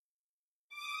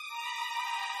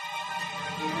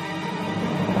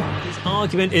His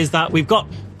argument is that we've got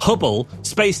Hubble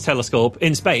Space Telescope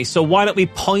in space, so why don't we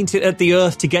point it at the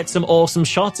Earth to get some awesome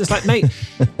shots? It's like, mate,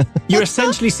 you're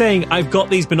essentially saying, I've got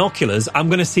these binoculars, I'm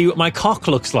going to see what my cock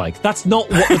looks like. That's not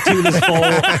what the tool is for.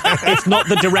 It's not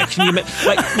the direction you make.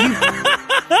 Like,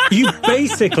 you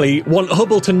basically want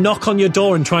Hubble to knock on your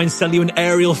door and try and sell you an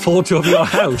aerial photo of your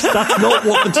house. That's not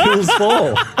what the tool's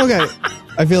for. Okay.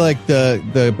 I feel like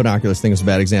the binoculars thing is a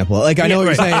bad example. Like, I know what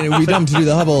you're saying. It would be dumb to do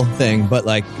the Hubble thing, but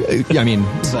like, I mean...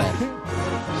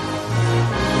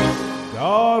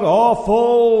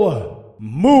 God-awful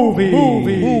movies.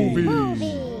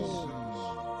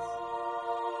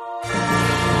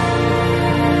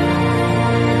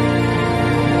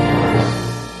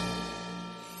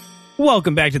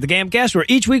 Welcome back to the Gamcast, where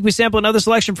each week we sample another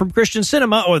selection from Christian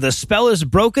cinema, or the spell is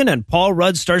broken and Paul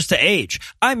Rudd starts to age.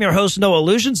 I'm your host, Noah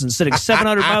Illusions, and sitting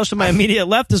 700 miles to my immediate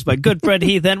left is my good friend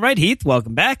Heath Enright. Heath,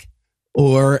 welcome back.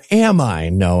 Or am I,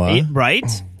 Noah? Right.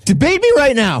 Debate me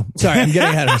right now. Sorry, I'm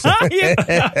getting ahead of myself.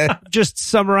 Yeah. Just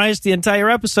summarized the entire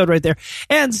episode right there.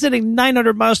 And sitting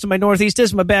 900 miles to my northeast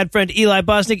is my bad friend Eli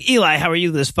Bosnick. Eli, how are you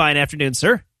this fine afternoon,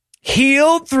 sir?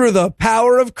 Healed through the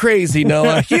power of crazy,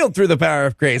 Noah. Healed through the power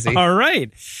of crazy. All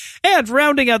right. And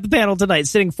rounding out the panel tonight,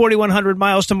 sitting 4,100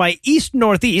 miles to my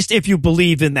east-northeast, if you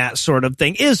believe in that sort of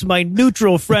thing, is my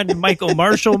neutral friend Michael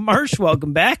Marshall. Marsh,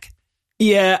 welcome back.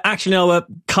 Yeah, actually, no,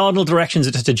 cardinal directions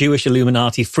are just a Jewish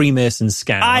Illuminati Freemason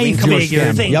scam. I mean, come on,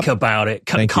 figured. think about it.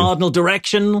 Cardinal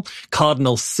direction,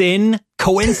 cardinal sin,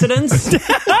 coincidence?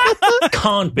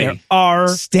 Can't be. There are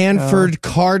Stanford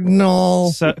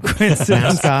Cardinal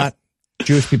mascot.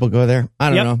 Jewish people go there.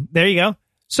 I don't know. There you go.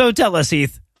 So tell us,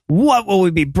 Heath, what will we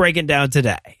be breaking down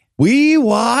today? We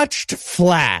watched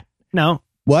Flat. No.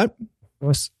 What?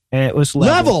 It was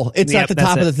Level. It's at the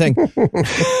top of the thing.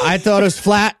 I thought it was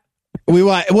flat. We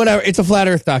watch whatever. It's a flat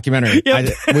Earth documentary.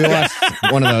 Yep. We watched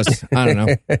one of those. I don't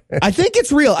know. I think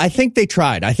it's real. I think they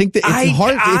tried. I think that it's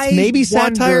hard. It's maybe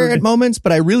satire at moments,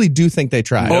 but I really do think they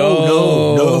tried.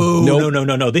 No.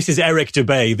 This is Eric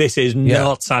Dubay. This is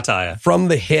not satire. From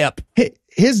the hip.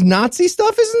 His Nazi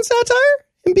stuff isn't satire?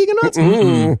 Him being a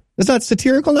Nazi? It's not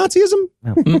satirical Nazism?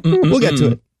 We'll get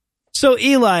to it. So,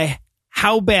 Eli,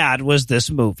 how bad was this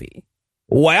movie?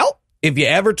 Well, if you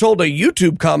ever told a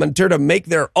YouTube commenter to make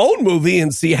their own movie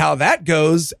and see how that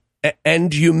goes,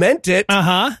 and you meant it,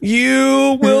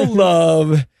 you will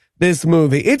love this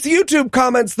movie. It's YouTube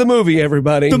Comments the Movie,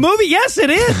 everybody. The movie? Yes,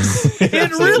 it is.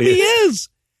 It really is.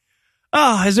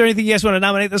 Oh, is there anything you guys want to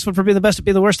nominate this one for being the best at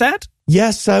being the worst at?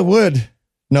 Yes, I would,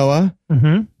 Noah.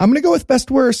 I'm going to go with best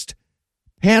worst.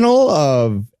 Panel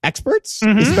of experts,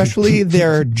 especially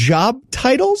their job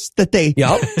titles that they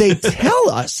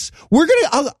tell us.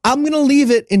 I'm gonna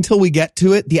leave it until we get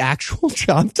to it, the actual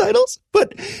job titles,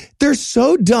 but they're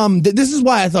so dumb that this is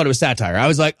why I thought it was satire. I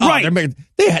was like,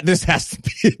 this has to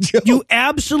be a joke. You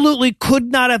absolutely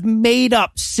could not have made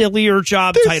up sillier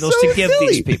job titles to give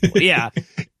these people. Yeah.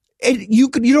 You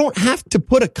don't have to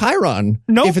put a chyron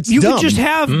if it's you dumb. could just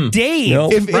have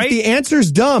Dave. If the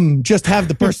answer's dumb, just have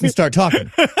the person start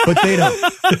talking. But they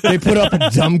don't. They put up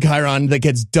a dumb chyron that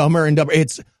gets dumber and dumber.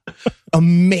 It's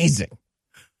amazing.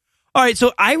 All right,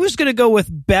 so I was going to go with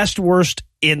best worst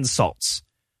insults.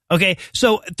 Okay,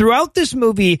 so throughout this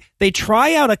movie, they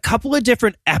try out a couple of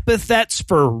different epithets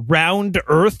for round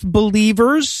earth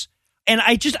believers. And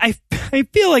I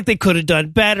feel like they could have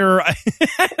done better. I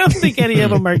don't think any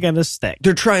of them are going to stick.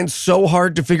 They're trying so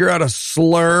hard to figure out a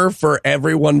slur for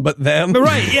everyone but them.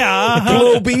 Right, yeah.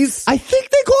 Globies. I think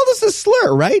they called us a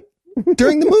slur, right?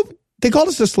 During the movie. They called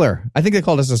us a slur. I think they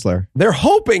called us a slur. They're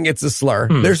hoping it's a slur.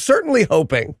 They're certainly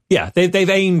hoping. Yeah, they've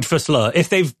aimed for slur. If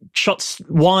they've shot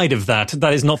wide of that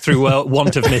is not through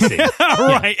want of missing.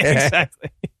 Right, exactly.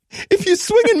 If you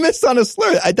swing and miss on a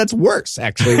slur, that's worse,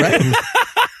 actually, right?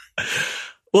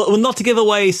 Well, not to give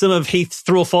away some of Heath's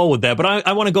throw forward there, but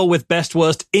I want to go with best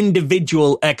worst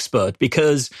individual expert,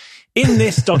 because in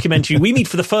this documentary, we meet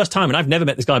for the first time, and I've never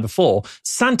met this guy before,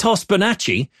 Santos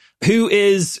Bonacci,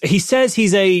 he says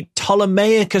he's a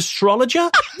Ptolemaic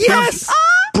astrologer. Yes!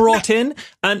 Brought in,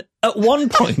 and at one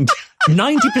point,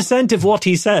 90% of what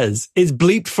he says is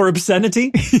bleeped for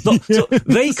obscenity. So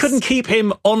they couldn't keep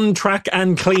him on track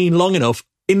and clean long enough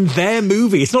in their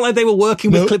movie. It's not like they were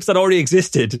working with clips that already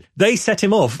existed. They set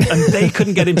him off and they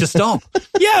couldn't get him to stop.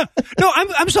 Yeah. No,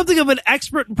 I'm something of an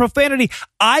expert in profanity.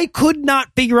 I could not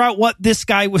figure out what this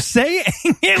guy was saying.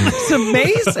 It was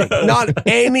amazing. Not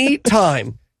any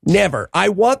time. Never. I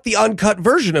want the uncut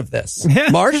version of this.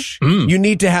 Marsh, you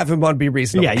need to have him on Be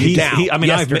Reasonable. Yeah,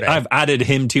 I've added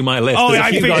him to my list. There's a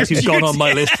few guys who've gone on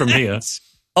my list from here.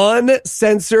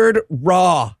 Uncensored,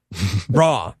 raw.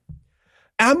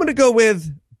 I'm going to go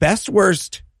with best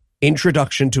worst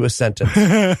introduction to a sentence.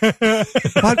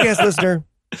 Podcast listener,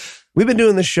 we've been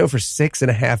doing this show for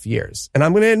 6.5 years, and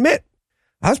I'm going to admit,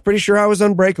 I was pretty sure I was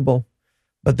unbreakable.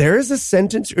 But there is a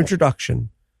sentence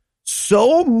introduction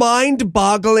so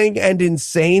mind-boggling and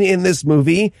insane in this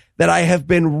movie that I have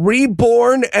been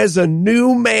reborn as a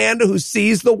new man who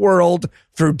sees the world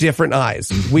through different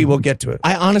eyes. We will get to it.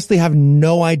 I honestly have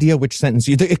no idea which sentence.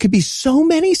 It could be so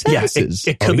many sentences.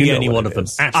 It could be any one of them.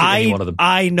 Absolutely any one of them.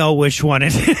 I know which one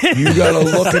it is. You got to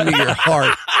look into your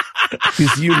heart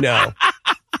because you know.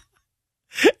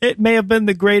 It may have been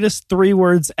the greatest 3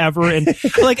 words ever. And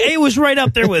like, it was right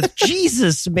up there with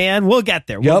Jesus, man. We'll get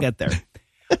there. We'll get there.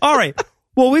 All right.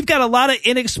 Well, we've got a lot of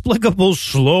inexplicable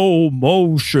slow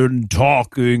motion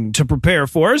talking to prepare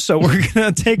for, so we're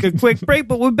going to take a quick break,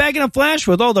 but we're back in a flash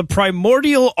with all the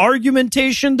primordial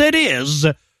argumentation that is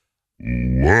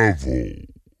Level.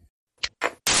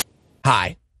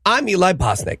 Hi, I'm Eli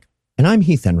Bosnick. And I'm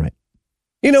Heath Enright.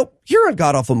 You know, here on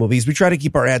God Awful Movies, we try to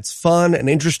keep our ads fun and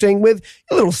interesting with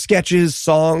little sketches,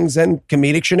 songs, and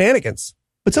comedic shenanigans.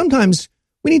 But sometimes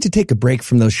we need to take a break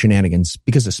from those shenanigans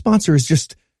because a sponsor is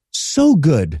just so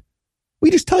good. We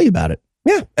just tell you about it.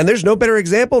 Yeah, and there's no better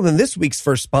example than this week's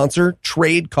first sponsor,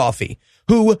 Trade Coffee,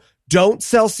 who don't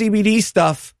sell CBD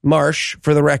stuff, Marsh,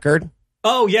 for the record.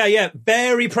 Oh, yeah.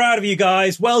 Very proud of you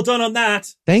guys. Well done on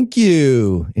that. Thank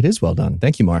you. It is well done.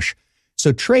 Thank you, Marsh.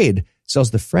 So Trade sells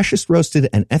the freshest roasted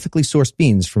and ethically sourced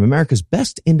beans from America's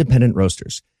best independent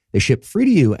roasters. They ship free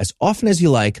to you as often as you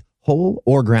like, whole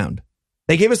or ground.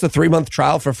 They gave us a 3-month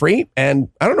trial for free, and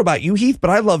I don't know about you, Heath,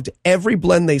 but I loved every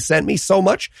blend they sent me so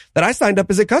much that I signed up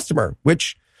as a customer,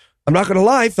 which, I'm not going to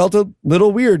lie, felt a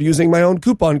little weird using my own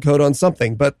coupon code on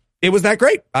something, but it was that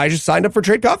great. I just signed up for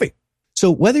Trade Coffee.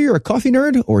 So whether you're a coffee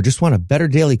nerd or just want a better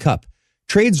daily cup,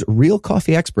 Trade's real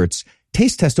coffee experts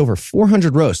taste test over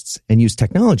 400 roasts and use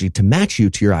technology to match you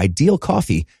to your ideal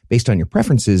coffee based on your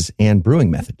preferences and brewing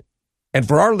method. And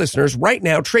for our listeners, right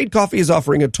now, Trade Coffee is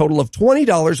offering a total of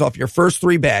 $20 off your first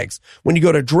 3 bags when you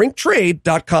go to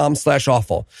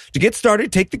drinktrade.com/awful. To get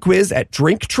started, take the quiz at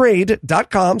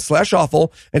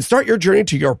drinktrade.com/awful and start your journey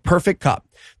to your perfect cup.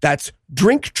 That's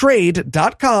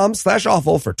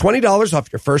drinktrade.com/awful for $20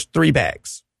 off your first 3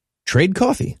 bags. Trade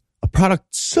Coffee, a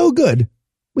product so good,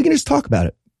 we can just talk about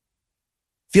it.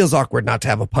 Feels awkward not to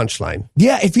have a punchline.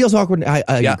 Yeah, it feels awkward. I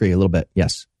agree a little bit.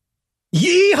 Yes.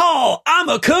 Yeehaw! I'm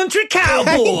a country cowboy.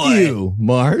 Thank you,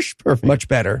 Marsh. Perfect. Much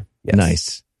better. Yes.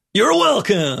 Nice. You're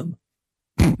welcome.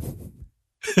 Where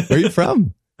are you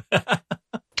from?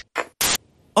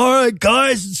 all right,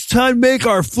 guys, it's time to make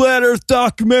our Flat Earth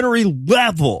documentary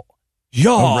level.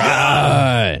 Yeah. All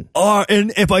right.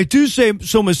 And if I do say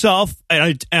so myself,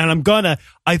 I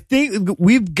think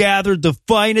we've gathered the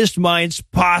finest minds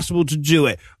possible to do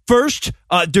it. First,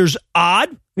 there's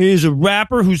Odd. He's a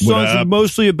rapper whose songs are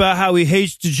mostly about how he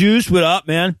hates the Jews. What up,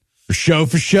 man? For show.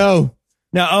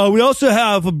 Now, we also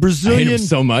have a Brazilian... I hate him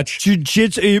so much.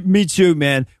 Jiu-jitsu. Me too,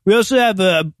 man. We also have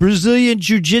a Brazilian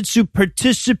jiu-jitsu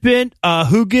participant.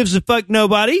 Who gives a fuck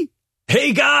nobody?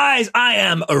 Hey, guys, I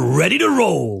am ready to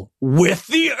roll with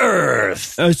the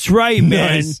earth. That's right,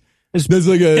 man. Nice. It's a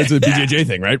BJJ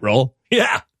thing, right? Roll?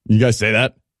 Yeah. You guys say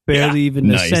that? Barely even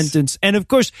Nice. a sentence. And, of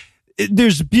course...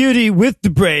 There's beauty with the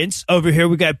brains over here.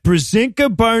 We got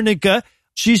Brzinka Barnica.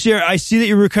 She's here. I see that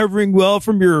you're recovering well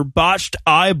from your botched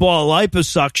eyeball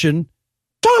liposuction.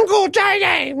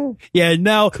 Yeah,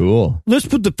 now Cool. Let's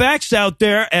put the facts out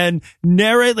there and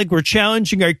narrate like we're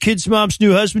challenging our kid's mom's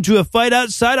new husband to a fight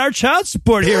outside our child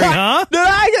support hearing, huh? No,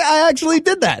 I actually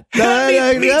did that. Me too.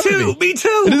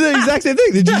 I did the exact same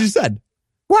thing that you just said.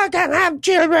 We're gonna have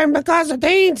children because of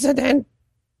the incident.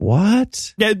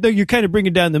 What? Yeah, no, you're kind of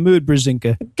bringing down the mood,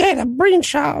 Brzinka. Get a brain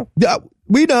show.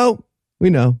 We know.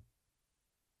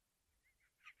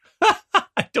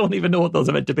 I don't even know what those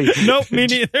are meant to be. Nope, me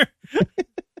neither.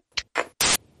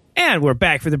 And we're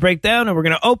back for the breakdown, and we're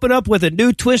going to open up with a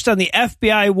new twist on the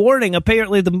FBI warning.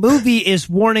 Apparently, the movie is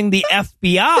warning the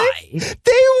FBI. They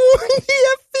warned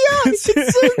the FBI.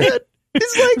 It's so good.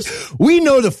 It's like, we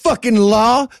know the fucking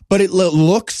law, but it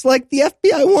looks like the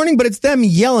FBI warning, but it's them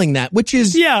yelling that, which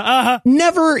is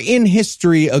never in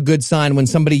history a good sign when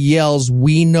somebody yells,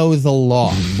 we know the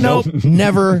law. Nope.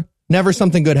 Never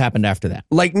something good happened after that.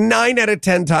 Like 9 out of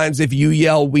 10 times, if you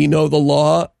yell, we know the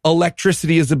law,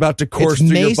 electricity is about to course through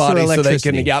your body so they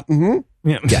can,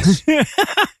 Yes.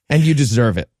 And you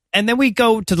deserve it. And then we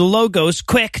go to the logos.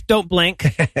 Quick, don't blink.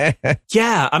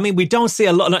 Yeah, I mean, we don't see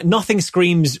a lot. Like, nothing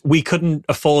screams we couldn't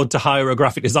afford to hire a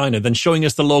graphic designer than showing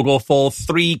us the logo for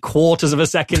 3/4 of a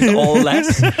second or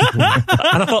less. And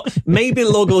I thought maybe the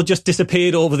logo just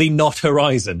disappeared over the not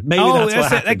horizon. Maybe that's what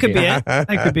happened. That could be it.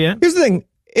 That could be it. Here's the thing.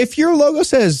 If your logo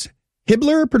says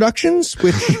Hibbler Productions,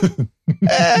 which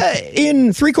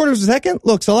in 3/4 of a second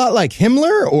looks a lot like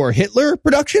Himmler or Hitler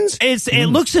Productions. It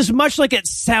looks as much like it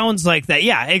sounds like that.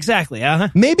 Yeah, exactly.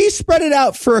 Maybe spread it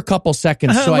out for a couple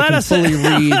seconds so I can fully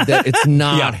read that it's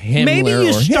not Himmler Maybe you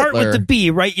or start Hitler. with the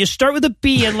B, right? You start with the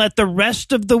B and let the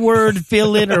rest of the word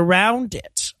fill in around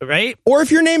it, right? Or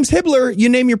if your name's Hibbler, you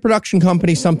name your production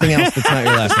company something else that's not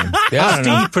your last name. Yeah,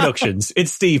 Steve Productions.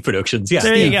 It's Steve Productions. Yeah,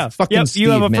 there you go. Fucking yep, Steve,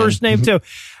 you have a man. first name too.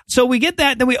 So we get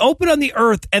that, then we open on the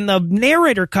earth, and the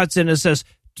narrator cuts in and says,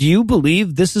 "Do you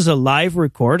believe this is a live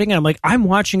recording?" And I'm like, "I'm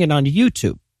watching it on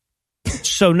YouTube."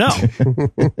 So no,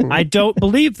 I don't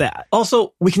believe that.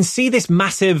 Also, we can see this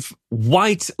massive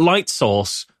white light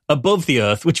source above the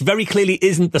earth, which very clearly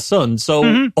isn't the sun.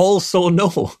 So also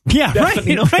no. Yeah,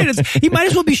 Definitely right. Right. He might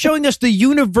as well be showing us the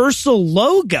Universal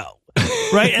logo.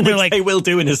 Right, and they're like, they will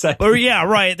do in a second. Or yeah,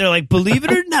 right. They're like, believe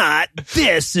it or not,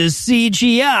 this is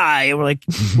CGI. And we're like,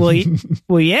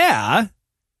 well, yeah.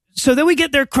 So then we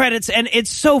get their credits, and it's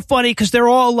so funny because they're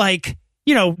all like,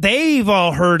 you know, they've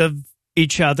all heard of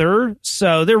each other,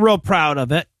 so they're real proud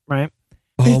of it, right?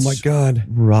 Oh my God.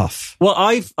 Rough. Well,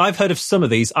 I've heard of some of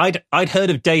these. I'd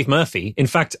heard of Dave Murphy. In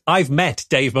fact, I've met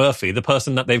Dave Murphy, the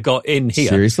person that they've got in here.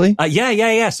 Seriously?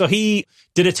 Yeah. So he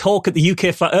did a talk at the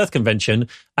UK Flat Earth Convention,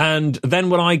 and then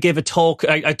when I gave a talk,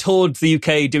 I toured the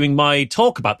UK doing my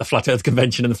talk about the Flat Earth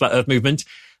Convention and the Flat Earth Movement.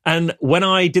 And when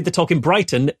I did the talk in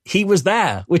Brighton, he was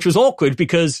there, which was awkward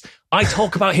because I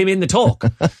talk about him in the talk.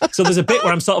 So there's a bit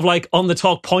where I'm sort of like on the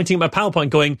talk pointing at my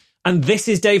PowerPoint going, and this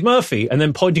is Dave Murphy, and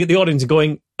then pointing at the audience and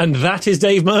going, and that is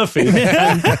Dave Murphy.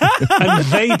 and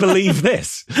they believe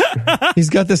this.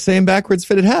 He's got the same backwards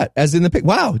fitted hat as in the pic.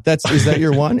 Wow. Is that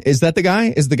your one? Is that the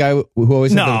guy? Is the guy who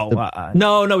always No,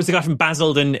 it's the guy from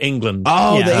Basildon, England.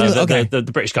 Oh, yeah, the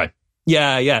British guy.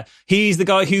 Yeah. He's the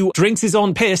guy who drinks his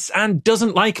own piss and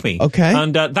doesn't like me. Okay.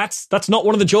 And that's not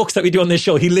one of the jokes that we do on this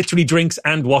show. He literally drinks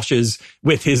and washes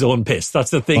with his own piss. That's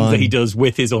the thing that he does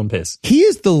with his own piss. He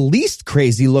is the least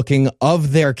crazy looking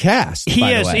of their cast. He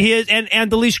is,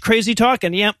 and the least crazy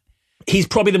talking. Yep. He's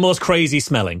probably the most crazy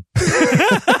smelling.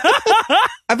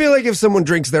 I feel like if someone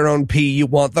drinks their own pee, you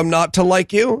want them not to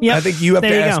like you. Yep. I think you have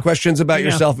to ask questions about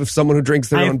yourself if someone who drinks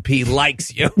their own pee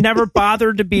likes you. Never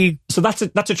bothered to be. So that's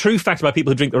a true fact about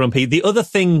people who drink their own pee. The other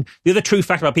true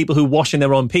fact about people who wash in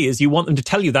their own pee is you want them to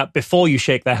tell you that before you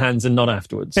shake their hands and not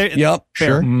afterwards. Yep.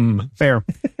 Sure. Fair.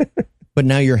 But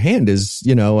now your hand is,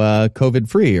 COVID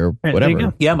free or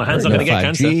whatever. Yeah, my hand's not going to get 5G,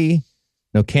 cancer.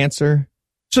 No cancer.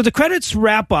 So the credits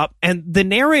wrap up, and the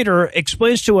narrator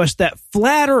explains to us that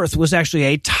flat Earth was actually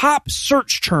a top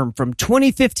search term from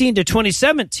 2015 to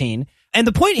 2017. And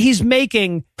the point he's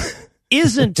making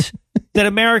isn't that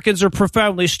Americans are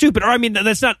profoundly stupid. Or, I mean,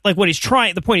 that's not like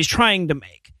the point he's trying to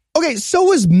make. Okay, so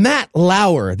was Matt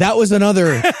Lauer. That was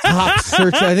another top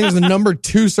search. I think it was the number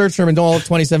 2 search term in all of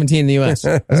 2017 in the U.S.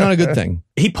 That's not a good thing.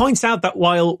 He points out that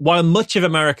while much of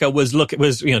America was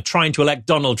trying to elect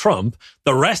Donald Trump,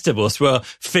 the rest of us were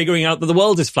figuring out that the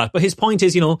world is flat. But his point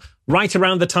is, right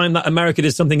around the time that America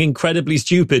did something incredibly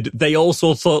stupid, they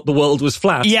also thought the world was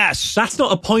flat. Yes. That's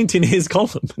not a point in his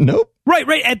column. Nope. Right.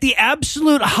 At the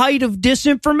absolute height of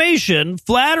disinformation,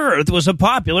 flat Earth was a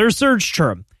popular search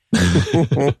term.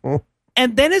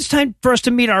 And then it's time for us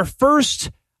to meet our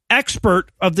first expert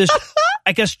of this,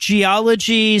 I guess,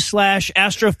 geology /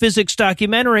 astrophysics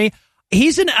documentary.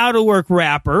 He's an out-of-work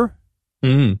rapper.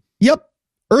 Mm. Yep.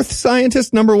 Earth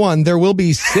scientist number 1. There will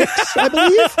be 6, I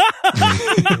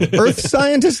believe. Earth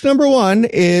scientist number 1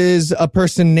 is a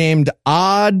person named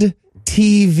Odd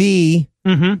TV.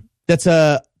 Mm-hmm. That's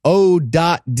a O.D.D.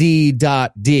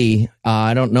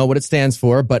 I don't know what it stands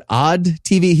for, but Odd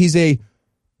TV. He's a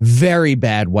very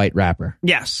bad white rapper.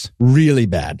 Yes. Really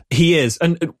bad. He is.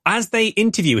 And as they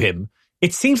interview him,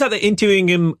 it seems like they're interviewing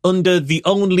him under the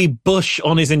only bush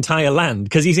on his entire land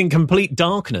because he's in complete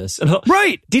darkness. And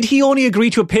right. Did he only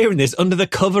agree to appear in this under the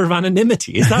cover of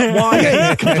anonymity? Is that why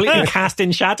he's completely cast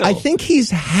in shadow? I think he's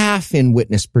half in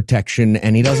witness protection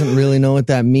and he doesn't really know what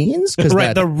that means.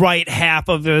 Right, the right half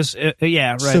of his,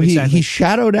 yeah, right. So he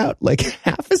shadowed out like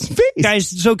half his face.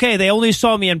 Guys, it's okay. They only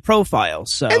saw me in profile,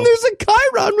 so. And there's a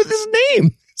chyron with his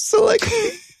name. So like,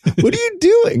 what are you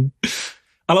doing?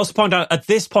 I'll also point out, at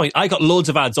this point, I got loads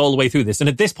of ads all the way through this. And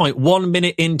at this point, 1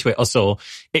 minute into it or so,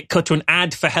 it cut to an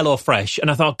ad for HelloFresh.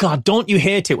 And I thought, God, don't you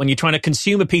hate it when you're trying to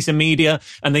consume a piece of media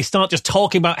and they start just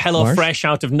talking about HelloFresh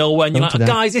out of nowhere? And you're like,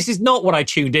 guys, this is not what I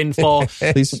tuned in for.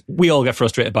 Please. We all get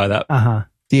frustrated by that.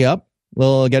 Up.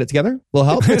 We'll get it together. We'll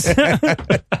help.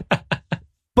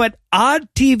 But Odd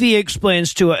TV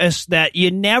explains to us that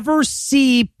you never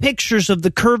see pictures of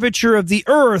the curvature of the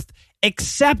Earth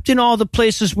except in all the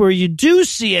places where you do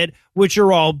see it, which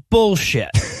are all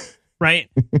bullshit, right?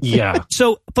 Yeah.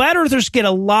 So flat earthers get a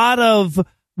lot of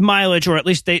mileage, or at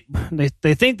least they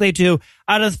think they do,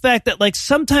 out of the fact that, like,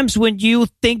 sometimes when you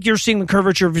think you're seeing the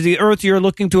curvature of the Earth, you're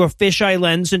looking through a fisheye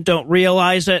lens and don't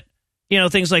realize it. You know,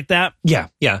 things like that. Yeah,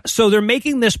 yeah. So they're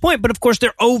making this point, but of course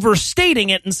they're overstating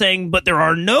it and saying, but there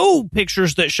are no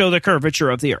pictures that show the curvature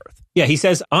of the Earth. Yeah, he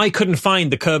says, I couldn't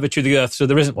find the curvature of the Earth, so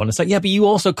there isn't one. It's like, yeah, but you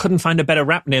also couldn't find a better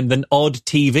rap name than Odd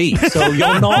TV. So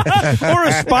you're not. Or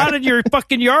a spot in your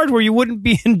fucking yard where you wouldn't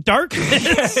be in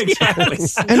darkness. Yeah, exactly.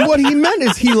 Yes. And what he meant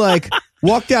is he, like,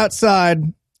 walked outside,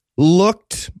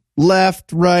 looked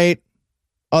left, right,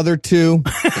 other two.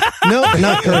 No,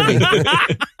 not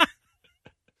curvy.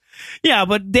 Yeah,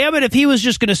 but damn it, if he was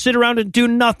just going to sit around and do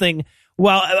nothing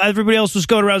while everybody else was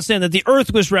going around saying that the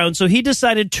Earth was round, so he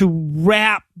decided to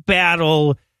rap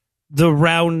battle the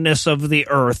roundness of the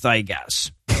Earth, I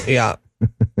guess. Yeah.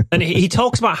 And he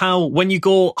talks about how when you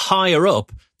go higher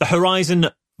up, the horizon,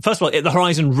 first of all, the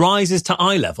horizon rises to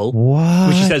eye level,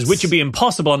 which he says, which would be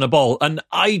impossible on a ball. And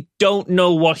I don't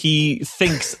know what he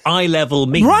thinks eye level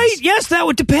means. Right, yes, that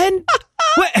would depend.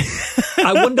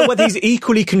 I wonder whether he's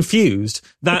equally confused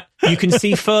that you can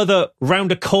see further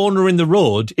round a corner in the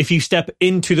road if you step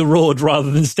into the road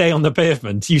rather than stay on the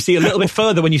pavement. You see a little bit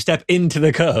further when you step into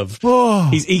the curve. Oh.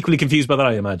 He's equally confused by that,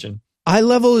 I imagine. Eye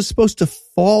level is supposed to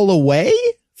fall away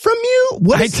from you?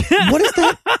 What is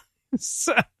that?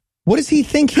 What does he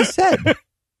think he said?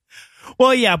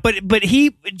 Well, yeah, but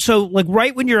he, so like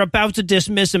right when you're about to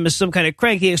dismiss him as some kind of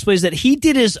crank, he explains that he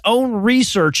did his own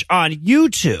research on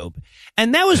YouTube.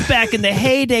 And that was back in the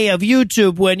heyday of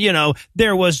YouTube when, you know,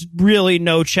 there was really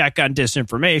no check on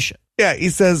disinformation. Yeah, he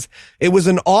says it was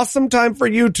an awesome time for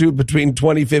YouTube between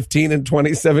 2015 and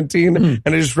 2017. And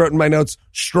I just wrote in my notes,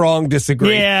 strong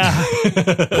disagree. Yeah.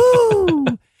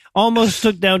 Almost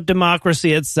took down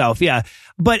democracy itself. Yeah.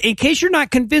 But in case you're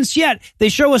not convinced yet, they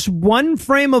show us one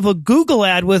frame of a Google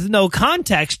ad with no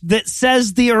context that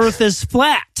says the Earth is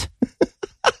flat.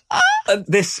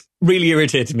 This really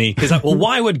irritated me because, well,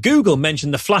 why would Google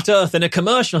mention the flat Earth in a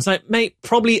commercial? I was like, mate,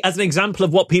 probably as an example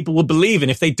of what people would believe in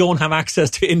if they don't have access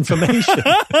to information.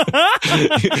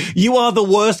 You are the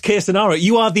worst case scenario.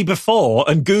 You are the before,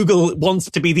 and Google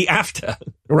wants to be the after.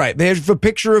 Right. They have a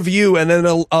picture of you and then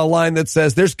a line that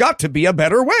says, there's got to be a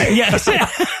better way. Yes.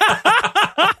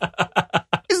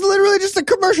 It's literally just a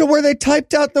commercial where they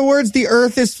typed out the words, the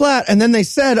Earth is flat, and then they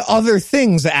said other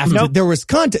things after. Nope. There was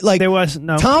content. Like, there was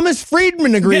no. Thomas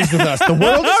Friedman agrees with us. The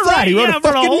world is flat. He wrote a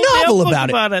fucking novel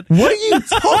about it. What are you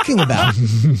talking about?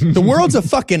 The world's a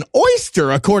fucking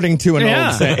oyster, according to an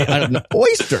old saying. An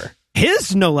oyster.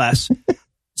 His, no less.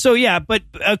 So, yeah, but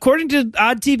according to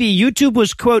Odd TV, YouTube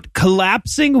was, quote,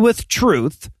 collapsing with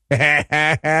truth.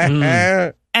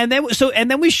 And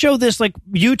then we show this like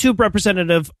YouTube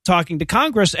representative talking to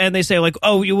Congress, and they say like,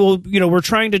 oh, we're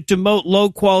trying to demote low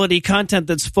quality content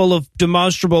that's full of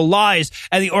demonstrable lies,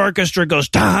 and the orchestra goes,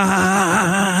 Dah!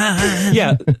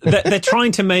 Yeah, they're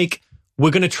trying to make,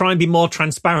 we're going to try and be more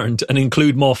transparent and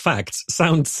include more facts.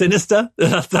 Sound sinister?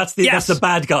 That's the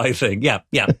bad guy thing. Yeah,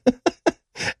 yeah.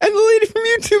 And the lady from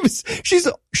YouTube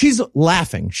she's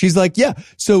laughing. She's like, yeah,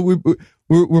 so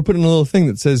we're putting a little thing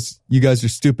that says you guys are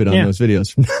stupid on those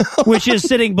videos from now. Which is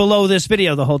sitting below this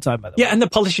video the whole time, by the way. Yeah, and the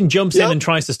politician jumps in and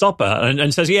tries to stop her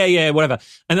and says, yeah, whatever.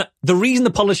 And the reason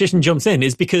the politician jumps in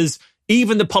is because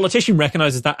even the politician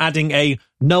recognizes that adding a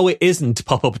no, it isn't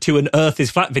pop up to an Earth is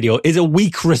flat video is a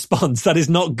weak response. That is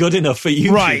not good enough for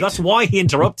YouTube. Right. That's why he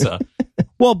interrupts her.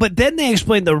 Well, but then they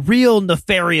explained the real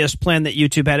nefarious plan that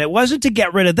YouTube had. It wasn't to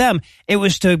get rid of them. It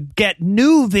was to get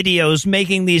new videos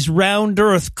making these round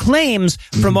Earth claims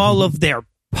from all of their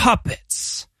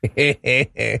puppets.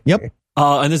 Yep.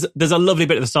 And there's a lovely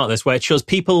bit at the start of this where it shows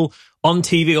people on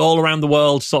TV all around the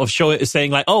world sort of show it as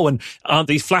saying like, oh, and aren't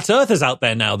these flat earthers out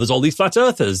there now? There's all these flat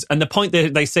earthers. And the point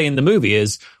that they say in the movie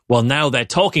is, well, now they're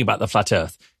talking about the flat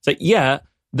earth. It's like, yeah,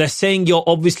 they're saying you're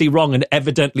obviously wrong and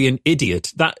evidently an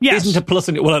idiot. That isn't a plus.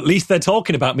 Well, at least they're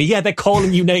talking about me. Yeah, they're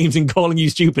calling you names and calling you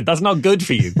stupid. That's not good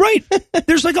for you. Right.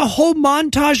 There's like a whole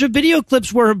montage of video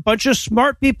clips where a bunch of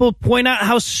smart people point out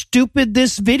how stupid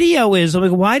this video is. I'm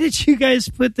like, why did you guys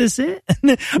put this in?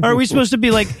 Are we supposed to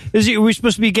be like, are we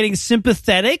supposed to be getting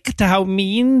sympathetic to how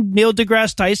mean Neil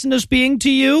deGrasse Tyson is being to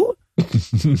you?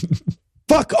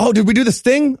 Fuck. Oh, did we do this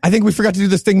thing? I think we forgot to do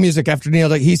this thing music after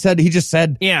Neil. He just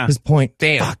said his point.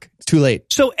 Damn. Fuck. It's too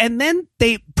late. So, and then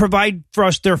they provide for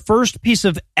us their first piece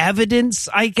of evidence,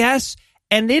 I guess.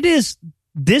 And this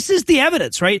is the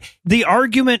evidence, right? The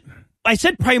argument, I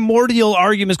said primordial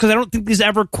arguments because I don't think these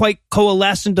ever quite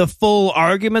coalesce into full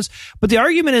arguments. But the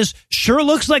argument is, sure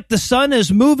looks like the sun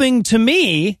is moving to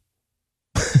me.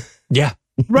 Yeah.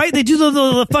 Right? They do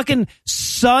the fucking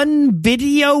sun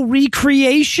video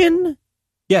recreation.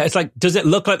 Yeah, it's like, does it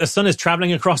look like the sun is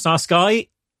traveling across our sky?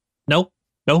 No,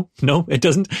 it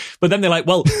doesn't. But then they're like,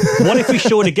 well, what if we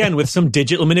show it again with some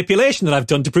digital manipulation that I've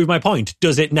done to prove my point?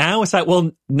 Does it now? It's like,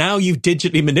 well, now you've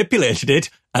digitally manipulated it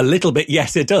a little bit.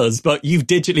 Yes, it does, but you've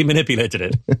digitally manipulated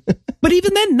it. But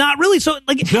even then, not really. So,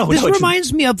 like, this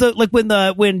reminds me of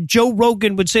when Joe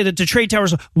Rogan would say that the trade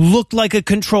towers looked like a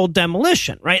controlled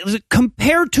demolition, right?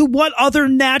 Compared to what other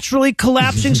naturally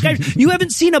collapsing skies? You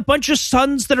haven't seen a bunch of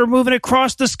suns that are moving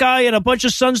across the sky and a bunch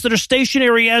of suns that are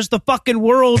stationary as the fucking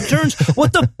world turns.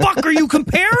 What the fuck are you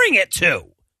comparing it to?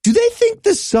 Do they think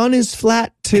the sun is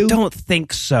flat too? I don't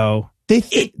think so. They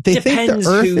think the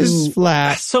Earth is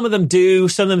flat. Some of them do.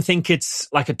 Some of them think it's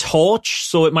like a torch,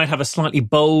 so it might have a slightly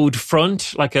bowed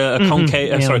front, like a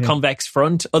convex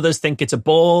front. Others think it's a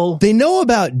ball. They know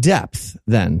about depth,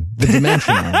 then, the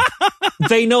dimension.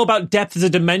 They know about depth as a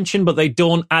dimension, but they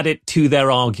don't add it to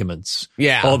their arguments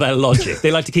or their logic.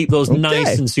 They like to keep those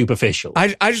nice and superficial.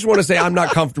 I just want to say I'm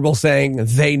not comfortable saying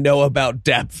they know about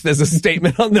depth as a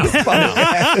statement on this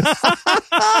podcast.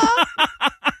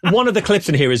 One of the clips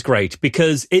in here is great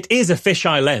because it is a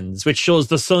fisheye lens, which shows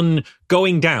the sun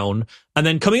going down and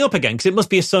then coming up again. Because it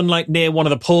must be a sun like near one of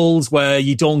the poles where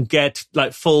you don't get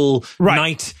like full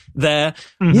night there.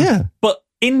 Mm-hmm. Yeah. But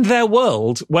in their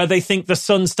world where they think the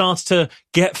sun starts to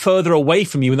get further away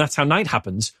from you and that's how night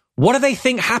happens, what do they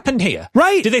think happened here?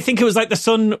 Right. Do they think it was like the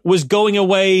sun was going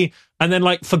away and then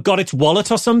like forgot its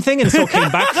wallet or something and so came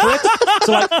back for it?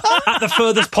 So like at the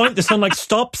furthest point, the sun like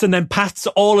stops and then pats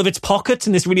all of its pockets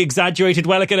in this really exaggerated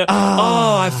way. Like,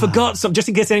 I forgot something, just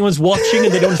in case anyone's watching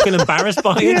and they don't feel embarrassed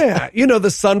by it. Yeah. You know,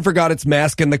 the sun forgot its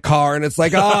mask in the car and it's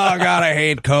like, oh God, I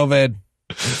hate COVID.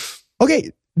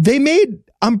 Okay. They made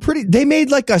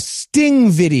like a sting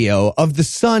video of the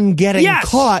sun getting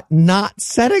caught, not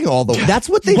setting all the way. That's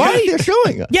what they're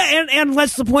showing us. Yeah, and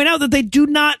let's point out that they do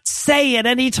not say at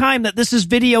any time that this is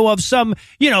video of some,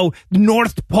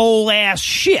 North Pole ass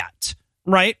shit,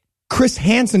 right? Chris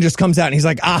Hansen just comes out and he's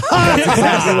like, that's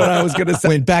exactly what I was going to say.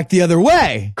 Went back the other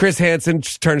way. Chris Hansen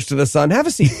turns to the sun. Have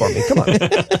a seat for me. Come on.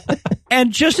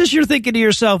 And just as you're thinking to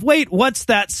yourself, wait, what's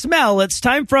that smell? It's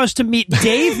time for us to meet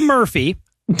Dave Murphy.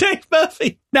 Dave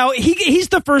Murphy. Now, he's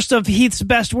the first of Heath's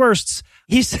best worsts.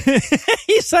 He's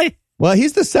like... Well,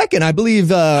 he's the second. I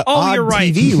believe Odd you're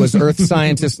right. TV was Earth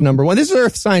Scientist number 1. This is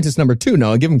Earth Scientist number 2. No,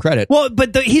 I'll give him credit. Well,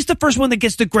 but he's the first one that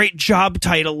gets the great job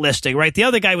title listing, right? The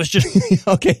other guy was just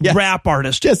rap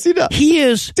artist. Yes, he does. He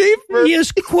is,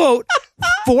 quote,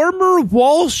 former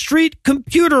Wall Street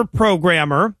computer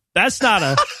programmer. That's not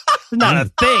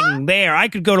a thing there. I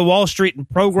could go to Wall Street and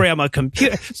program a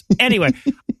computer. Anyway, /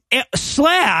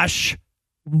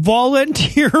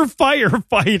 volunteer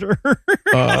firefighter.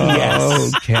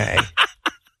 Yes. Okay.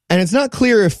 And it's not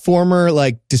clear if former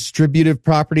distributive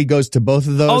property goes to both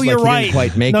of those. Oh, you're he right. Didn't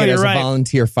quite make it as a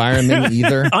volunteer fireman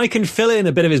either. I can fill in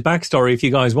a bit of his backstory if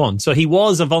you guys want. So he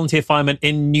was a volunteer fireman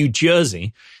in New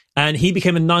Jersey. And he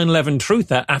became a 9/11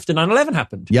 truther after 9/11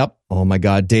 happened. Yep. Oh my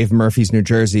God. Dave Murphy's New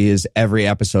Jersey is every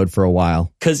episode for a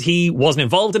while. Because he wasn't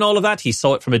involved in all of that. He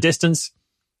saw it from a distance.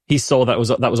 He saw that was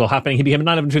all happening. He became a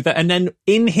 9/11 truther. And then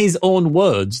in his own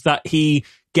words that he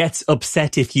gets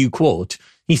upset if you quote,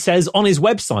 he says on his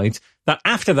website that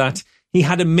after that, he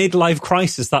had a midlife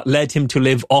crisis that led him to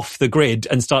live off the grid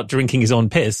and start drinking his own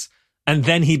piss. And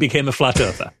then he became a flat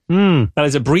earther. That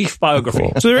is a brief biography.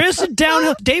 Cool. So there is a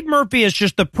downhill. Dave Murphy is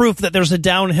just the proof that there's a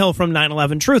downhill from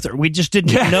 9/11 truther. We just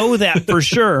didn't know that for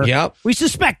sure. Yep. We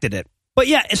suspected it. But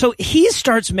yeah, so he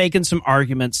starts making some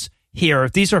arguments here.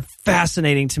 These are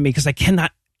fascinating to me because I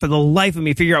cannot for the life of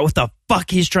me figure out what the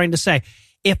fuck he's trying to say.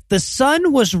 If the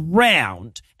sun was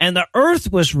round and the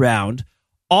earth was round,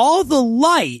 all the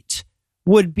light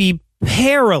would be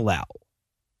parallel.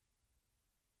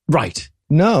 Right.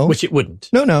 No. Which it wouldn't.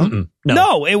 No.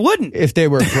 No, it wouldn't. If they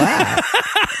were flat.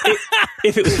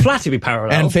 if it was flat, it'd be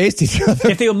parallel. And faced each other.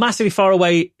 If they were massively far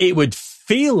away, it would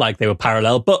feel like they were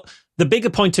parallel. But the bigger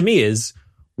point to me is,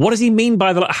 what does he mean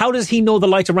by the light? How does he know the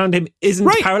light around him isn't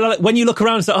parallel? When you look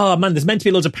around and say, oh man, there's meant to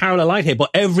be loads of parallel light here, but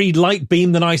every light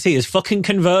beam that I see is fucking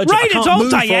convergent. Right, it's all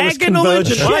diagonal and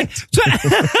shit.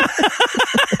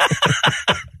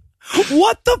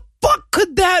 What the fuck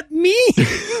could that mean?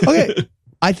 Okay.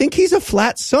 I think he's a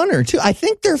flat sunner too. I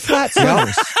think they're flat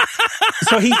sunners.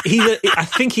 So I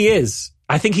think he is.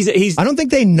 I think he's. I don't think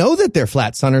they know that they're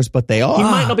flat sunners, but they are. He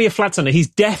might not be a flat sunner. He's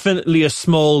definitely a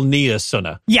small near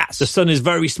sunner. Yes, the sun is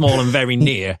very small and very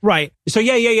near. Right. So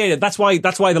yeah. That's why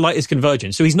the light is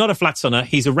convergent. So he's not a flat sunner.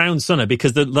 He's a round sunner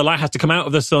because the light has to come out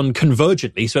of the sun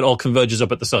convergently, so it all converges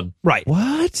up at the sun. Right.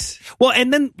 What? Well,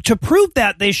 and then to prove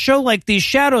that, they show like these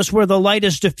shadows where the light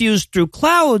is diffused through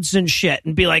clouds and shit,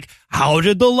 and be like, how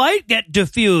did the light get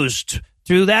diffused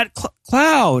through that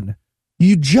cloud?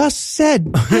 You just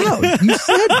said cloud.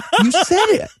 You said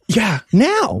it. Yeah.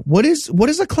 Now, what is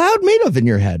a cloud made of in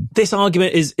your head? This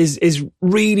argument is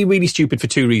really, really stupid for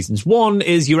two reasons. One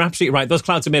is you're absolutely right. Those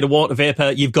clouds are made of water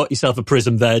vapor. You've got yourself a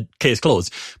prism there, case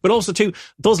closed. But also two,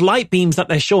 those light beams that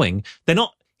they're showing, they're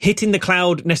not hitting the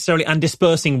cloud necessarily and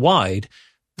dispersing wide.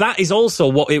 That is also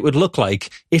what it would look like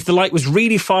if the light was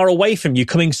really far away from you,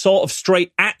 coming sort of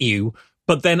straight at you.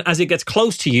 But then as it gets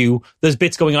close to you, there's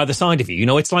bits going either side of you. You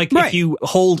know, it's like if you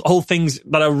hold things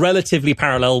that are relatively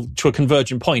parallel to a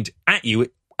convergent point at you,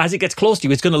 as it gets close to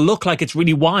you, it's going to look like it's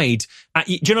really wide at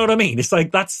you. Do you know what I mean? It's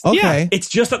like, that's, okay. It's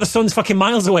just that the sun's fucking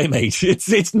miles away, mate.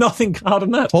 It's nothing harder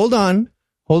than that. Hold on,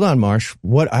 Marsh.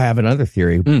 I have another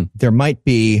theory. There might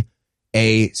be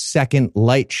a second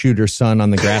light shooter sun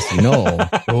on the grassy knoll.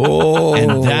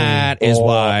 And that is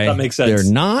why that makes sense.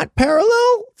 They're not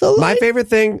parallel. My favorite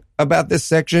thing about this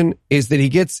section is that he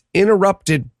gets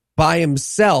interrupted by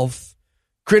himself,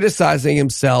 criticizing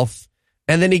himself,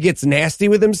 and then he gets nasty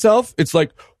with himself. It's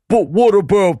like, but what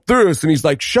about this? And he's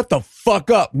like, shut the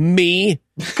fuck up, me.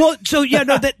 Well, so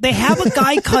they have a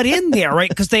guy cut in there, right?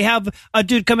 Because they have a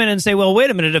dude come in and say, well,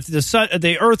 wait a minute, if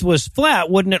the earth was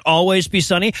flat, wouldn't it always be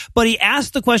sunny? But he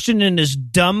asked the question in his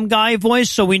dumb guy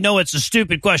voice, so we know it's a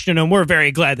stupid question, and we're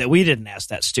very glad that we didn't ask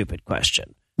that stupid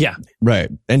question. Yeah. Right.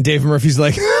 And Dave Murphy's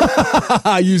like,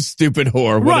 you stupid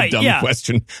whore. What a dumb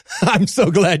question. I'm so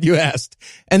glad you asked.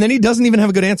 And then he doesn't even have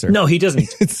a good answer. No, he doesn't.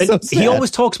 It's so sad. He always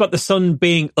talks about the sun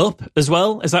being up as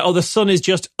well. It's like, oh, the sun is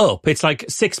just up. It's like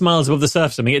 6 miles above the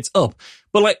surface. I mean, it's up.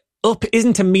 But like, up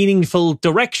isn't a meaningful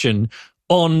direction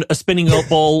on a spinning up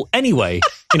ball anyway.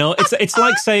 You know, it's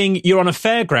like saying you're on a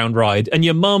fairground ride and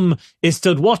your mum is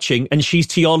stood watching and she's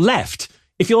to your left.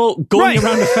 If you're going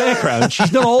around a fairground,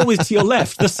 she's not always to your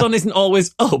left. The sun isn't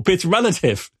always up. It's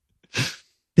relative.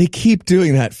 They keep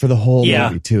doing that for the whole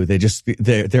movie too.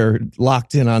 They're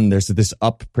locked in on there's this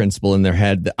up principle in their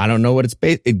head. I don't know what it's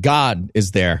based. God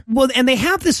is there. Well, and they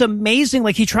have this amazing,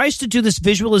 like he tries to do this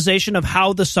visualization of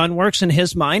how the sun works in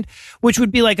his mind, which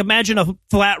would be like, imagine a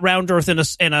flat round earth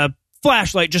in a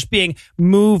flashlight just being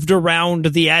moved around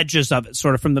the edges of it,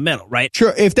 sort of from the middle, right?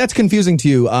 Sure. If that's confusing to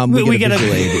you, we get a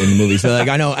visual aid in the movie. So like,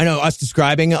 I know us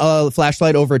describing a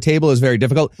flashlight over a table is very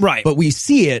difficult. Right. But we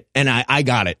see it, and I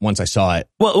got it once I saw it.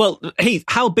 Well, Heath,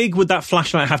 how big would that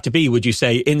flashlight have to be, would you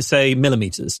say, in, say,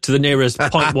 millimeters, to the nearest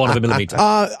 0.1 of a millimeter?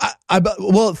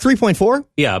 3.4?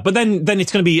 Yeah, but then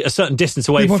it's going to be a certain distance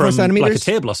away from like a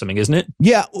table or something, isn't it?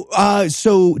 Yeah.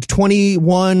 So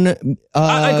 21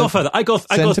 I go further. I go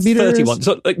 31.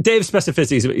 So like Dave's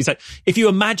specificity, he's like, if you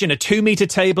imagine a 2-meter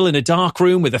table in a dark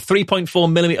room with a 3.4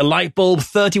 millimeter light bulb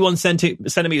 31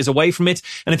 centimeters away from it,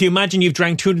 and if you imagine you've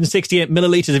drank 268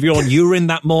 milliliters of your own urine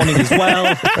that morning as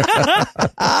well.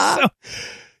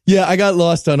 Yeah, I got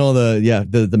lost on all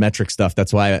the metric stuff.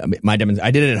 That's why I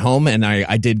did it at home, and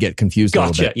I did get confused a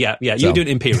little bit. Yeah. You do it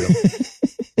imperial.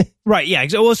 Right, yeah.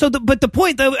 Well, but the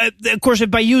point, though, of course,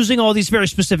 by using all these very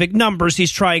specific numbers,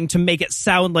 he's trying to make it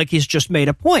sound like he's just made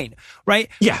a point, right?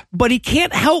 Yeah. But he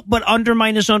can't help but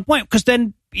undermine his own point, because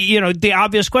then, the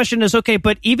obvious question is, okay,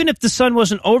 but even if the sun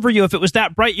wasn't over you, if it was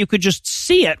that bright, you could just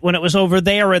see it when it was over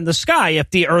there in the sky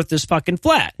if the earth is fucking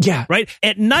flat. Yeah. Right?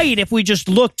 At night, if we just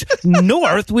looked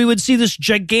north, we would see this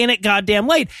gigantic goddamn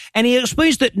light. And he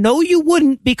explains that, no, you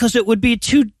wouldn't, because it would be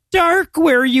too dark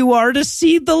where you are to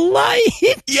see the light.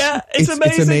 Yeah, it's amazing.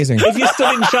 It's amazing. If you're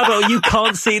stood in shadow, you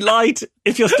can't see light.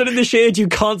 If you're stood in the shade, you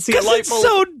can't see a light bulb. It's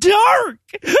so dark.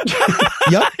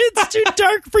 Yep. It's too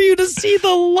dark for you to see the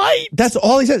light. That's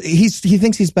all he says. He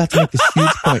thinks he's about to make this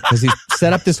huge point because he's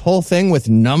set up this whole thing with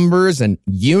numbers and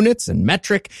units and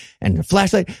metric and a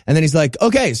flashlight. And then he's like,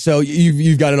 okay, so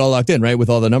you've got it all locked in, right? With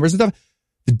all the numbers and stuff.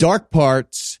 The dark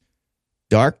parts,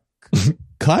 dark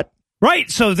cut.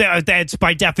 Right. So that's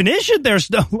by definition,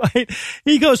 there's no light.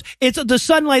 He goes, it's the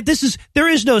sunlight. There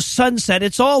is no sunset.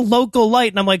 It's all local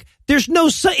light. And I'm like, there's no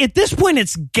sun. At this point,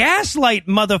 it's gaslight,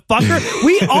 motherfucker.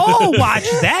 We all watch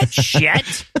that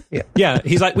shit. Yeah.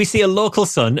 He's like, we see a local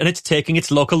sun and it's taking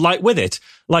its local light with it.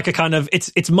 Like a kind of,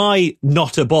 it's my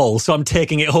not a ball. So I'm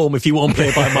taking it home if you won't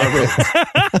play by my rules.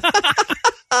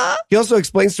 He also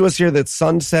explains to us here that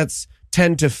sunsets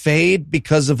tend to fade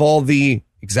because of all the,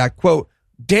 exact quote,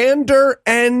 dander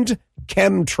and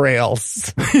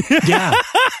chemtrails. Yeah.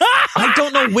 I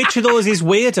don't know which of those is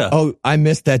weirder. Oh, I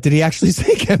missed that. Did he actually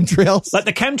say chemtrails? Like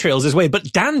the chemtrails is weird, but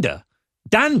dander,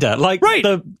 like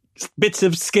the bits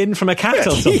of skin from a cat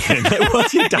or something. Like,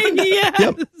 what's your dander? Yes.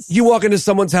 Yep. You walk into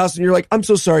someone's house and you're like, I'm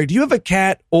so sorry. Do you have a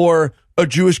cat or a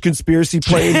Jewish conspiracy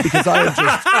plane? Because I am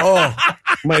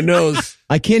just, my nose.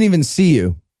 I can't even see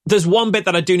you. There's one bit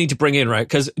that I do need to bring in, right?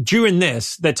 Because during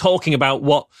this, they're talking about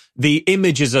what the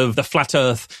images of the flat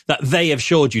earth that they have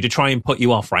showed you to try and put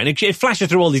you off, right? And it flashes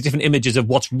through all these different images of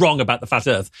what's wrong about the flat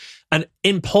earth. And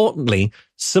importantly,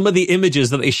 some of the images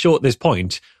that they show at this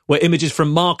point were images from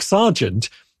Mark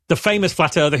Sargent, the famous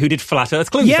flat earther who did Flat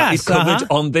Earth Clues that is covered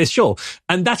on this show.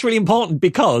 And that's really important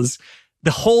because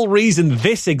the whole reason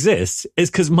this exists is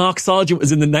because Mark Sargent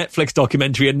was in the Netflix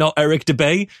documentary and not Eric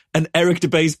DeBay, and Eric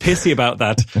DeBay's pissy about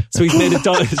that. So he's made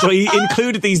so he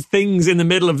included these things in the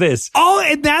middle of this. Oh,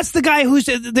 and that's the guy who's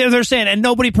they're saying, and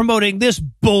nobody promoting this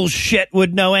bullshit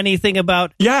would know anything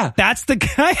about. Yeah, that's the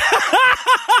guy.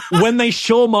 When they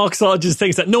show Mark Sargent's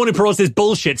things that no one who promotes this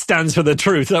bullshit stands for the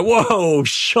truth. Like, whoa,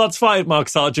 shots fired, Mark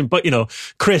Sargent. But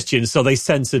Christians, so they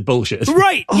censored bullshit.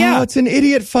 Right? Yeah, it's an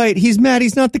idiot fight. He's mad.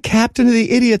 He's not the captain of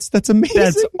the idiots. That's amazing.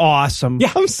 That's awesome.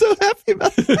 Yeah, I'm so happy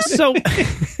about that. So,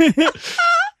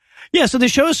 yeah, so they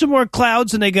show us some more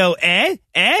clouds and they go, and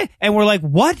we're like,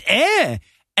 what, And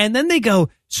then they go,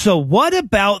 so what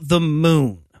about the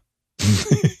moon?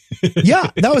 Yeah,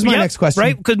 that was my next question.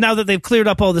 Right? Because now that they've cleared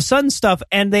up all the sun stuff,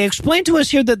 and they explain to us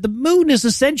here that the moon is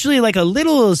essentially like a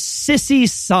little sissy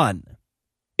sun.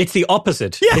 It's the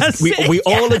opposite. Yes, we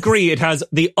all agree it has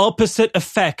the opposite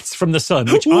effects from the sun,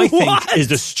 which I think is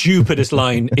the stupidest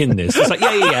line in this. It's like,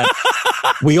 yeah.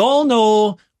 We all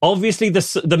know, obviously,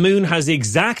 the moon has the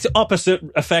exact opposite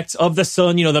effects of the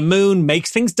sun. The moon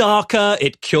makes things darker.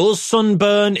 It cures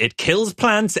sunburn. It kills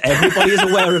plants. Everybody is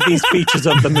aware of these features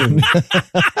of the moon.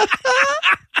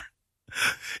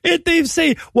 They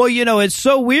say, well, it's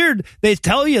so weird. They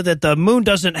tell you that the moon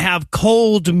doesn't have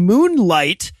cold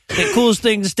moonlight that cools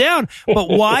things down. But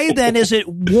why then is it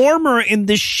warmer in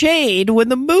the shade when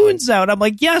the moon's out? I'm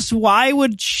like, yes, why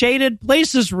would shaded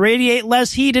places radiate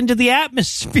less heat into the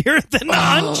atmosphere than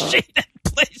unshaded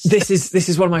places? This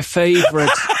is one of my favorite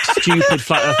stupid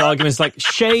flat earth arguments. Like,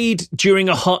 shade during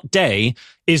a hot day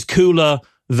is cooler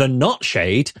than not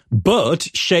shade, but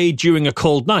shade during a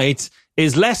cold night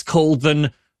is less cold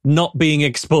than not being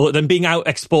exposed, than being out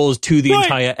exposed to the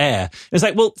entire air. It's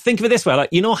like, well, think of it this way.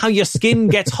 Like, how your skin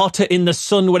gets hotter in the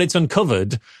sun when it's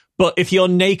uncovered, but if you're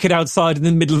naked outside in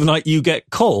the middle of the night, you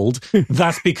get cold.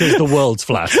 That's because the world's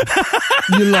flat.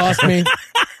 You lost me.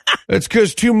 It's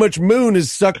because too much moon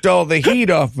has sucked all the heat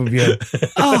off of you.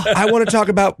 I want to talk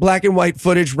about black and white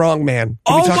footage. Wrong, man.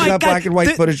 Can we talk about black and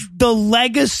white footage? The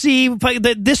legacy,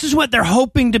 this is what they're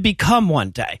hoping to become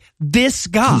one day. This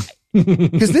guy.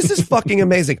 Because this is fucking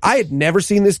amazing. I had never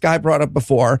seen this guy brought up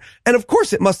before. And of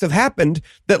course it must have happened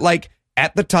that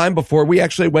at the time before we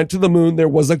actually went to the moon, there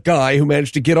was a guy who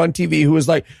managed to get on TV who was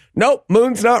like, nope,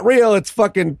 moon's not real. It's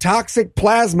fucking toxic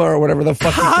plasma or whatever the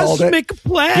fuck he called it. Cosmic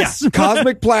plasma. Yeah,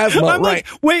 cosmic plasma, I'm right. like,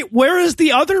 wait, where is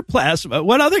the other plasma?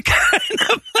 What other kind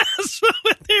of plasma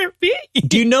would there be?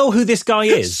 Do you know who this guy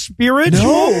is?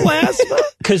 Spiritual plasma?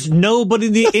 Because nobody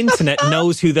on the internet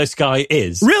knows who this guy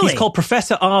is. Really? He's called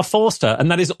Professor R. Forster,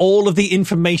 and that is all of the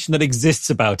information that exists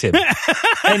about him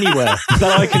anywhere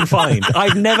that I can find.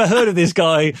 I've never heard of this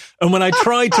guy, and when I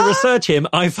tried to research him,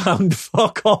 I found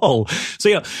fuck all.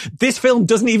 So, this film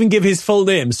doesn't even give his full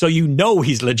name, so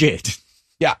he's legit.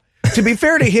 Yeah. To be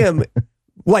fair to him,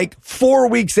 4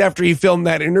 weeks after he filmed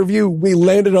that interview, we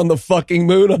landed on the fucking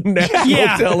moon on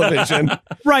national television.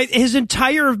 Right. His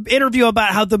entire interview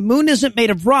about how the moon isn't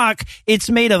made of rock, it's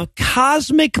made of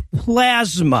cosmic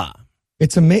plasma.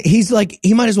 It's he's like,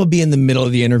 he might as well be in the middle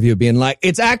of the interview being like,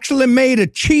 it's actually made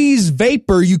of cheese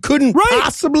vapor. You couldn't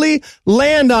possibly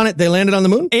land on it. They landed on the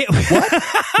moon?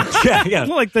 What? Yeah.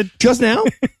 Just now?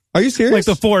 Are you serious? Like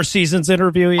the Four Seasons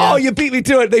interview, yeah. Oh, you beat me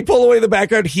to it. They pull away the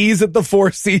background. He's at the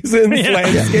Four Seasons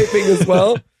landscaping as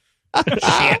well.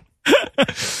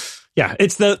 Yeah, Yeah,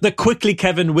 it's the quickly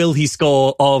Kevin will he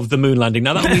score of the moon landing.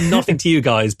 Now that'll mean nothing to you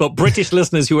guys, but British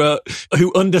listeners who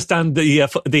understand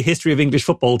the history of English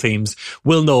football teams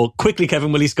will know quickly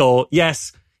Kevin will he score.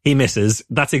 Yes, he misses.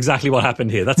 That's exactly what happened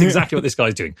here. That's exactly what this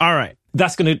guy's doing. All right.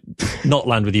 That's going to not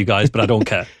land with you guys, but I don't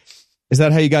care. Is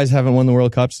that how you guys haven't won the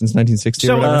World Cup since 1960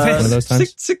 or whatever? One of those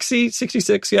times?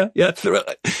 66, yeah.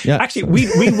 Actually,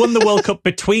 we won the World Cup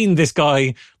between this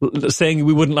guy saying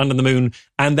we wouldn't land on the moon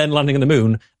and then landing on the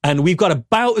moon. And we've got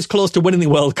about as close to winning the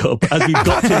World Cup as we've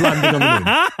got to landing on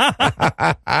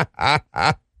the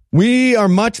moon. We are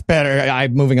much better.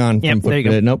 Moving on. Yep, there you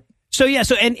go. Nope. So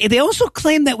and they also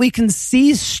claim that we can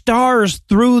see stars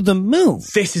through the moon.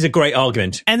 This is a great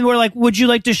argument. And we're like, would you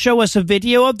like to show us a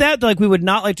video of that? They're like, we would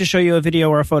not like to show you a video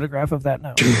or a photograph of that,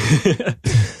 no.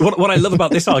 What I love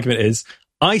about this argument is,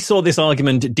 I saw this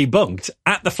argument debunked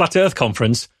at the Flat Earth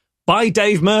Conference by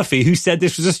Dave Murphy, who said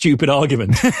this was a stupid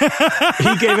argument.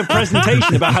 He gave a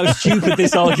presentation about how stupid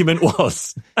this argument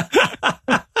was.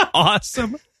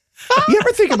 Awesome. You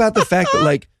ever think about the fact that,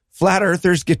 like, flat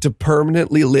earthers get to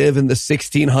permanently live in the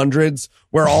 1600s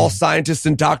where all scientists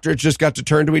and doctors just got to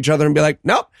turn to each other and be like,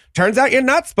 nope, turns out you're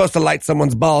not supposed to light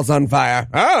someone's balls on fire.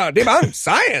 Oh, debunk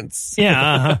science.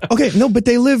 Yeah. Okay, no, but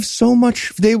they live so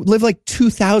much. They live like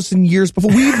 2,000 years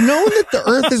before. We've known that the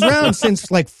Earth is round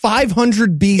since like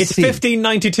 500 BC. It's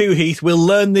 1592, Heath. We'll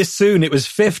learn this soon. It was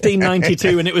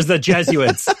 1592 and it was the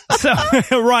Jesuits. So,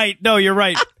 right. No, you're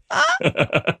right.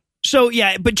 So,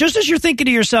 yeah, but just as you're thinking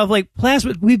to yourself, like,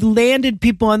 plasma, we've landed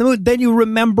people on the moon, then you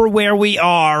remember where we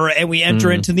are, and we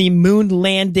enter into the moon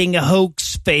landing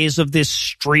hoax phase of this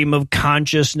stream of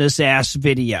consciousness ass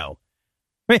video.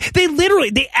 Right?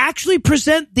 They actually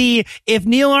present if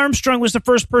Neil Armstrong was the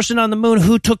first person on the moon,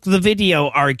 who took the video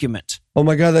argument. Oh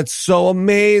my God, that's so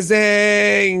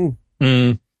amazing.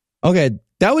 Okay,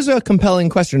 that was a compelling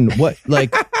question. What,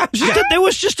 like... There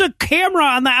was just a camera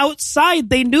on the outside.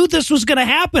 They knew this was going to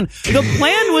happen. The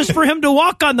plan was for him to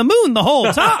walk on the moon the whole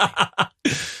time.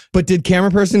 But did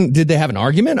they have an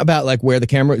argument about like where the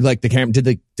camera, like did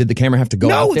the camera have to go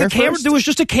out there? No, there was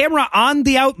just a camera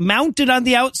mounted on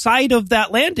the outside of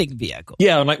that landing vehicle.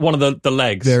 Yeah, on like one of the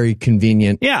legs. Very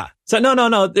convenient. Yeah. So no.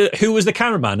 Who was the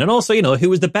cameraman? And also, who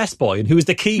was the best boy and who was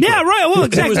the keeper? Yeah, right. Well,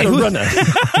 exactly. Who was the runner?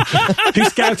 Who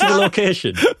scouted the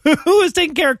location? Who was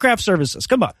taking care of craft services?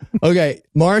 Come on. Okay,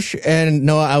 Marsh and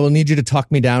Noah, I will need you to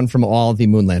talk me down from all the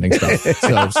moon landing stuff.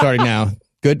 So starting now.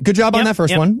 Good job on that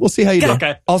first one. We'll see how you do.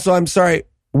 Okay. Also, I'm sorry.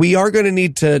 We are going to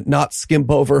need to not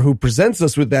skimp over who presents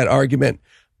us with that argument.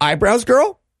 Eyebrows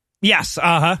Girl? Yes.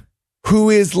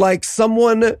 Who is like,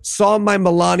 someone saw my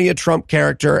Melania Trump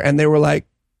character and they were like,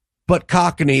 but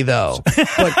Cockney though.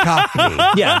 But Cockney.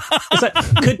 Yeah. It's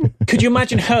like, could you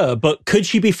imagine her, but could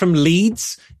she be from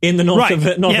Leeds in the north of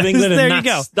England? There And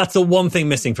you go. That's the one thing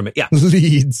missing from it. Yeah.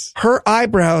 Leeds. Her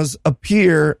eyebrows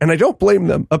appear, and I don't blame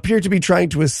them, appear to be trying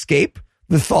to escape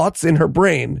the thoughts in her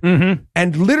brain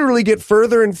and literally get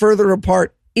further and further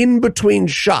apart in between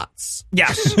shots.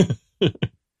 Yes.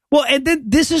 Well, and then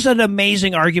this is an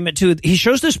amazing argument, too. He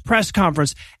shows this press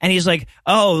conference, and he's like,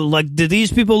 oh, like, do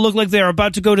these people look like they're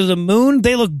about to go to the moon?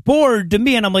 They look bored to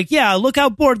me. And I'm like, yeah, look how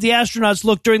bored the astronauts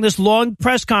look during this long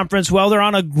press conference while they're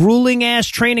on a grueling-ass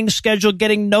training schedule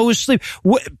getting no sleep.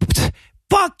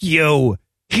 Fuck you.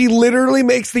 He literally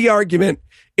makes the argument,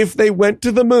 if they went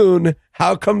to the moon,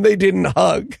 how come they didn't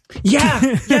hug? Yeah.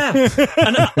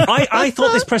 And I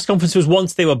thought this press conference was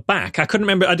once they were back. I couldn't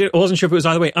remember. I wasn't sure if it was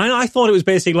either way. I thought it was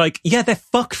basically like, yeah, they're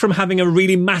fucked from having a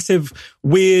really massive,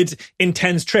 weird,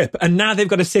 intense trip. And now they've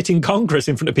got to sit in Congress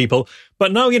in front of people.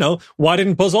 But no, why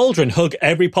didn't Buzz Aldrin hug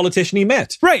every politician he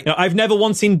met? Right. I've never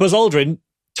once seen Buzz Aldrin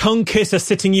tongue kiss a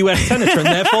sitting U.S. senator, and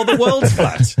therefore the world's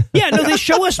flat. Yeah, no, they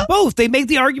show us both. They make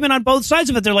the argument on both sides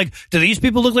of it. They're like, do these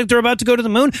people look like they're about to go to the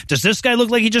moon? Does this guy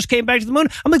look like he just came back to the moon?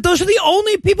 I'm like, those are the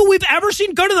only people we've ever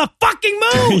seen go to the fucking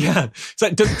moon. Yeah. So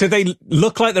do they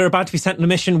look like they're about to be sent on a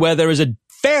mission where there is a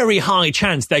very high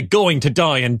chance they're going to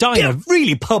die and die in a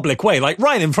really public way, like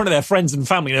right in front of their friends and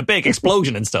family in a big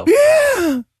explosion and stuff?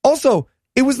 Yeah. Also,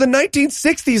 it was the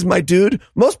 1960s, my dude.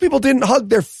 Most people didn't hug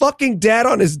their fucking dad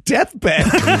on his deathbed.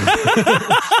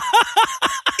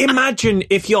 Imagine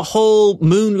if your whole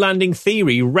moon landing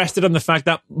theory rested on the fact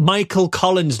that Michael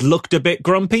Collins looked a bit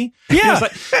grumpy. Yeah.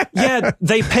 It's like,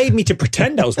 they paid me to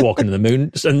pretend I was walking to the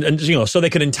moon and so they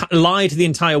could lie to the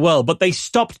entire world, but they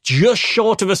stopped just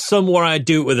short of a somewhere I'd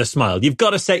do it with a smile. You've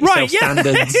got to set yourself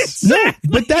standards. Exactly.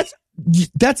 No, but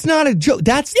that's not a joke.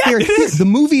 That's the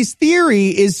movie's theory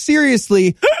is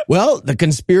seriously, well, the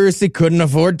conspiracy couldn't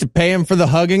afford to pay him for the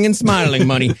hugging and smiling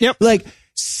money. Yep. Like,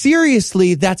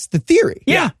 seriously, that's the theory.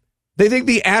 Yeah. They think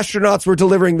the astronauts were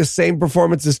delivering the same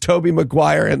performance as Tobey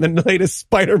Maguire in the latest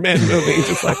Spider-Man movie.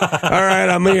 Just like, all right,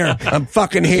 I'm here. I'm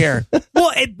fucking here.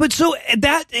 Well, but so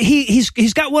that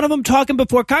he's got one of them talking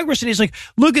before Congress, and he's like,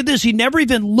 look at this. He never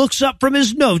even looks up from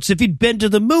his notes. If he'd been to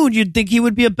the moon, you'd think he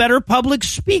would be a better public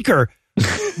speaker.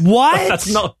 What?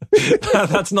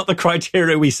 That's not the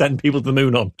criteria we send people to the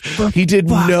moon on. He did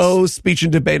no speech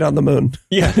and debate on the moon.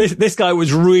 Yeah, this guy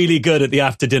was really good at the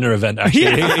after dinner event, actually.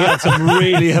 Yeah. He had some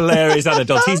really hilarious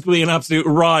anecdotes. He's being an absolute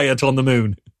riot on the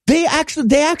moon. They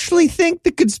actually think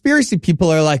the conspiracy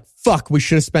people are like, fuck, we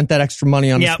should have spent that extra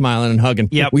money on smiling and hugging.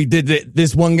 Yep. We did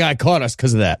this one guy caught us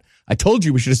because of that. I told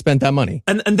you we should have spent that money.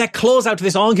 And their close out to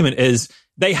this argument is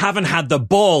they haven't had the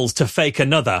balls to fake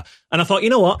another. And I thought, you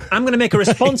know what? I'm going to make a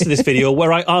response to this video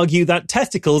where I argue that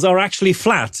testicles are actually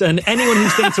flat and anyone who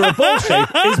thinks they're a ball shape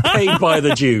is paid by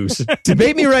the Jews.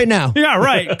 Debate me right now. Yeah,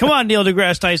 right. Come on, Neil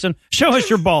deGrasse Tyson. Show us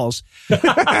your balls.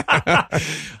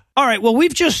 All right, well,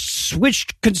 we've just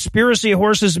switched conspiracy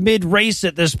horses mid-race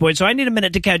at this point, so I need a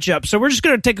minute to catch up. So we're just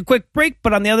going to take a quick break,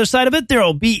 but on the other side of it,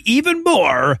 there'll be even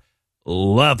more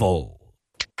Level.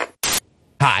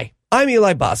 Hi, I'm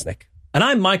Eli Bosnick. And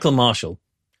I'm Michael Marshall.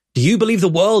 Do you believe the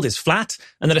world is flat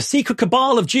and that a secret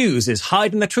cabal of Jews is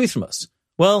hiding the truth from us?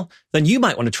 Well, then you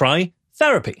might want to try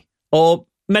therapy or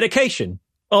medication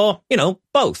or,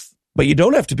 both. But you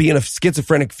don't have to be in a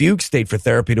schizophrenic fugue state for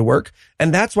therapy to work,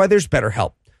 and that's why there's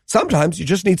BetterHelp. Sometimes you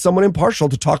just need someone impartial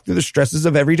to talk through the stresses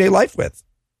of everyday life with.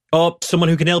 Or someone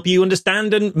who can help you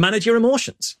understand and manage your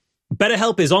emotions.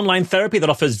 BetterHelp is online therapy that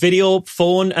offers video,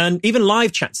 phone, and even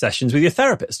live chat sessions with your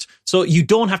therapist. So you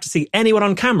don't have to see anyone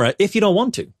on camera if you don't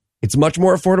want to. It's much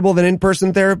more affordable than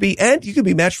in-person therapy, and you can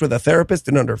be matched with a therapist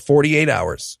in under 48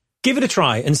 hours. Give it a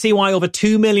try and see why over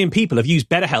 2 million people have used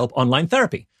BetterHelp online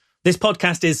therapy. This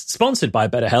podcast is sponsored by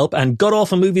BetterHelp, and God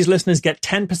Awful Movies listeners get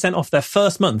 10% off their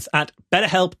first month at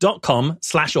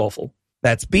betterhelp.com/awful.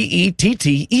 That's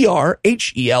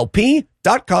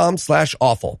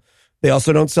BetterHelp.com/awful. They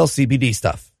also don't sell CBD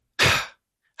stuff.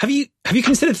 Have you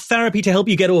considered therapy to help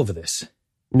you get over this?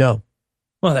 No.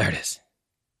 Well, there it is.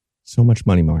 So much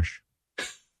money, Marsh.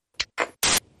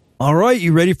 All right,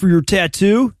 you ready for your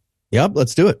tattoo? Yep,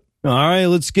 let's do it. All right,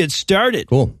 let's get started.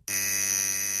 Cool.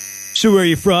 So where are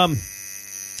you from?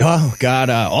 Oh, God,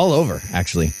 all over,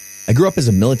 actually. I grew up as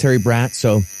a military brat,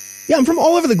 so yeah, I'm from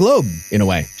all over the globe, in a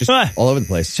way. Just all over the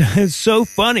place. It's so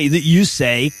funny that you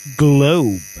say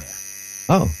globe.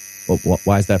 Oh, well,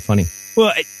 why is that funny?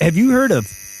 Well, have you heard of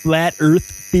flat earth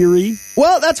theory?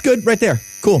 Well, that's good right there.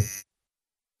 Cool.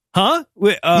 Huh?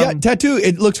 Yeah, tattoo,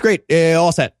 it looks great.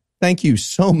 All set. Thank you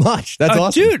so much. That's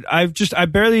awesome. Dude, I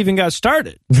barely even got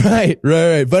started. Right.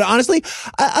 But honestly,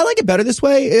 I like it better this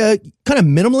way. Kind of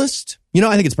minimalist.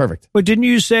 I think it's perfect. But didn't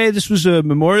you say this was a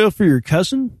memorial for your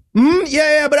cousin?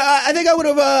 Yeah, but I think I would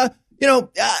have, I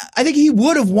think he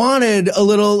would have wanted a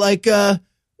little, like, a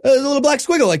little black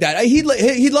squiggle like that.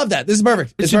 He'd love that. This is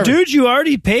perfect. It's perfect. Dude, you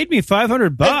already paid me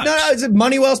 $500. No, it's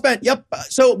money well spent. Yep.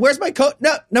 So where's my coat?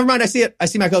 No, never mind. I see it. I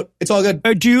see my coat. It's all good.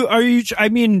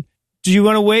 Do you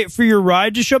want to wait for your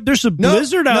ride to show up? There's a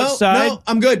blizzard outside. No,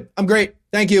 I'm good. I'm great.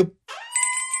 Thank you.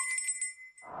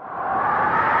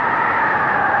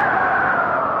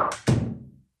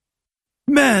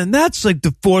 Man, that's like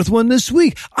the fourth one this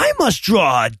week. I must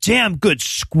draw a damn good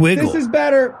squiggle. This is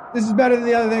better. This is better than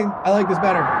the other thing. I like this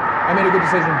better. I made a good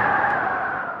decision.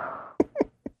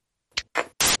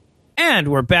 And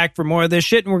we're back for more of this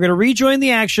shit, and we're going to rejoin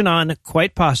the action on,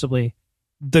 quite possibly,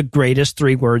 the greatest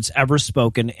 3 words ever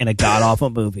spoken in a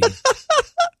god-awful movie.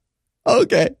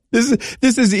 Okay. This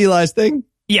is Eli's thing?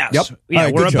 Yes. Yep. Yeah,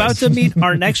 right, we're about to meet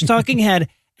our next talking head,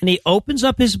 and he opens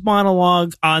up his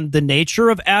monologue on the nature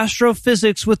of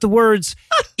astrophysics with the words,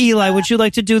 Eli, would you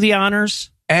like to do the honors?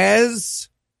 As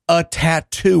a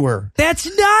tattooer. That's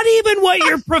not even what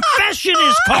your profession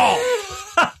is called.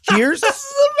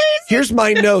 Here's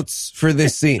my notes for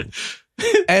this scene.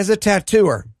 As a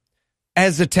tattooer.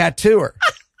 Guys,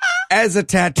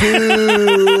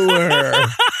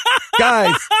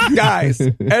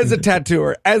 as a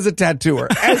tattooer, as a tattooer.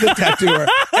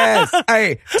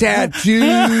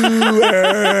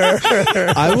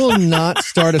 I will not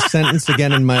start a sentence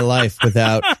again in my life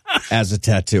without as a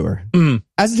tattooer.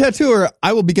 As a tattooer,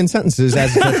 I will begin sentences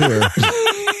as a tattooer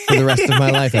for the rest of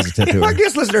my life as a tattooer. Our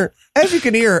guest listener, as you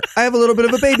can hear, I have a little bit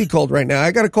of a baby cold right now.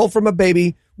 I got a cold from a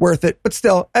baby. Worth it, but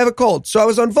still, I have a cold. So I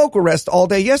was on vocal rest all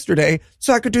day yesterday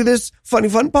so I could do this funny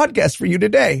fun podcast for you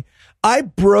today. I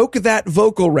broke that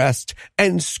vocal rest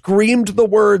and screamed the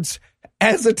words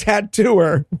as a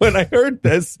tattooer when I heard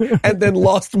this and then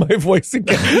lost my voice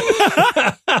again.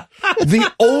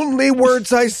 The only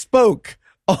words I spoke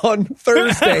on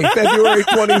Thursday, February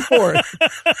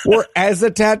 24th, or as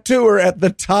a tattooer at the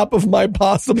top of my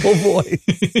possible voice.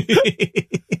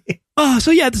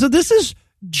 So this is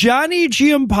Johnny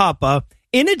Giampapa.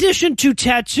 In addition to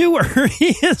tattooer,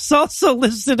 he is also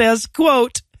listed as,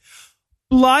 quote,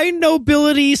 Blind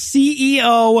Nobility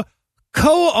CEO,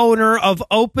 co-owner of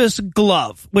Opus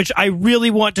Glove, which I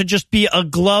really want to just be a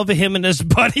glove him and his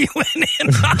buddy went in.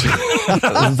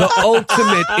 The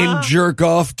ultimate in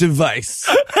jerk-off device.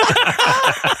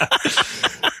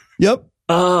 Yep.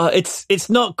 It's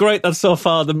not great that so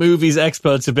far the movie's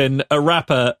experts have been a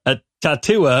rapper, a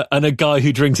tattooer, and a guy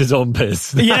who drinks his own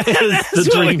piss. Yeah, that's the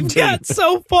what dream we've team. got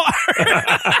so far.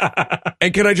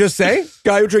 And can I just say,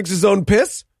 guy who drinks his own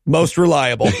piss, most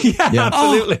reliable. Yeah,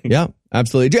 absolutely. Yeah,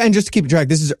 absolutely. And just to keep track,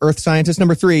 this is Earth Scientist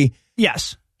number 3.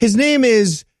 Yes. His name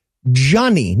is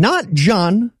Johnny, not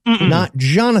John, not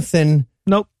Jonathan.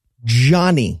 Nope.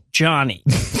 Johnny.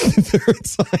 The Earth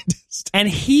Scientist. And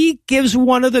he gives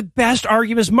one of the best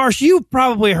arguments. Marsh, you've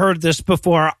probably heard this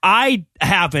before. I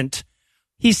haven't.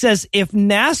 He says, if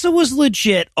NASA was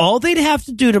legit, all they'd have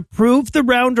to do to prove the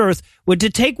round Earth would to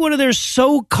take one of their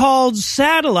so-called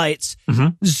satellites,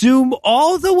 zoom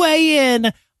all the way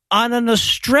in on an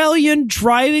Australian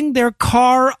driving their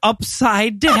car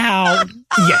upside down.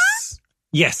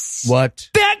 Yes. What?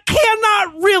 That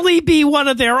cannot really be one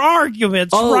of their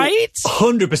arguments, right?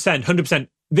 100%.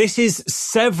 This is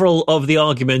several of the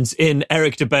arguments in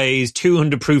Eric Dubay's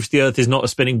 200 Proofs the Earth is Not a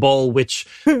Spinning Ball, which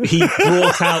he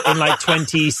brought out in like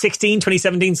 2016,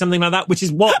 2017, something like that, which is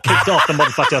what kicked off the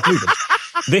modern flat Earth movement.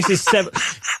 This is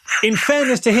in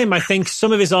fairness to him, I think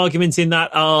some of his arguments in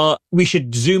that are we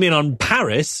should zoom in on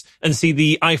Paris and see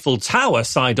the Eiffel Tower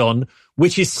side on,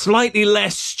 which is slightly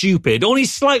less stupid, only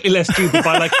slightly less stupid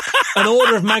by like an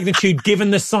order of magnitude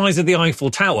given the size of the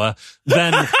Eiffel Tower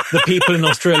than the people in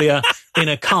Australia in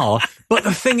a car. But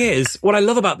the thing is, what I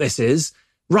love about this is,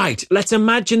 right, let's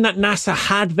imagine that NASA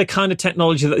had the kind of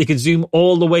technology that they could zoom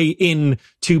all the way in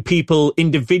to people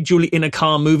individually in a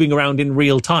car moving around in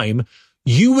real time.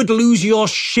 You would lose your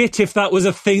shit if that was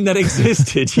a thing that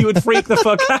existed. You would freak the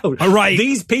fuck out. Right.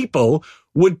 These people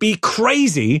would be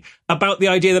crazy about the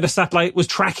idea that a satellite was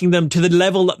tracking them to the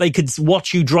level that they could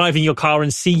watch you driving your car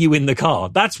and see you in the car.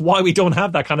 That's why we don't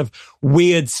have that kind of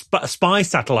weird spy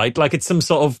satellite, like it's some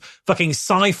sort of fucking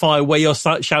sci-fi where you're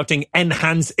shouting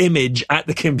enhance image at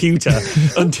the computer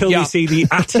until you see the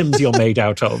atoms you're made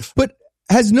out of. But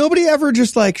has nobody ever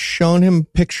just like shown him a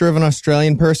picture of an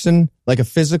Australian person, like a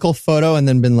physical photo, and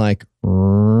then been like,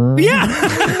 Yeah.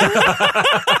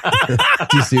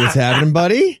 do you see what's happening,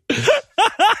 buddy?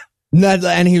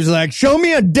 And he was like, show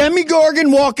me a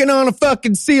Demigorgon walking on a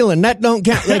fucking ceiling. That don't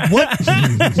count. Like, what?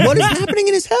 What is happening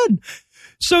in his head?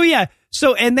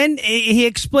 So, and then he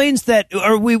explains that,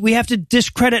 or we have to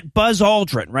discredit Buzz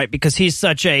Aldrin, right? Because he's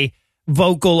such a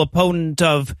vocal opponent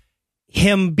of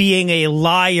him being a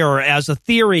liar as a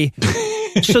theory.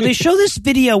 So they show this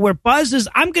video where Buzz is,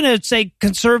 I'm going to say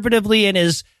conservatively, in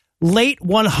his late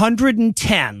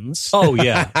 110s. Oh,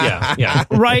 yeah.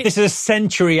 Right? This is a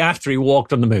century after he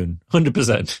walked on the moon.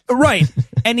 100%. Right.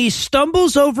 And he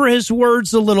stumbles over his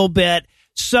words a little bit,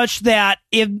 such that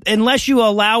unless you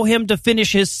allow him to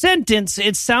finish his sentence,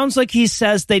 it sounds like he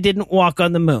says they didn't walk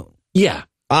on the moon. Yeah.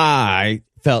 I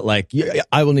felt like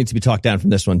I will need to be talked down from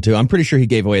this one, too. I'm pretty sure he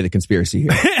gave away the conspiracy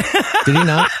here. Did he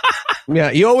not?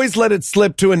 Yeah, you always let it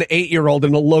slip to an 8-year-old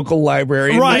in a local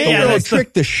library. Right, yeah. They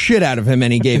tricked the shit out of him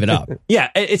and he gave it up.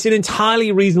 Yeah, it's an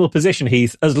entirely reasonable position,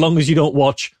 Heath, as long as you don't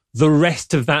watch the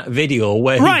rest of that video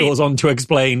where he goes on to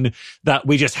explain that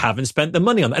we just haven't spent the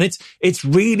money on that. And it's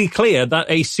really clear that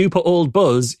a super old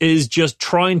Buzz is just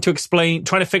trying to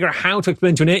figure out how to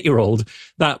explain to an 8-year-old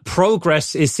that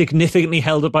progress is significantly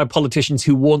held up by politicians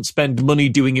who won't spend money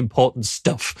doing important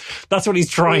stuff. That's what he's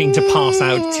trying to pass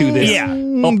out to this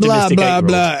optimistic blah, 8-year-old.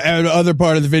 blah. And other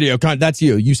part of the video. That's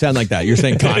you. You sound like that. You're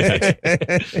saying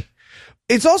context.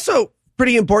 It's also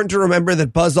pretty important to remember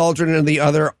that Buzz Aldrin and the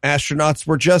other astronauts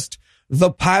were just the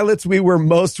pilots we were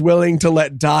most willing to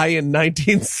let die in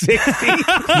 1960.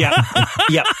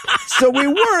 Yeah. So we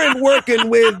weren't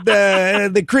working with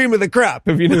the cream of the crop,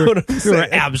 if you know what I'm saying. We were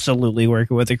absolutely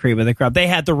working with the cream of the crop. They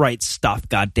had the right stuff,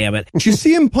 God damn it. Did you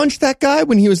see him punch that guy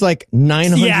when he was like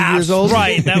 900 years old?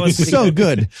 Right. That was so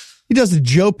good. He does the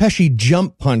Joe Pesci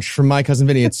jump punch from My Cousin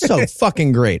Vinny. It's so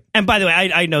fucking great. And by the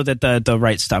way, I know that the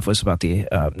right stuff was about the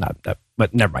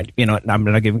but never mind. You know what? I'm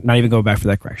not even going back for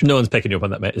that correction. No one's picking you up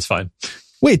on that, mate. It's fine.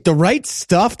 Wait, the right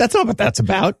stuff? That's not what that's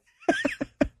about.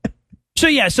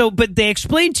 But they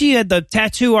explain to you, the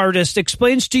tattoo artist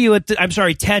explains to you,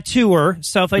 tattooer,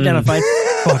 self-identified.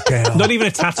 Fuck hell. Not even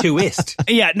a tattooist.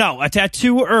 A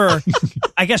tattooer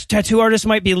I guess tattoo artists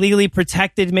might be legally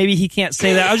protected. Maybe he can't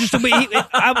say that.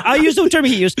 I'll use the term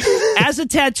he used. As a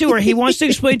tattooer, he wants to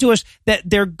explain to us that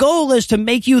their goal is to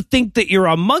make you think that you're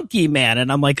a monkey man.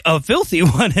 And I'm like, a filthy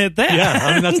one at that. Yeah,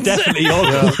 I mean, that's definitely your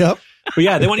goal. Yep. But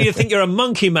yeah, they want you to think you're a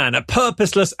monkey man, a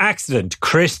purposeless accident,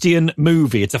 Christian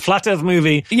movie. It's a flat earth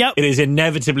movie. Yep. It is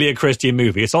inevitably a Christian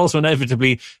movie. It's also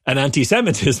inevitably an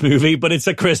anti-Semitism movie, but it's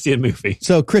a Christian movie.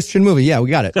 So Christian movie. Yeah,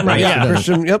 we got it. Right. Yeah.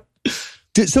 Christian. Yep.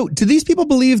 Do these people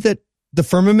believe that the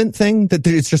firmament thing, that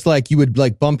it's just like you would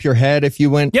like bump your head if you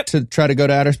went to try to go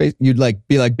to outer space? You'd like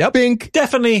be like, bink.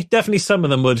 Definitely some of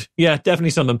them would. Yeah,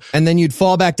 definitely some of them. And then you'd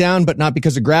fall back down, but not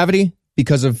because of gravity,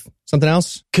 because of something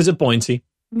else? Because of buoyancy.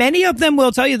 Many of them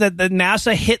will tell you that the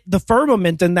NASA hit the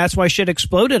firmament and that's why shit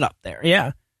exploded up there.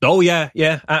 Yeah. Oh, yeah,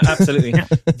 absolutely.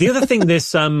 The other thing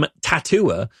this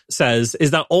tattooer says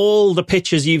is that all the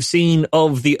pictures you've seen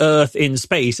of the Earth in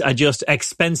space are just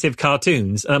expensive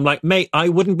cartoons. And I'm like, mate, I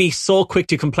wouldn't be so quick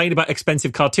to complain about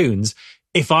expensive cartoons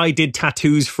if I did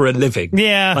tattoos for a living.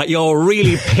 Yeah. Like, you're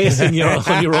really pissing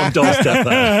on your own doorstep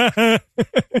there.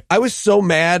 I was so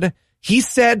mad. He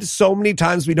said so many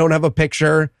times we don't have a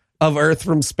picture of Earth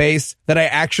from space that I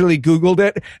actually Googled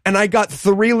it. And I got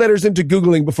 3 letters into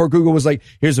Googling before Google was like,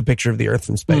 here's a picture of the Earth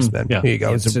from space, man. Yeah. Here you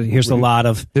go. Here's a lot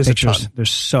of pictures.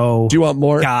 There's so Do you want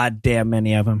more? goddamn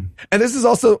many of them. And this is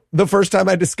also the first time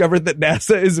I discovered that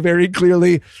NASA is very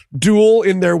clearly dual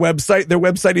in their website. Their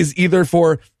website is either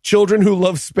for children who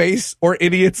love space or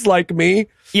idiots like me.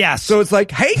 Yes. So it's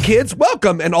like, hey, kids,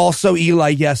 welcome. And also, Eli,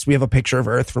 yes, we have a picture of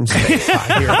Earth from space.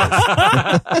 Here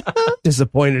it is.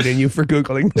 Disappointed in you for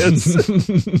Googling this.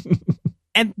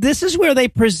 And this is where they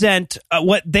present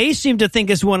what they seem to think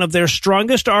is one of their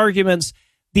strongest arguments.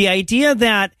 The idea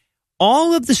that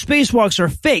all of the spacewalks are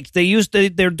fake.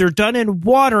 They're done in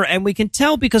water. And we can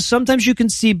tell because sometimes you can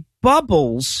see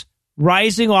bubbles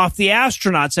rising off the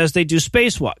astronauts as they do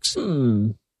spacewalks.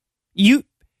 You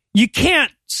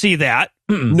can't see that.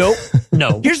 Nope.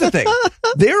 No. Here's the thing.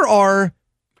 There are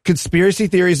conspiracy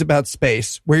theories about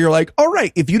space where you're like, all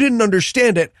right, if you didn't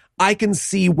understand it, I can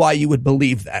see why you would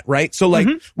believe that, right? So like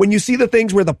when you see the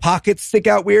things where the pockets stick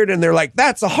out weird and they're like,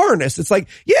 that's a harness. It's like,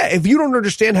 yeah, if you don't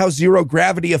understand how zero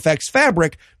gravity affects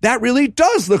fabric, that really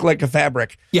does look like a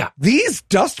fabric. Yeah. These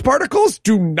dust particles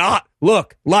do not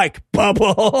look like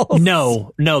bubbles.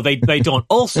 No, they don't.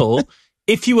 Also,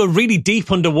 if you were really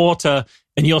deep underwater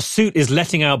and your suit is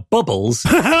letting out bubbles,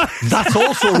 that's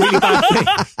also a really bad thing.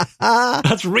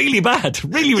 That's really bad.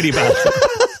 Really, really bad.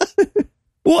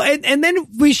 Well, and then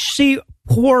we see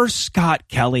poor Scott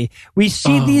Kelly. We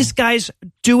see these guys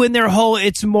doing their whole,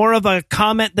 it's more of a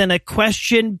comment than a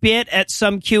question bit at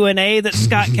some Q&A that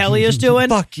Scott Kelly is doing.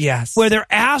 Fuck yes. Where they're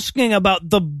asking about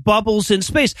the bubbles in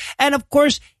space. And of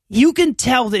course, you can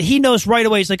tell that he knows right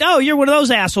away. He's like, oh, you're one of those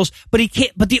assholes. But he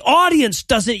can't, but the audience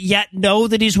doesn't yet know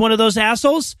that he's one of those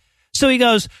assholes. So he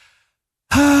goes,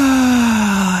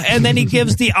 and then he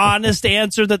gives the honest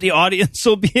answer that the audience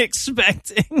will be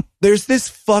expecting. There's this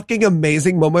fucking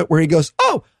amazing moment where he goes,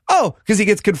 oh, because he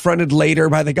gets confronted later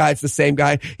by the guy. It's the same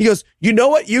guy. He goes, you know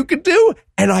what you could do?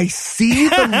 And I see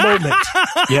the moment.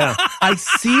 Yeah. I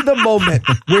see the moment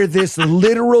where this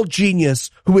literal genius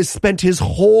who has spent his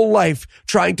whole life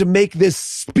trying to make this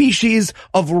species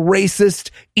of racist,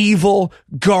 evil,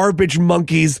 garbage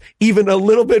monkeys even a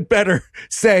little bit better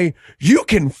say, you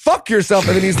can fuck yourself.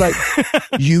 And then he's like,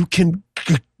 you can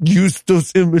use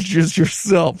those images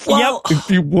yourself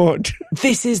if you want.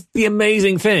 This is the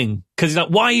amazing thing. Because like,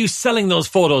 why are you selling those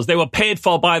photos? They were paid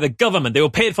for by the government. They were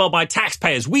paid for by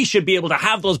taxpayers. We should be able to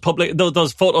have those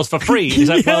those photos for free. He's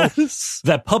like, well,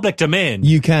 they're public domain.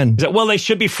 You can. He's like, well, they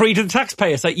should be free to the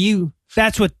taxpayers. Like you.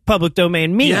 That's what public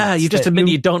domain means. Yeah, you just admit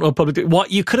you don't know public.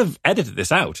 What you could have edited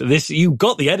this out. You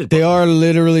got the edit. They are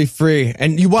literally free,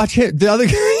 and you watch it. The other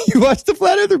guy, you watch the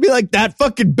flat earther be like, "That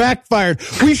fucking backfired.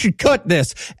 We should cut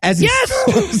this."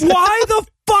 Why the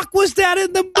fuck was that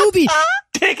in the movie?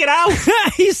 Take it out.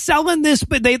 He's selling this,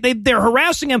 but they're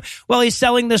harassing him while he's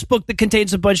selling this book that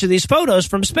contains a bunch of these photos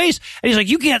from space. And he's like,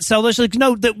 "You can't sell this." Like,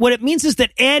 no, that what it means is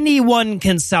that anyone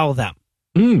can sell them.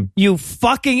 You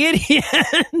fucking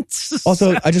idiots.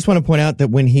 Also, I just want to point out that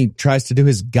when he tries to do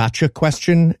his gotcha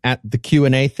question at the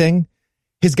Q&A thing,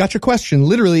 his gotcha question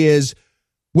literally is,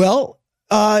 well,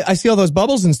 I see all those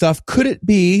bubbles and stuff. Could it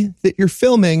be that you're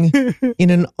filming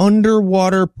in an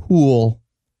underwater pool?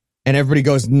 And everybody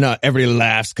goes, no, everybody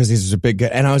laughs because he's a big guy.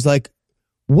 And I was like,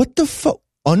 what the fuck?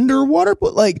 Underwater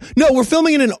pool? Like, no, we're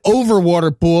filming in an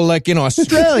overwater pool like in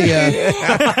Australia.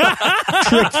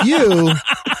 Trick you.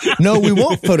 No, we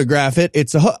won't photograph it.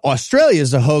 It's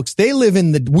Australia's a hoax. We live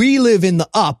in the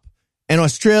up, and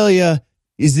Australia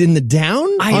is in the down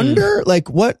under? Like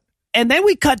what? And then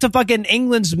we cut to fucking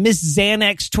England's Miss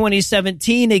Xanax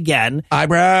 2017 again.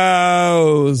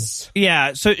 Eyebrows.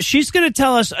 Yeah, so she's going to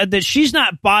tell us that she's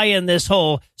not buying this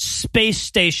whole space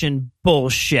station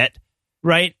bullshit,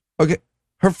 right? Okay.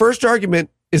 Her first argument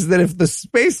is that if the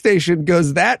space station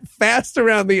goes that fast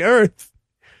around the Earth,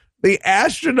 the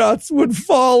astronauts would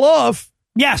fall off.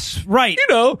 Yes, right. You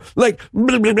know, like.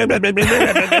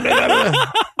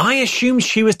 I assumed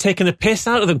she was taking a piss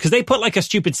out of them because they put like a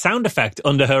stupid sound effect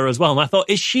under her as well. And I thought,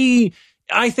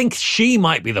 I think she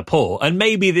might be the poor. And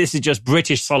maybe this is just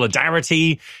British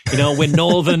solidarity. You know, we're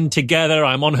Northern together.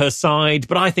 I'm on her side.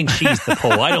 But I think she's the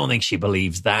poor. I don't think she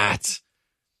believes that.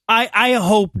 I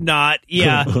hope not.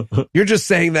 Yeah. You're just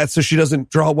saying that so she doesn't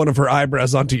draw one of her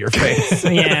eyebrows onto your face.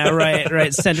 Yeah,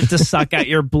 right. Send it to suck out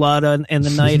your blood in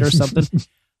the night or something.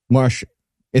 Marsh,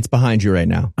 it's behind you right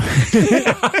now.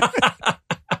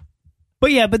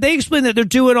 But they explain that they're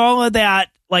doing all of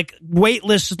that like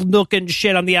weightless looking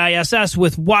shit on the ISS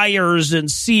with wires and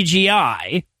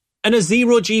CGI. And a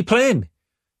zero-G plane.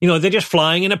 You know, they're just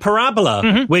flying in a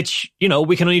parabola, which, you know,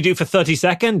 we can only do for 30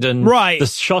 seconds. And the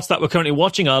shots that we're currently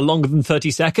watching are longer than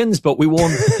 30 seconds, but we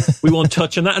won't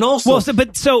touch on that. And also...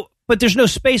 But there's no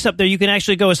space up there. You can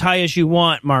actually go as high as you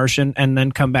want, Marsh, and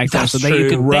then come back down. So they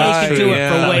can do it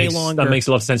for way longer. That makes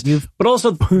a lot of sense. But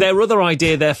also, their other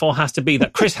idea, therefore, has to be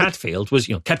that Chris Hadfield was,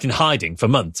 you know, kept in hiding for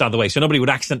months out of the way, so nobody would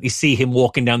accidentally see him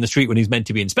walking down the street when he's meant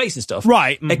to be in space and stuff.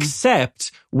 Right.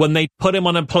 Except when they put him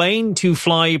on a plane to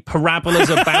fly parabolas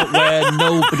about where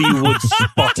nobody would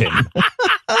spot him.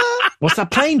 What's that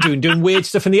plane doing? Doing weird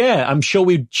stuff in the air. I'm sure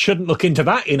we shouldn't look into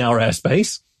that in our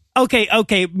airspace.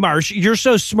 Okay, Marsh, you're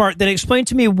so smart. Then explain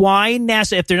to me why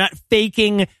NASA, if they're not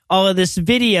faking all of this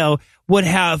video, would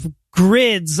have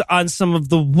grids on some of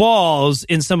the walls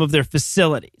in some of their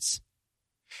facilities.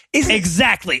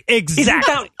 Exactly. Isn't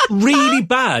that really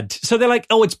bad? So they're like,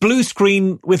 oh, it's blue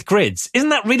screen with grids. Isn't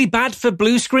that really bad for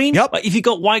blue screen? Yep. Like if you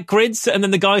got white grids and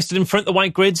then the guy stood in front of the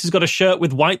white grids who's got a shirt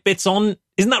with white bits on,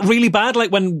 isn't that really bad?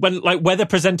 Like when like weather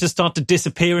presenters start to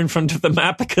disappear in front of the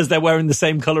map because they're wearing the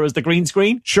same color as the green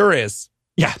screen? Sure is.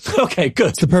 Yeah. Okay, good.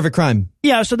 It's the perfect crime.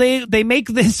 Yeah, so they make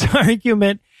this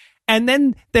argument. And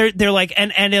then they're like,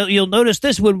 and you'll notice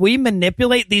this, when we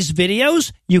manipulate these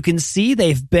videos, you can see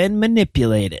they've been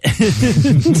manipulated.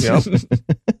 Yep.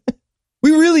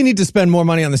 We really need to spend more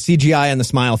money on the CGI and the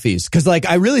smile fees. Cause like,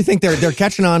 I really think they're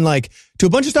catching on like to a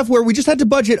bunch of stuff where we just had to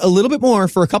budget a little bit more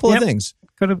for a couple of things.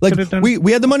 Could've done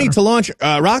we had the money to launch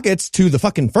rockets to the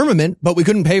fucking firmament, but we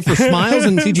couldn't pay for smiles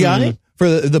and CGI for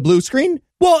the blue screen.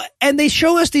 Well, and they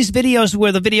show us these videos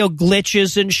where the video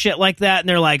glitches and shit like that, and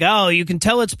they're like, oh, you can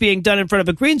tell it's being done in front of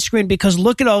a green screen because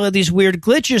look at all of these weird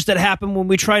glitches that happen when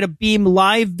we try to beam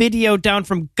live video down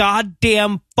from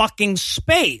goddamn fucking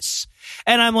space.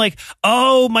 And I'm like,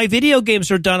 oh, my video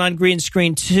games are done on green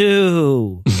screen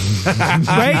too.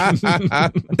 Right?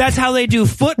 That's how they do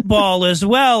football as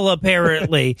well,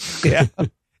 apparently. Yeah.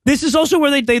 This is also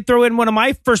where they throw in one of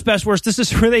my first best worst. This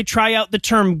is where they try out the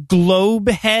term globe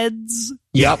heads.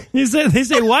 Yep. They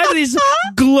say, why do these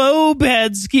globe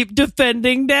heads keep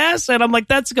defending NASA? And I'm like,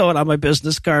 that's going on my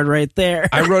business card right there.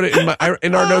 I wrote it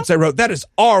in our notes. I wrote, that is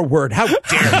our word. How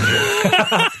dare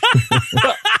you?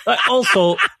 But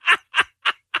also,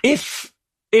 if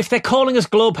they're calling us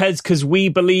globe heads because we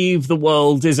believe the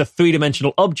world is a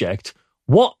three-dimensional object,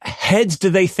 what heads do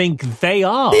they think they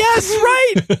are? Yes,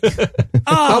 right.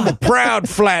 I'm a proud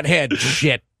flathead.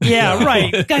 Shit. Yeah,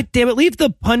 right. God damn it. Leave the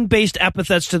pun-based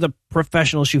epithets to the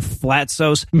professionals, you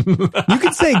flatsos. You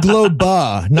could say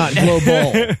globa, not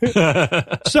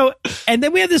global. So, and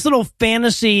then we have this little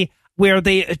fantasy where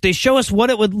they show us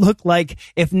what it would look like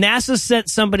if NASA sent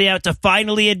somebody out to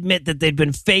finally admit that they'd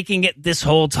been faking it this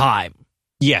whole time.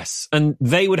 Yes, and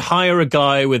they would hire a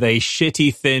guy with a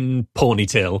shitty, thin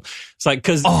ponytail. It's like,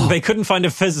 because they couldn't find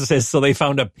a physicist, so they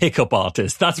found a pickup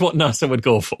artist. That's what NASA would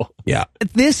go for. Yeah.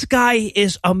 This guy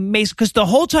is amazing, because the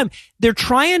whole time they're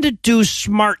trying to do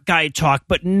smart guy talk,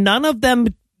 but none of them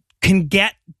can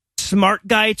get smart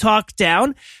guy talk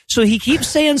down. So he keeps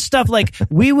saying stuff like,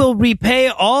 we will repay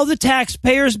all the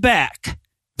taxpayers back.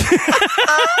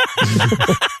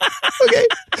 Okay.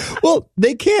 Well,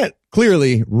 they can't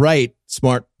clearly write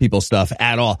smart people stuff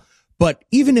at all. But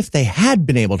even if they had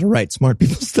been able to write smart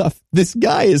people stuff, this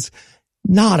guy is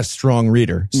not a strong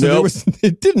reader. So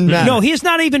it didn't matter. No, he's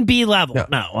not even B level.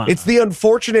 No. It's the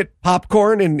unfortunate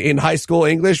popcorn in high school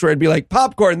English where it'd be like,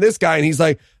 popcorn, this guy. And he's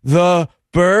like, the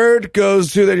bird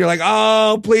goes to that. You're like,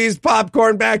 oh, please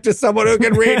popcorn back to someone who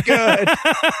can read good.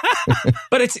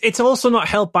 But it's also not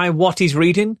helped by what he's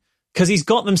reading. Because he's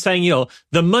got them saying, you know,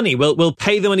 the money, we'll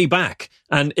pay the money back.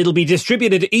 and it'll be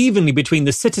distributed evenly between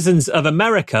the citizens of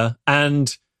America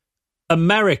and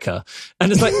America.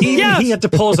 And it's like, even he had to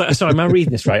pause. Sorry, am I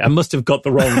reading this right? I must have got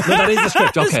the wrong. No, that is the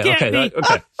script. Okay.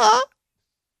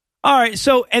 All right.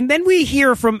 So, and then we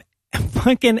hear from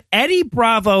fucking Eddie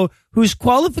Bravo, whose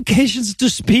qualifications to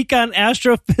speak on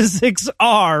astrophysics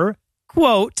are,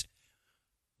 quote,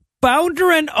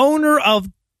 founder and owner of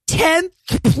 10th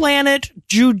Planet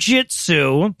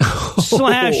Jiu-Jitsu /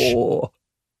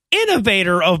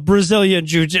 innovator of Brazilian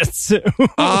Jiu-Jitsu.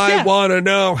 I want to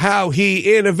know how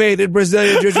he innovated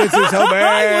Brazilian Jiu-Jitsu so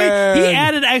bad. He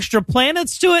added extra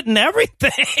planets to it and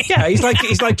everything. Yeah, he's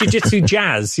like Jiu-Jitsu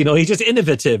jazz. You know, he's just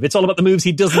innovative. It's all about the moves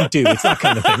he doesn't do. It's that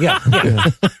kind of thing. Yeah.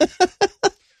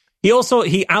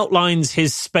 He outlines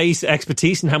his space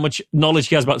expertise and how much knowledge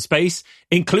he has about space,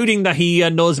 including that he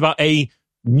knows about a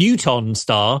neutron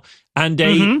star and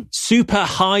a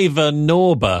superhiver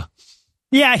Norba.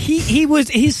 Yeah, he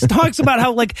talks about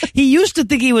how, like, he used to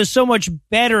think he was so much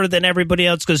better than everybody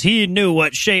else because he knew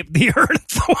what shape the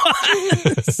Earth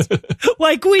was.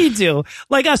 Like we do,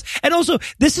 like us. And also,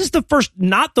 this is the first,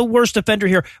 not the worst offender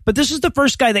here, but this is the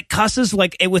first guy that cusses,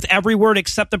 like, with every word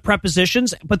except the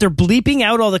prepositions, but they're bleeping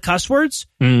out all the cuss words,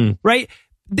 right?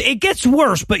 It gets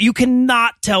worse, but you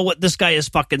cannot tell what this guy is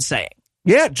fucking saying.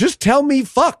 Yeah, just tell me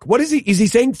fuck. What is he? Is he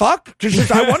saying fuck? Just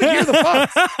I want to hear the fuck.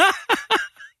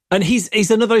 And he's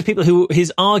another of those people who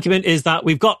his argument is that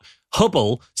we've got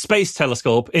Hubble Space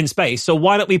Telescope in space, so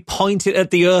why don't we point it at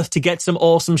the Earth to get some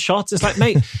awesome shots? It's like,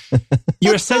 mate,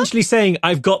 you're essentially saying,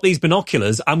 I've got these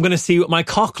binoculars, I'm going to see what my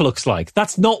cock looks like.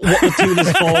 That's not what the tool is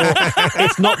for.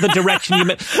 It's not the direction you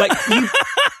meant. Like,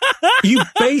 you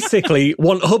basically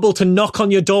want Hubble to knock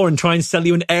on your door and try and sell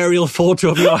you an aerial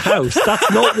photo of your house.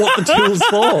 That's not what the tool's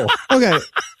for. Okay.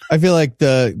 I feel like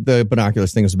the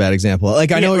binoculars thing was a bad example.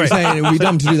 Like, I know what you're saying. It would be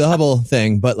dumb to do the Hubble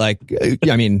thing, but, like,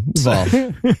 I mean,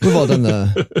 we've all done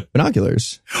the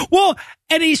binoculars. Well,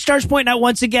 and he starts pointing out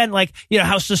once again, like, you know,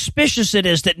 how suspicious it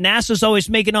is that NASA's always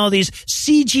making all these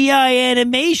CGI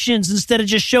animations instead of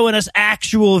just showing us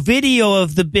actual video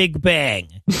of the Big Bang.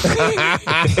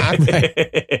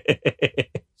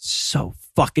 So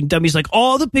fucking dumb. He's like,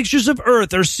 all the pictures of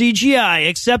Earth are CGI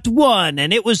except one,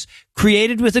 and it was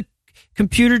created with a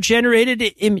computer generated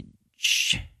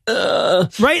image.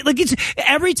 Right? Like, it's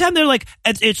every time they're like,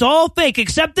 it's all fake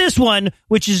except this one,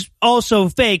 which is also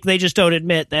fake. They just don't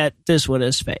admit that this one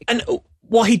is fake. And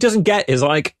what he doesn't get is,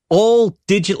 like, all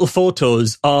digital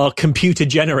photos are computer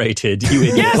generated. You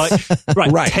idiot. Yes.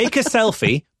 Like, right. Take a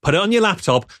selfie, put it on your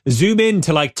laptop, zoom in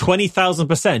to like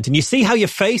 20,000%, and you see how your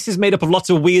face is made up of lots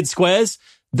of weird squares?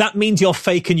 That means you're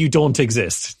fake and you don't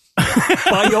exist.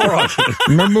 By your argument.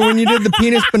 Remember when you did the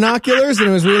penis binoculars and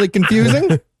it was really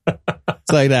confusing?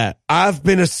 It's like that. I've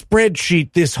been a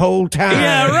spreadsheet this whole time.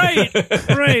 Yeah,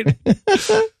 right.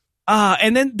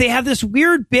 And then they have this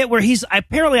weird bit where he's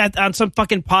apparently on some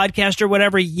fucking podcast or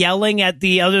whatever yelling at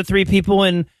the other three people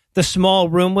in the small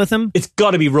room with him. It's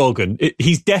got to be Rogan.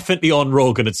 He's definitely on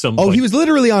Rogan at some point. Oh, he was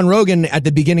literally on Rogan at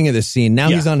the beginning of this scene. Now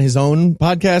he's on his own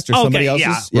podcast or somebody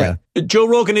else's. Yeah. Right. Joe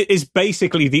Rogan is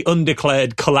basically the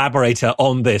undeclared collaborator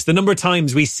on this. The number of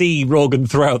times we see Rogan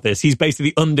throughout this, he's basically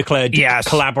the undeclared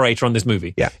collaborator on this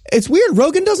movie. Yeah. It's weird.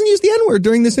 Rogan doesn't use the N-word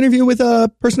during this interview with a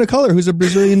person of color who's a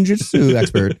Brazilian jiu-jitsu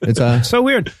expert. It's so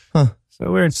weird. Huh. So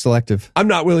weird. Selective. I'm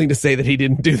not willing to say that he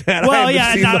didn't do that. Well,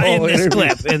 yeah, not in this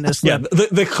clip. In this clip. Yeah,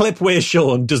 the clip we're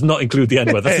shown does not include the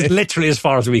N-word. That's literally as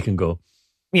far as we can go.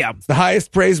 Yeah. It's the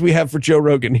highest praise we have for Joe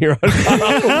Rogan here on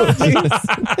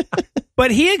But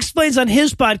he explains on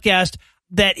his podcast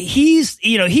that he's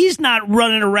not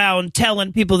running around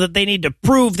telling people that they need to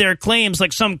prove their claims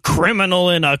like some criminal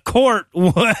in a court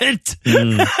would.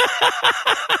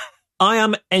 I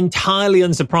am entirely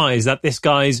unsurprised that this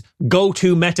guy's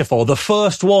go-to metaphor, the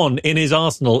first one in his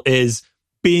arsenal, is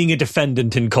being a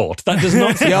defendant in court. That does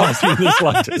not surprise me in the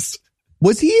slightest.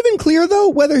 Was he even clear, though,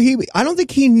 whether I don't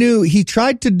think he knew. He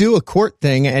tried to do a court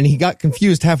thing, and he got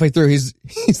confused halfway through. He's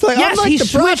like, yes, I'm like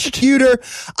the prosecutor.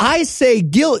 I say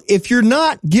guilt. If you're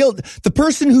not guilt, the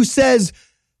person who says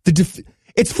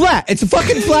it's flat. It's a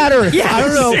fucking flat earth. Yes. I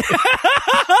don't know.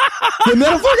 The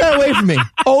metaphor got away from me.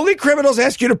 Only criminals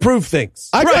ask you to prove things.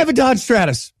 I drive a Dodge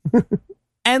Stratus.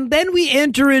 And then we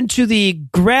enter into the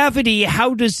gravity,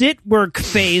 how does it work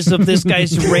phase of this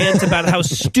guy's rant about how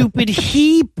stupid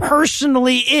he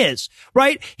personally is,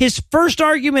 right? His first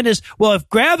argument is, well, if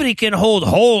gravity can hold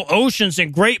whole oceans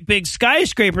and great big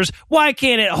skyscrapers, why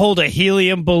can't it hold a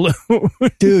helium balloon?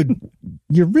 Dude,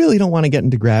 you really don't want to get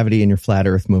into gravity in your flat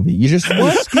earth movie. You just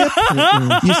you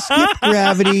skip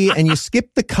gravity and you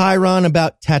skip the Chiron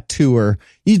about tattooer.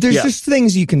 There's just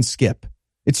things you can skip.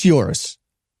 It's yours.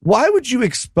 why would you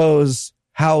expose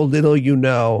how little you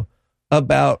know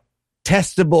about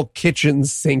testable kitchen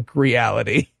sink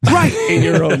reality right in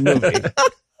your own movie?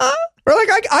 Or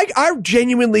like, I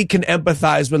genuinely can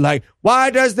empathize with like, why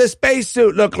does the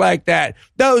spacesuit look like that?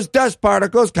 Those dust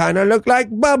particles kind of look like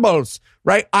bubbles,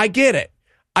 right? I get it.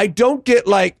 I don't get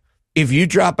like, if you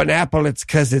drop an apple, it's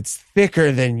because it's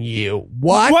thicker than you.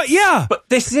 What? Yeah. But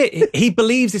this is it. He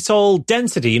believes it's all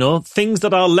density, you know? Things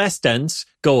that are less dense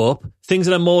go up. Things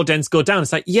that are more dense go down.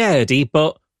 It's like, yeah, Eddie,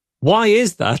 but why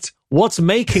is that? What's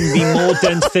making the more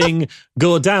dense thing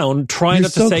go down? Try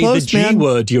not to say close, the G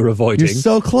word you're avoiding. You're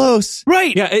so close.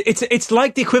 Right. Yeah, it's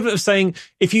like the equivalent of saying,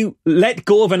 if you let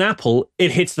go of an apple,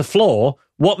 it hits the floor.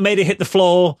 What made it hit the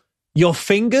floor? Your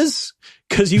fingers?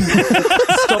 Because you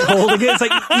stopped holding it. It's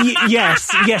like,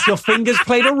 yes, your fingers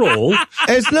played a role.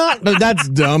 It's not, that's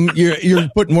dumb. You're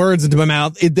putting words into my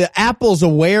mouth. The apple's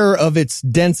aware of its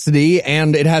density,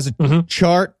 and it has a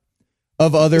chart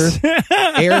of other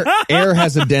air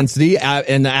has a density,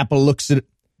 and the apple looks at it.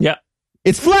 Yeah.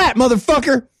 It's flat,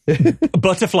 motherfucker.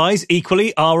 Butterflies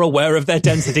equally are aware of their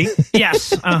density.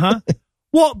 Yes.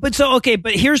 Well, but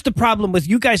here's the problem with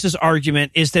you guys'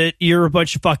 argument is that you're a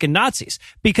bunch of fucking Nazis,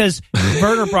 because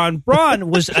Wernher von Braun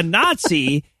was a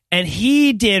Nazi and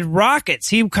he did rockets.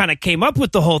 He kind of came up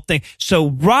with the whole thing. So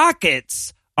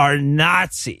rockets are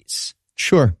Nazis.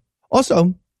 Sure.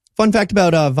 Also, fun fact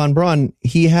about von Braun,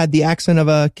 he had the accent of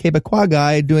a Quebecois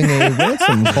guy doing a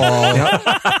ransom call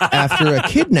after a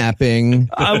kidnapping.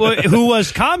 Who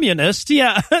was communist,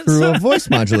 yeah. Through a voice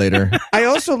modulator. I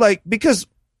also like, because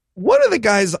one of the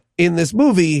guys in this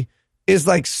movie is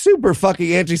like super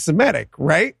fucking anti-Semitic,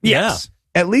 right? Yes.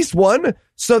 At least one.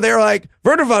 So they're like,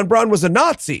 Wernher von Braun was a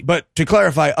Nazi, but to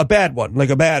clarify, a bad one,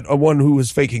 like a one who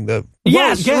was faking the...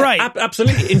 Yes, well, yeah, right.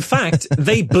 Absolutely. In fact,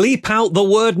 they bleep out the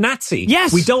word Nazi.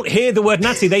 Yes. We don't hear the word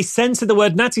Nazi. They censor the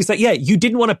word Nazi. It's like, yeah, you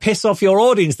didn't want to piss off your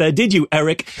audience there, did you,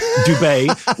 Eric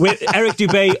Dubé? With Eric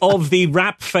Dubé of the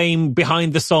rap fame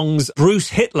behind the songs Bruce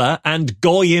Hitler and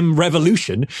Goyim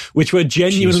Revolution, which were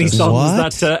genuinely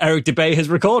songs that Eric Dubé has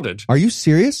recorded. Are you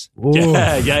serious?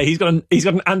 Yeah, he's got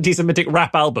an anti-Semitic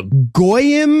rap album.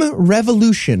 Goyim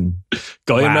Revolution.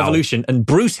 Goyim Revolution and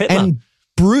Bruce Hitler. And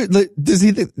does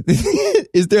he?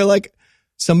 Is there like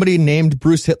somebody named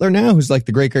Bruce Hitler now, who's like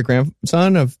the great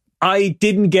grandson of? I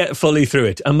didn't get fully through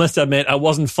it. I must admit, I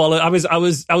wasn't following. I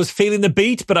was feeling the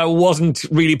beat, but I wasn't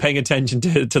really paying attention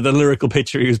to the lyrical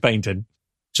picture he was painting.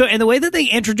 So, and the way that they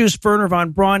introduce Wernher von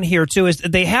Braun here too is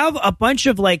they have a bunch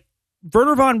of like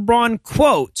Wernher von Braun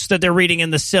quotes that they're reading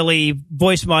in the silly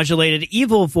voice modulated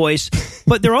evil voice,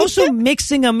 but they're also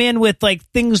mixing them in with like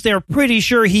things they're pretty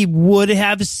sure he would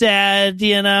have said,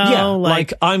 you know? Yeah,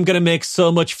 like I'm going to make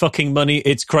so much fucking money,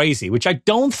 it's crazy, which I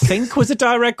don't think was a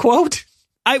direct quote.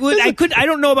 I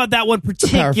don't know about that one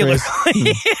particularly.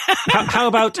 How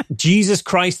about Jesus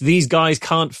Christ, these guys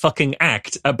can't fucking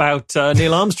act about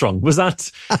Neil Armstrong? Was that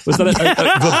a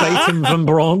verbatim von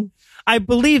Braun? I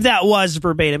believe that was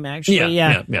verbatim, actually.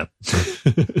 Yeah.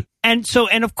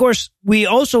 And of course, we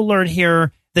also learn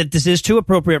here that this is too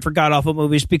appropriate for god-awful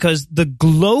movies because the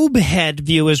Globehead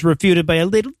view is refuted by a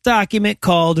little document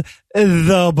called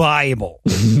the Bible.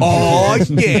 Oh,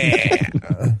 yeah.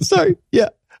 Sorry. Yeah.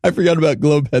 I forgot about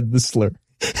Globehead, the slur.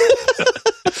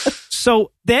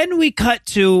 So then we cut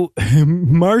to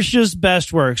Marcia's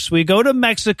best works. We go to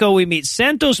Mexico. We meet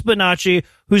Santos Bonacci,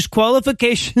 whose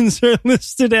qualifications are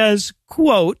listed as,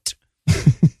 quote,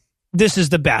 this is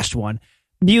the best one,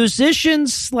 musician /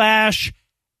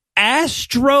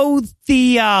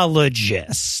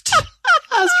 astrotheologist.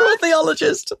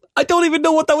 Astrotheologist. I don't even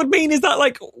know what that would mean. Is that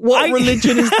like what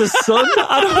religion is the sun?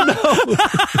 I don't know.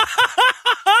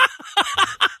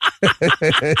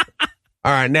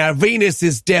 All right, now Venus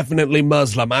is definitely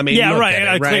Muslim. I mean, yeah, look right,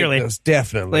 at it, right? Clearly, It's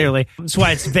definitely. Clearly, that's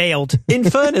why it's veiled. In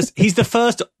fairness, he's the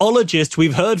first ologist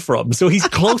we've heard from, so he's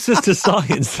closest to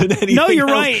science than anything. No, you're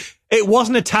else. right. It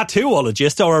wasn't a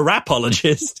tattooologist or a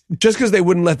rapologist. Just because they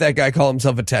wouldn't let that guy call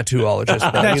himself a tattooologist.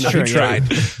 That's true. He tried.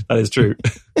 That is true.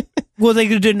 Well, they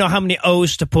didn't know how many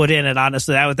O's to put in it,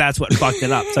 honestly. That's what fucked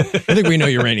it up. So, I think we know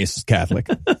Uranus is Catholic.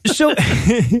 So,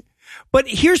 but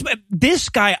here's this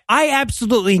guy. I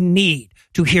absolutely need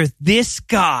to hear this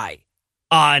guy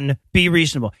on Be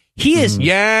Reasonable. He is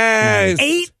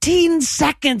 18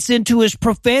 seconds into his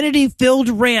profanity-filled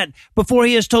rant before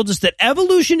he has told us that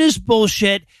evolution is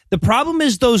bullshit. The problem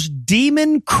is those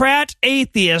demon-crat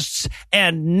atheists,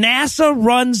 and NASA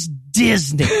runs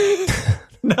Disney.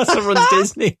 NASA runs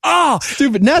Disney. Oh,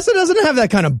 stupid. NASA doesn't have that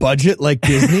kind of budget like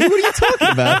Disney. What are you talking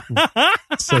about?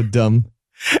 So dumb.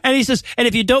 And he says, and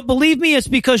if you don't believe me, it's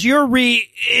because you're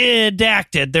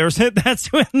redacted.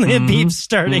 That's when the beep's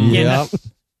starting. Yep.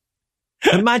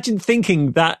 Imagine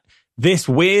thinking that this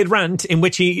weird rant in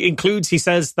which he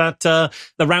says that the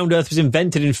round earth was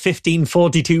invented in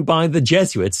 1542 by the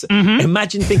Jesuits.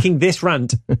 Imagine thinking this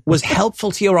rant was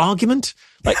helpful to your argument.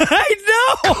 Like, I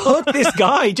know. Cut this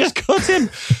guy. Just cut him.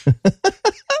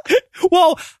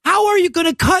 Well, how are you going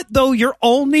to cut, though, your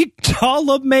only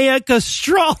Ptolemaic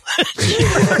astrology?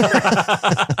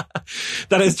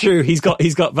 That is true. He's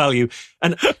got value.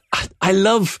 And I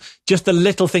love just the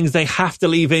little things they have to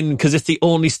leave in because it's the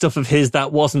only stuff of his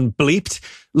that wasn't bleeped.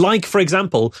 Like, for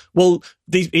example,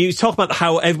 he was talking about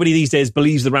how everybody these days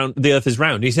believes the earth is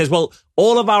round. He says, well,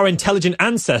 all of our intelligent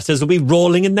ancestors will be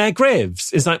rolling in their graves.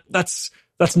 It's like, that's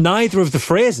neither of the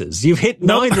phrases. You've hit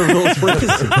neither of those phrases.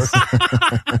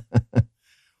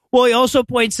 Well, he also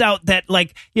points out that,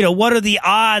 like, what are the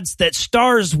odds that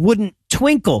stars wouldn't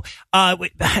twinkle?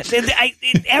 Everything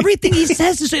he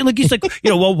says is like, he's like,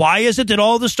 well, why is it that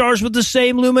all the stars with the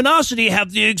same luminosity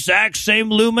have the exact same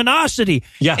luminosity?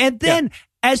 Yeah. And then,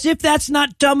 as if that's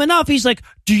not dumb enough, he's like,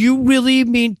 do you really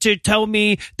mean to tell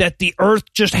me that the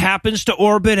Earth just happens to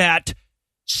orbit at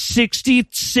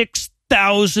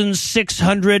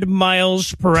 66,600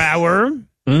 miles per hour?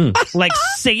 Like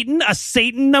a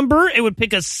Satan number? It would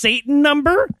pick a Satan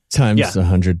number? Times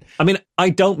 100. I mean, I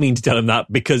don't mean to tell him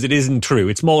that because it isn't true.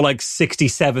 It's more like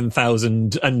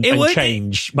 67,000 and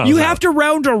change. You have to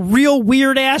round a real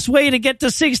weird ass way to get to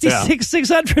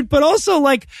 66,600, but also,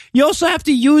 like, you also have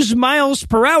to use miles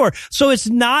per hour. So it's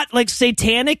not like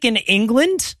satanic in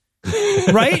England.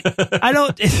 Right? I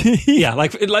don't. Yeah,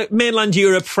 like mainland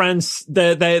Europe, France,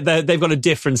 they've got a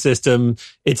different system.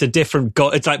 It's a different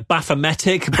god. It's like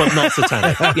Baphometic, but not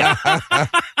satanic. Yeah,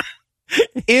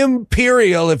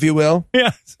 imperial, if you will.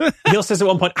 Yeah. He also says at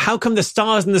one point, "How come the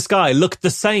stars in the sky look the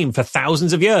same for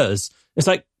thousands of years?" It's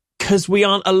like, because we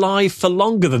aren't alive for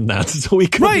longer than that, so we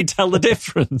couldn't tell the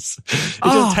difference. It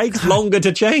just takes longer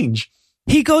to change.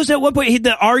 He goes at one point.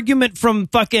 The argument from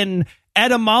fucking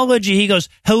etymology, he goes,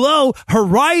 hello,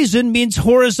 horizon means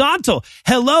horizontal.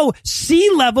 Hello, sea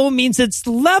level means it's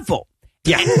level.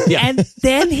 Yeah. And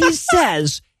then he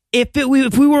says, if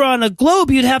we were on a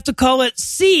globe, you'd have to call it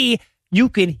sea. You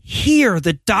can hear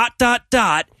the ...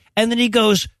 And then he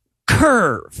goes,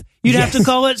 curve. You'd have to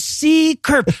call it sea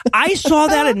curve. I saw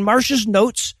that in Marsh's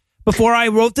notes before I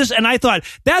wrote this, and I thought,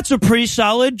 that's a pretty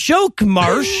solid joke,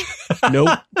 Marsh. Nope.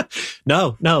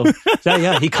 No.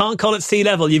 Yeah, he can't call it sea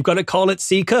level. You've got to call it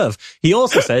sea curve. He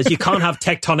also says you can't have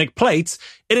tectonic plates.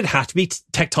 It'd have to be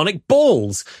tectonic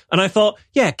balls. And I thought,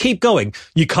 yeah, keep going.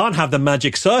 You can't have the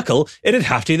magic circle. It'd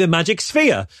have to be the magic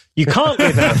sphere. You can't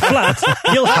live in a flat.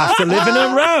 You'll have to live in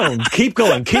a round. Keep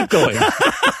going.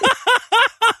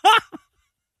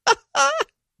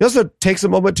 He also takes a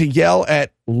moment to yell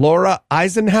at Laura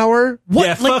Eisenhower. What?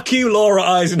 Yeah, fuck you, Laura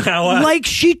Eisenhower. Like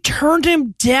she turned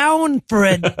him down for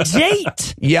a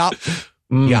date. Yeah.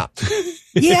 Yeah.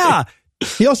 Yeah.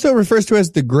 He also refers to her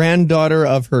as the granddaughter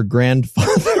of her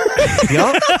grandfather.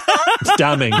 Yep. It's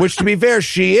damning. Which, to be fair,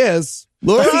 she is.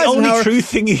 Laura That's the Eisenhower, only true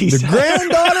thing he's the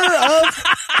granddaughter of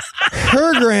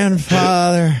her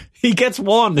grandfather. He gets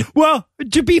one. Well,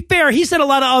 to be fair, he said a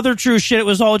lot of other true shit. It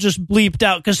was all just bleeped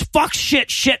out because fuck,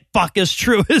 shit, fuck is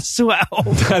true as well.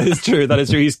 That is true.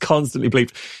 He's constantly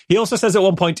bleeped. He also says at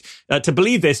one point, to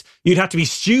believe this, you'd have to be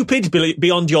stupid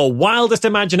beyond your wildest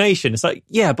imagination. It's like,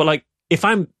 yeah, but like, if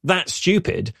I'm that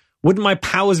stupid, wouldn't my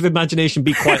powers of imagination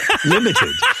be quite limited?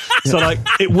 So like,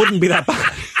 it wouldn't be that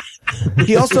bad.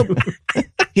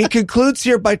 He concludes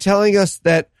here by telling us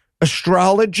that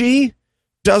astrology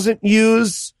doesn't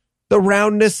use the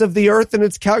roundness of the earth in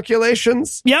its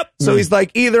calculations. Yep. So he's like,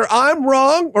 either I'm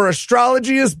wrong or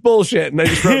astrology is bullshit. And I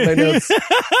just wrote in my notes,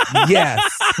 yes.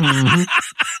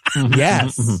 Mm-hmm.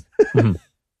 Yes. Mm-hmm.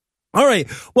 All right.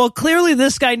 Well, clearly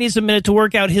this guy needs a minute to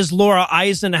work out his Laura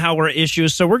Eisenhower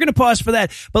issues. So we're going to pause for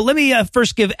that. But let me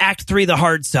first give Act 3 the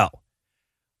hard sell.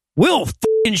 Will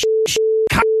fucking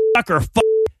sucker fuck.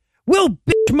 Will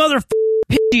bitch motherfucker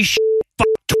pissy shit fuck.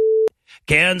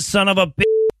 Can son of a bitch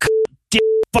dick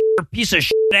fucker piece of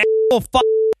shit asshole fuck.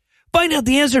 Find out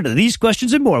the answer to these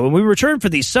questions and more when we return for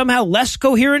the somehow less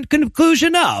coherent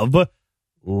conclusion of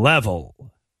Level.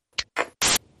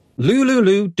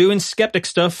 Lulu doing skeptic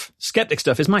stuff. Skeptic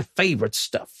stuff is my favorite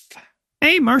stuff.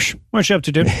 Hey, Marsh. What's you up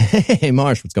to, dude? Hey,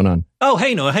 Marsh. What's going on? Oh,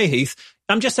 hey, Noah. Hey, Heath.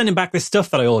 I'm just sending back this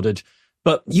stuff that I ordered,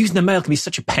 but using the mail can be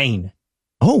such a pain.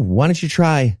 Oh, why don't you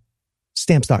try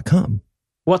Stamps.com?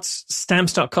 What's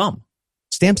Stamps.com?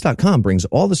 Stamps.com brings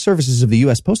all the services of the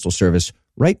U.S. Postal Service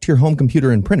right to your home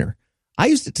computer and printer. I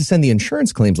used it to send the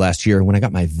insurance claims last year when I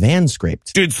got my van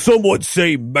scraped. Did someone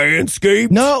say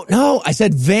manscaped? No, I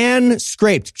said van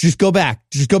scraped. Just go back.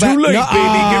 Too late, baby.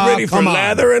 Get ready for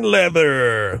lather and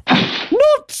leather.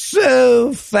 Not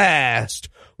so fast.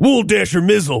 Wool Dasher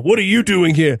Mizzle, what are you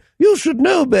doing here? You should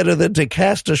know better than to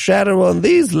cast a shadow on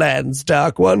these lands,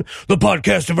 Dark One. The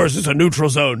podcastiverse is a neutral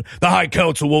zone. The High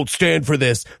Council won't stand for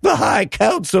this. The High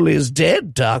Council is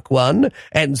dead, Dark One,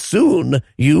 and soon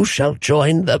you shall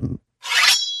join them.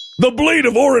 The Blade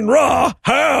of Orin Ra?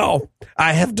 How?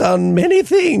 I have done many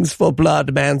things for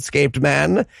Blood Manscaped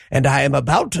Man, and I am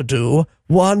about to do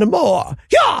one more.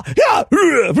 Sorry,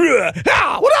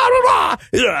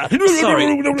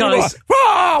 guys.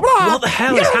 What the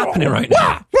hell is happening right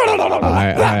now?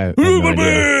 I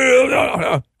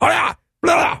have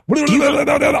no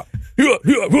idea.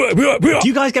 Do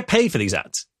you guys get paid for these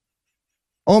ads?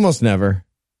 Almost never.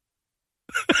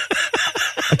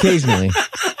 Occasionally.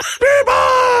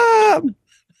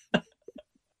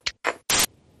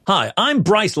 Hi, I'm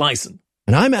Bryce Lyson.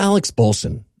 And I'm Alex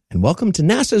Bolson. And welcome to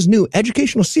NASA's new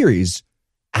educational series,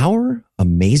 Our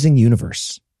Amazing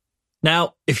Universe.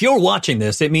 Now, if you're watching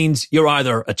this, it means you're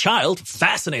either a child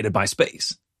fascinated by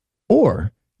space,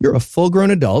 or you're a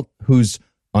full-grown adult whose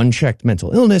unchecked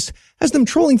mental illness has them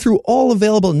trolling through all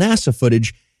available NASA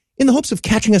footage in the hopes of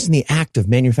catching us in the act of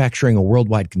manufacturing a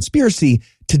worldwide conspiracy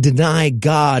to deny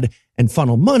God and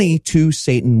funnel money to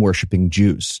Satan-worshipping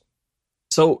Jews.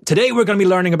 So today we're going to be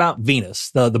learning about Venus,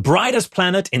 the brightest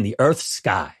planet in the Earth's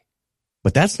sky.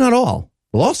 But that's not all.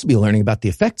 We'll also be learning about the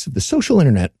effects of the social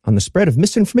internet on the spread of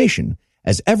misinformation,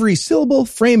 as every syllable,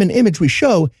 frame, and image we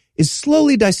show is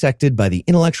slowly dissected by the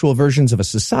intellectual versions of a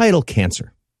societal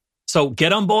cancer. So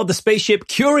get on board the spaceship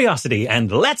Curiosity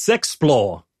and let's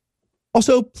explore.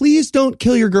 Also, please don't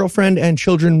kill your girlfriend and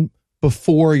children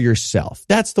before yourself.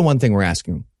 That's the one thing we're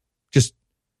asking. Just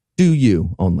do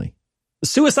you only.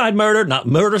 Suicide murder, not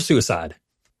murder-suicide.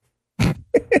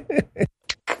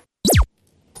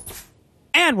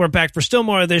 And we're back for still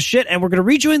more of this shit, and we're going to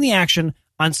rejoin the action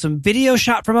on some video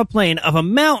shot from a plane of a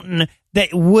mountain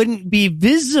that wouldn't be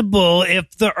visible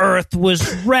if the Earth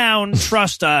was round.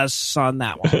 Trust us on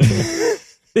that one.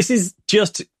 This is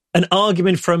just an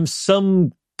argument from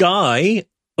some guy,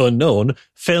 unknown,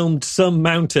 filmed some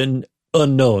mountain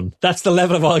unknown. That's the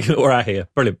level of argument we're at here.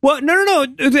 Brilliant. Well, no.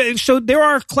 So there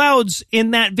are clouds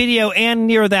in that video and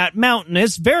near that mountain.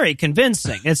 It's very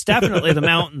convincing. It's definitely the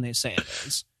mountain they say it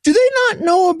is. Do they not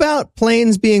know about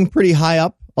planes being pretty high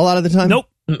up a lot of the time? Nope.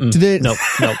 Do they? Nope.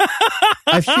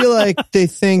 I feel like they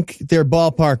think they're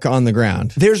ballpark on the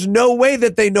ground. There's no way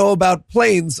that they know about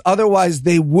planes, otherwise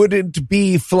they wouldn't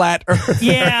be flat Earth.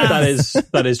 Yeah.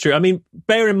 That is true. I mean,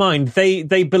 bear in mind, they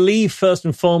believe first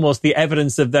and foremost the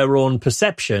evidence of their own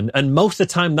perception, and most of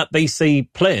the time that they see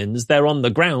planes, they're on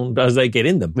the ground as they get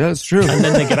in them. That's true. And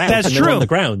then they get out That's and true. they're on the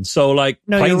ground. So, like,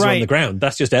 No, planes you're are on right. the ground.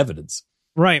 That's just evidence.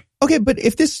 Right. Okay, but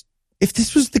if this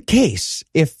was the case,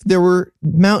 if there were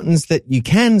mountains that you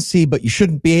can see but you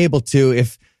shouldn't be able to,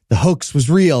 if the hoax was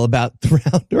real about the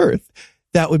round Earth,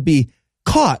 that would be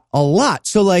caught a lot.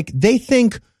 So, like, they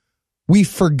think we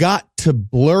forgot to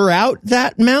blur out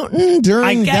that mountain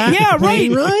during that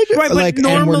plane ride? Right, but like, and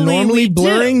we're normally normally we do.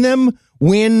 blurring them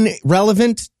when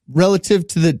relevant relative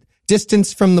to the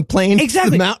distance from the plane to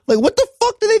Exactly. the mountain. Like, what the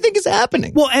fuck do they think is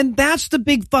happening? Well, and that's the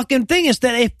big fucking thing, is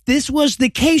that if this was the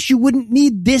case, you wouldn't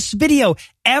need this video.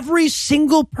 Every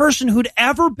single person who'd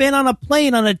ever been on a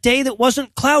plane on a day that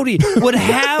wasn't cloudy would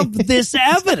have this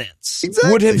evidence.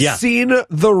 Exactly. Would have Yeah. seen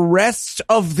the rest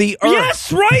of the Earth.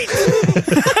 Yes, right?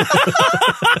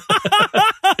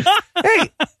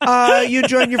 Hey, you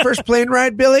joined your first plane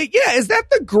ride, Billy? Yeah, is that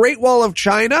the Great Wall of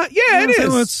China? Yeah, it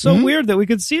is. It's so weird that we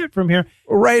could see it from here.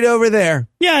 Right over there.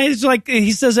 Yeah, it's like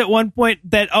he says at one point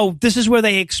that, this is where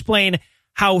they explain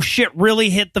how shit really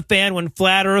hit the fan when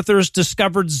flat earthers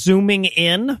discovered zooming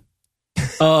in.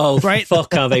 Oh, Right?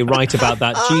 fuck, are they right about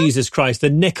that? Jesus Christ. The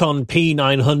Nikon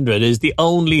P900 is the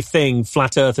only thing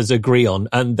flat earthers agree on,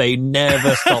 and they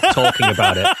never stop talking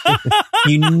about it.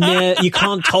 You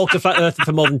can't talk to flat earthers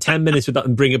for more than 10 minutes without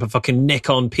them bringing up a fucking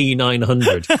Nikon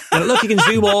P900. Now, look, you can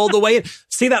zoom all the way in.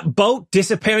 See that boat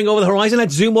disappearing over the horizon?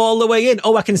 Let's zoom all the way in.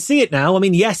 Oh, I can see it now. I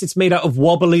mean, yes, it's made out of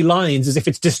wobbly lines as if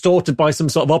it's distorted by some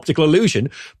sort of optical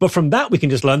illusion. But from that, we can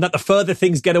just learn that the further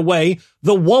things get away,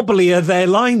 the wobblier their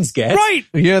lines get. Right.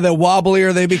 Yeah, the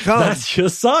wobblier they become. That's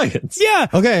just science. Yeah.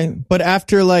 Okay, but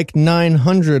after like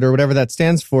 900 or whatever that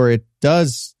stands for, it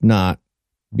does not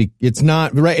It's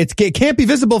not right. It can't be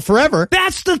visible forever.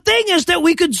 That's the thing, is that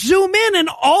we could zoom in and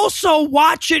also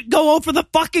watch it go over the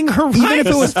fucking horizon. Even if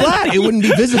it was flat, it wouldn't be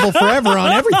visible forever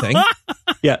on everything.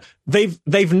 Yeah,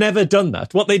 they've never done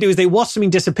that. What they do is they watch something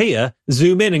disappear,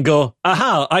 zoom in and go,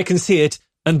 aha, I can see it.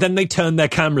 And then they turn their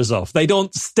cameras off. They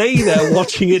don't stay there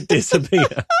watching it disappear.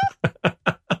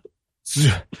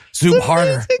 Zoom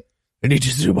harder. I need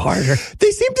to zoom harder. They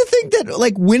seem to think that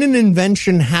like when an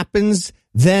invention happens,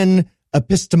 then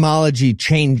epistemology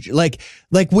change. Like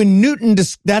when Newton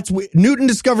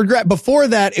discovered gravity. Before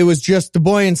that, it was just the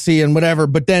buoyancy and whatever.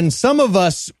 But then some of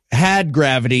us had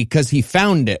gravity because he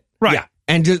found it. Right. Yeah.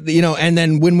 And just, and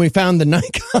then when we found the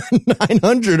Nikon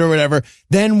 900 or whatever,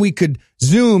 then we could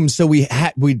zoom. So it's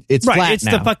right. flat It's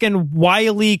now. the fucking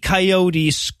Wile E.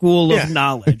 Coyote school of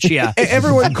knowledge. Yeah.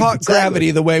 Everyone caught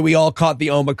gravity the way we all caught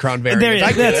the Omicron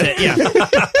variant. That's it.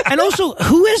 Yeah. And also,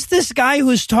 who is this guy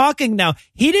who's talking now?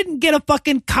 He didn't get a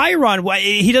fucking Chiron.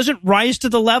 He doesn't rise to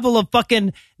the level of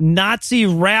fucking Nazi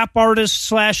rap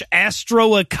artist /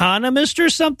 astroeconomist or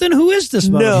something. Who is this?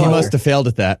 No. He must have failed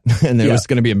at that, and it was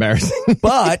going to be embarrassing.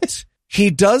 But he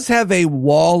does have a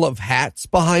wall of hats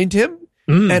behind him.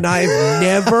 And I've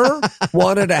never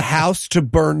wanted a house to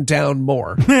burn down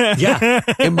more. Yeah.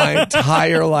 In my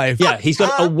entire life. Yeah, he's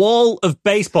got a wall of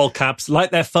baseball caps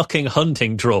like they're fucking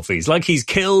hunting trophies. Like he's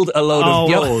killed a load of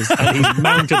yours and he's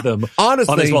mounted them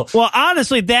Honestly, on his wall. Well,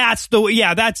 honestly, that's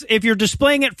if you're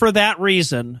displaying it for that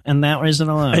reason and that reason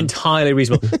alone. Entirely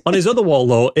reasonable. On his other wall,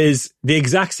 though, is the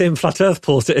exact same Flat Earth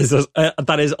poster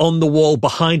that is on the wall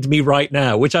behind me right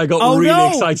now, which I got really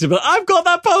excited about. I've got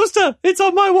that poster. It's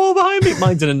on my wall behind me.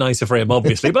 Mine's in a nicer frame,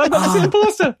 obviously, but I've got to see the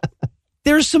poster.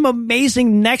 There's some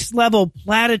amazing next level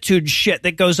platitude shit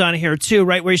that goes on here too,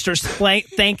 right? Where he starts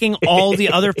thanking all the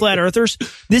other flat earthers.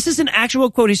 This is an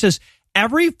actual quote. He says,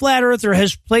 "Every flat earther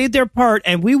has played their part,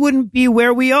 and we wouldn't be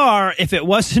where we are if it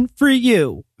wasn't for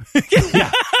you."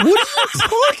 Yeah. What are you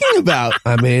talking about?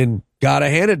 I mean, gotta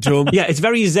hand it to him. Yeah, it's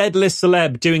very Z-list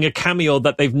celeb doing a cameo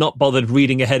that they've not bothered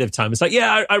reading ahead of time. It's like,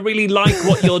 yeah, I really like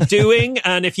what you're doing,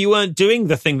 and if you weren't doing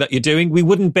the thing that you're doing, we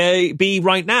wouldn't be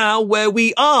right now where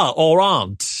we are or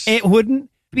aren't. It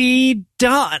wouldn't be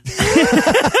done.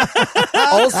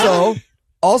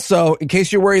 Also, in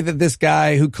case you're worried that this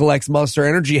guy who collects Monster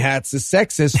Energy hats is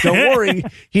sexist, don't worry.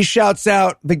 He shouts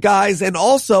out the guys and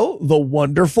also the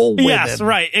wonderful women. Yes,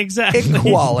 right, exactly.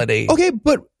 Equality. Okay,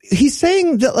 but he's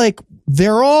saying that like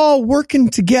they're all working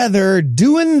together,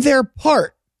 doing their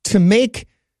part to make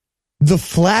the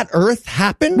flat Earth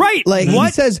happen. Right. Like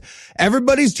he says,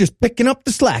 everybody's just picking up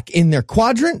the slack in their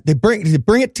quadrant. They bring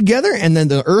it together, and then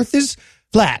the Earth is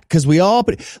flat because we all.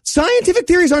 But scientific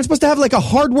theories aren't supposed to have like a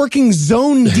hardworking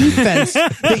zone defense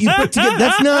that you put together.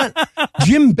 That's not.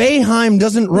 Jim Boeheim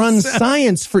doesn't run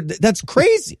science for. That's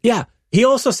crazy. Yeah. He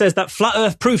also says that flat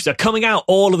earth proofs are coming out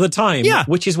all of the time,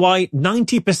 which is why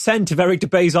 90% of Eric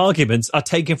Dubay's arguments are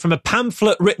taken from a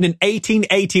pamphlet written in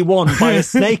 1881 by a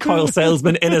snake oil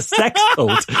salesman in a sex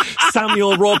cult,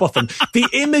 Samuel Robotham. The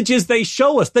images they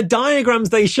show us, the diagrams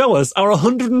they show us are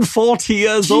 140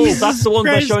 years old. That's the one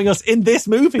they're showing us in this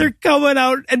movie. They're coming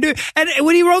out. And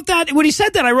when he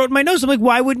said that, I wrote in my notes, I'm like,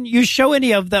 why wouldn't you show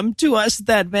any of them to us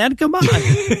then, man? Come on.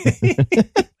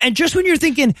 And just when you're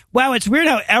thinking, wow, it's weird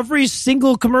how every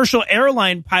single commercial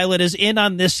airline pilot is in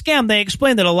on this scam, they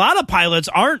explain that a lot of pilots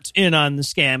aren't in on the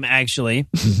scam, actually.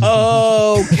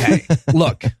 Okay.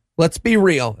 Look, let's be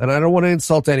real. And I don't want to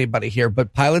insult anybody here,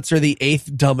 but pilots are the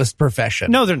 8th dumbest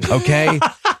profession. No, they're not. Okay?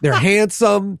 They're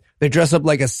handsome. They dress up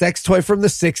like a sex toy from the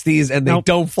 60s, and they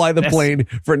don't fly the plane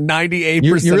for 98%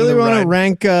 You really of the want ride. to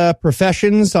rank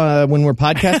professions when we're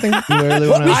podcasting? You really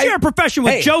want We share a profession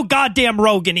with Joe goddamn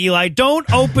Rogan, Eli. Don't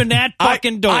open that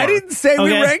fucking door. I didn't say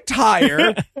we ranked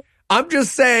higher. I'm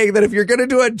just saying that if you're going to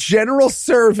do a general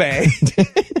survey.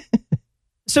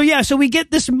 So we get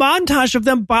this montage of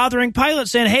them bothering pilots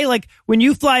saying, hey, like when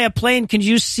you fly a plane, can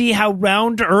you see how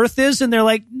round Earth is? And they're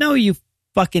like, no, you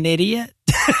fucking idiot.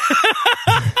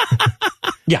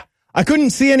 Yeah. I couldn't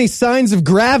see any signs of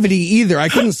gravity either. I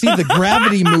couldn't see the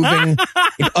gravity moving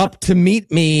up to meet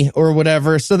me or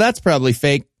whatever. So that's probably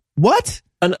fake. What?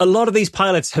 And a lot of these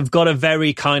pilots have got a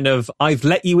very kind of, I've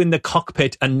let you in the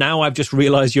cockpit and now I've just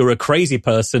realized you're a crazy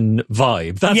person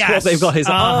vibe. That's what they've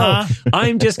got.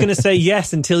 I'm just going to say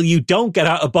yes until you don't get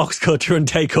out a box cutter and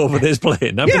take over this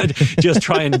plane. I'm going to just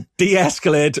try and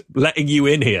de-escalate letting you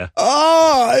in here.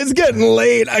 Oh, it's getting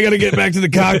late. I got to get back to the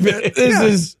cockpit. This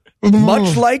is...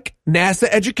 Much like NASA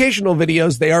educational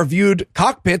videos,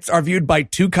 cockpits are viewed by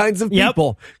two kinds of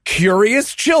people,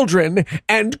 curious children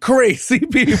and crazy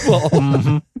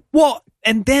people. Well,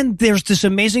 And then there's this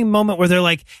amazing moment where they're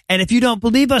like, and if you don't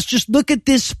believe us, just look at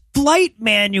this flight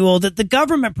manual that the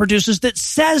government produces that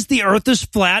says the Earth is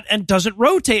flat and doesn't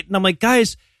rotate. And I'm like,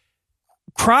 guys,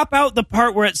 crop out the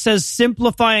part where it says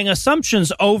simplifying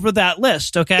assumptions over that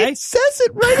list, okay? It says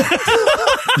it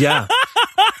right. Yeah.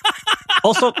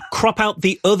 Also, crop out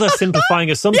the other simplifying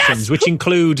assumptions, which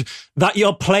include that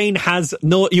your plane has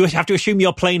you have to assume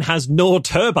your plane has no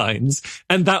turbines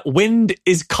and that wind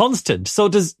is constant. So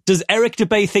does Eric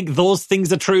Dubay think those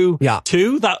things are true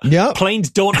too? That planes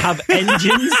don't have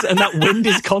engines and that wind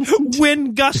is constant?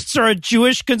 Wind gusts are a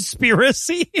Jewish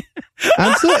conspiracy.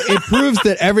 Absolutely. It proves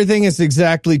that everything is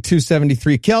exactly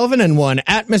 273 Kelvin and 1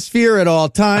 atmosphere at all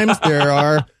times. There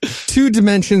are 2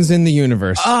 dimensions in the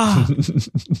universe.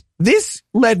 This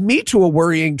led me to a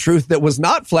worrying truth that was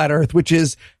not flat Earth, which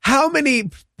is how many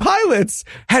pilots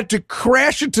had to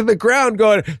crash into the ground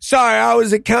going, sorry, I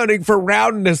was accounting for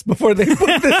roundness before they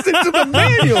put this into the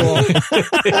manual.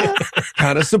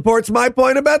 Kind of supports my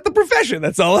point about the profession.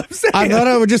 That's all I'm saying. I thought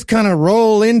I would just kind of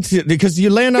roll into it because you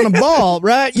land on a ball,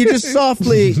 right? You just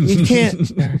you can't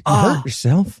hurt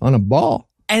yourself on a ball.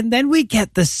 And then we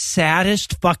get the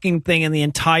saddest fucking thing in the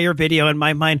entire video in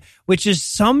my mind, which is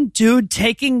some dude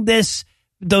taking those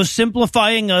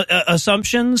simplifying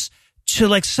assumptions to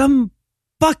like some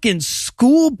fucking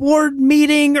school board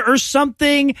meeting or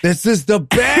something. This is the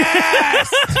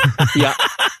best. Yeah.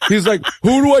 He's like,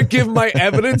 who do I give my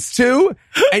evidence to?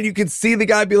 And you can see the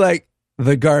guy be like,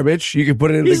 the garbage. You can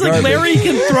put it in the garbage. He's like, Larry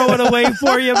can throw it away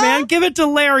for you, man. Give it to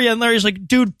Larry. And Larry's like,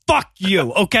 dude, fuck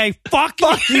you. Okay. Fuck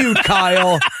you,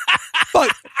 Kyle.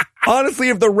 Fuck. Honestly,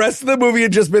 if the rest of the movie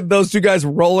had just been those 2 guys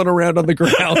rolling around on the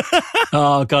ground.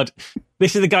 Oh, God.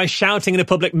 This is the guy shouting in a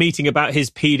public meeting about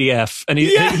his PDF. And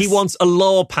he wants a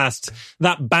law passed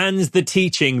that bans the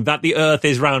teaching that the Earth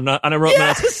is round. And I wrote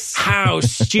that, how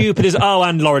stupid is... Oh,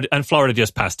 and Florida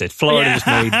just passed it. Florida just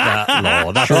made that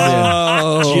law. That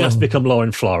has just become law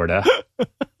in Florida.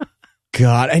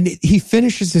 God, and he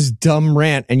finishes his dumb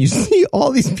rant, and you see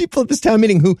all these people at this town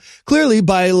meeting who clearly,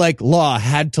 by like law,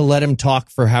 had to let him talk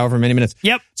for however many minutes.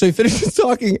 Yep. So he finishes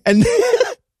talking, and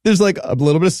there's like a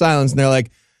little bit of silence, and they're like,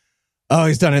 oh,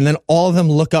 he's done. And then all of them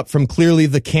look up from clearly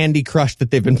the Candy Crush that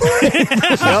they've been playing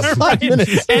for 5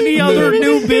 minutes. Any other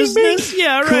new business?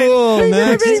 Yeah, right. Cool,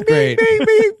 next. Great.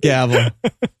 Gavel.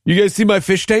 You guys see my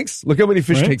fish tanks? Look how many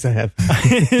fish tanks I have.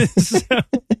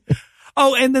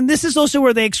 Oh, and then this is also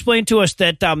where they explain to us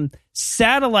that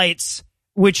satellites,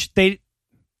 which they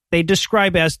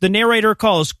describe as, the narrator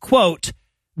calls, quote,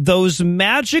 those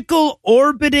magical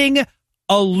orbiting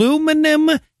aluminum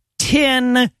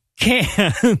tin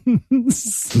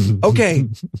cans. Okay,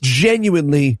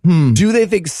 genuinely, do they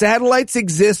think satellites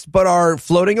exist but are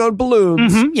floating on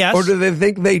balloons? Mm-hmm, yes. Or do they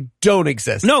think they don't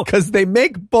exist? No. Because they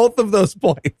make both of those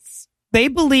points. They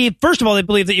believe, first of all, they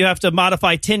believe that you have to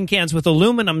modify tin cans with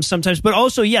aluminum sometimes, but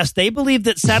also, yes, they believe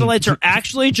that satellites are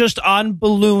actually just on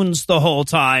balloons the whole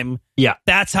time. Yeah.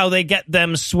 That's how they get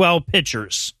them swell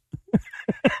pictures.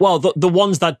 Well, the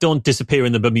ones that don't disappear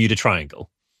in the Bermuda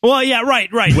Triangle. Well, yeah, right.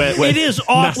 Where it is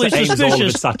awfully NASA aims all of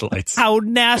suspicious its satellites. how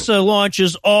NASA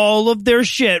launches all of their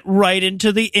shit right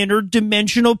into the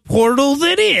interdimensional portal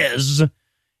that is.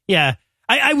 Yeah.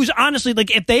 I was honestly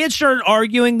like, if they had started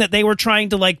arguing that they were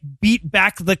trying to like beat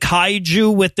back the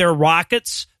kaiju with their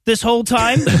rockets this whole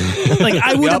time, like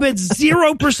I would have been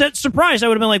 0% surprised. I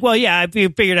would have been like, well, yeah, I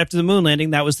figured after the moon landing,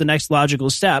 that was the next logical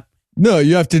step. No,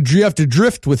 you have to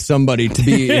drift with somebody to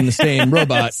be in the same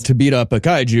robot to beat up a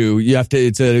kaiju. You have to,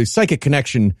 it's a psychic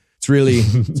connection.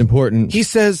 It's important. He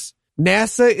says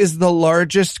NASA is the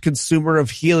largest consumer of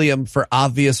helium for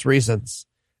obvious reasons.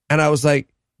 And I was like,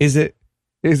 is it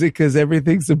because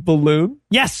everything's a balloon?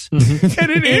 Yes. Mm-hmm.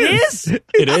 And it is.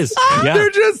 It is. Yeah. They're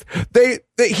just,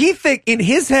 he think in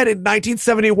his head in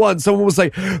 1971, someone was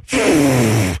like, you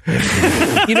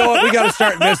know what? We got to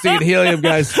start investing in helium,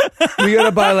 guys. We got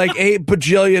to buy like 8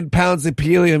 bajillion pounds of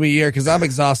helium a year because I'm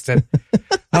exhausted.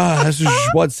 This is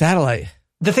just one satellite.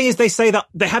 The thing is, they say that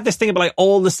they have this thing about like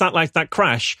all the satellites that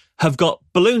crash have got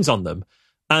balloons on them.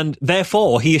 And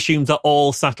therefore, he assumes that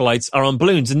all satellites are on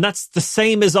balloons. And that's the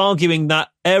same as arguing that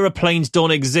aeroplanes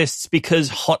don't exist because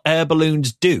hot air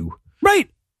balloons do. Right.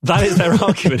 That is their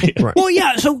argument here. Right. Well,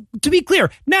 yeah. So to be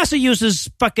clear, NASA uses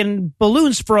fucking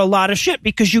balloons for a lot of shit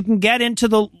because you can get into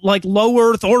the like low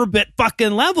Earth orbit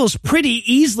fucking levels pretty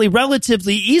easily,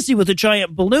 relatively easy with a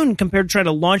giant balloon compared to trying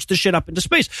to launch the shit up into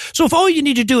space. So if all you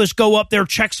need to do is go up there,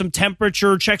 check some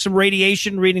temperature, check some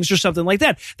radiation readings or something like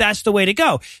that, that's the way to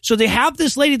go. So they have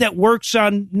this lady that works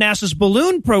on NASA's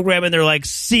balloon program and they're like,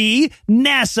 see,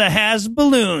 NASA has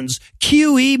balloons.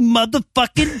 QE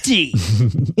motherfucking T.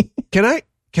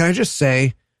 can I just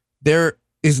say, there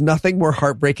is nothing more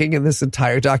heartbreaking in this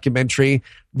entire documentary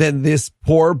than this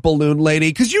poor balloon lady.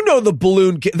 Because you know the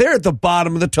balloon, they're at the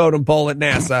bottom of the totem pole at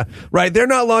NASA, right? They're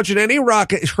not launching any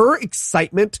rocket. Her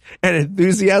excitement and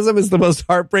enthusiasm is the most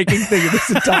heartbreaking thing in this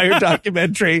entire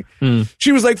documentary.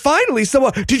 She was like, finally,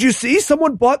 did you see?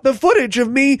 Someone bought the footage of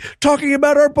me talking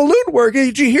about our balloon work.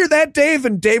 Did you hear that, Dave?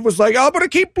 And Dave was like, I'm going to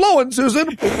keep blowing, Susan.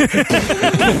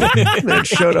 And then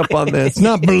showed up on this. It's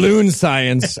not balloon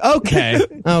science. Okay.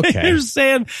 They're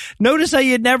saying, notice how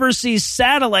you never see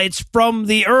satellites from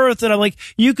the Earth. And I'm like,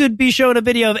 you could be showing a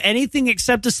video of anything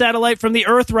except a satellite from the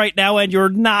Earth right now, and you're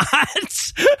not.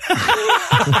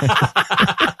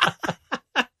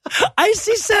 I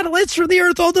see satellites from the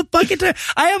Earth all the fucking time.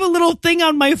 I have a little thing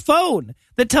on my phone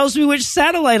that tells me which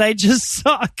satellite I just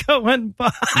saw going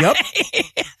by. Yep.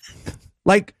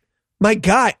 Like, my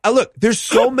guy, look, there's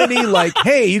so many like,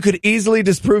 hey, you could easily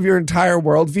disprove your entire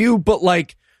worldview, but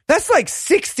like, that's like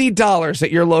 $60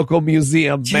 at your local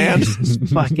museum, man.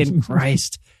 Jesus fucking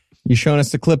Christ. You showing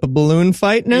us a clip of balloon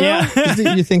fight now?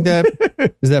 Yeah. You think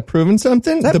that, is that proving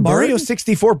something? Is that the Mario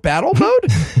 64 battle mode?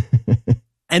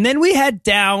 And then we head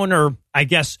down, or I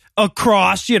guess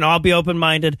across, I'll be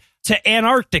open-minded, to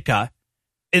Antarctica.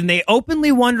 And they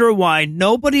openly wonder why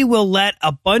nobody will let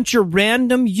a bunch of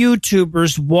random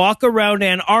YouTubers walk around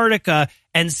Antarctica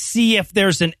and see if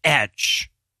there's an edge.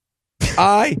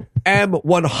 I am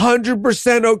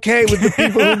 100% okay with the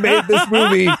people who made this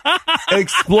movie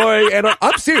exploring. And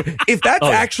I'm serious. If that's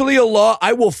actually a law,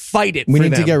 I will fight it. We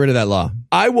need to get rid of that law.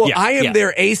 I will. Yeah, I am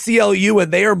their ACLU,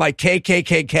 and they are my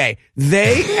KKKK.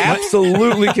 They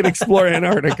absolutely can explore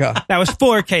Antarctica. That was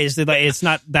 4Ks. It's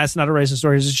not. That's not a racist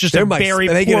story. It's just they're a very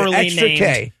they poorly get an extra named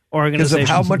K organization. Because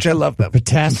of how much I love them.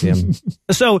 Potassium.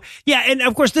 So yeah, and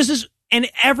of course this is, and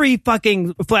every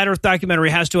fucking flat Earth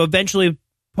documentary has to eventually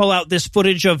pull out this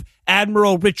footage of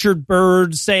Admiral Richard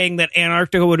Byrd saying that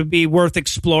Antarctica would be worth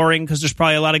exploring because there's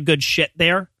probably a lot of good shit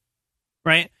there,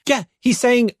 right? Yeah, he's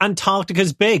saying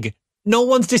Antarctica's big. No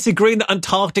one's disagreeing that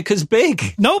Antarctica's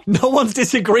big. Nope. No one's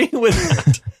disagreeing with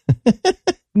that.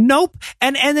 Nope.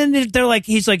 And then they're like,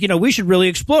 he's like, we should really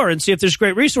explore and see if there's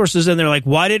great resources. And they're like,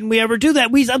 why didn't we ever do that?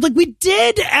 I'm like, we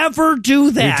did ever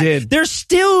do that. We did. They're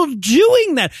still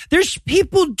doing that. There's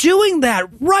people doing that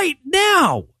right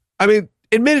now. I mean,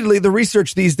 admittedly, the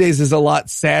research these days is a lot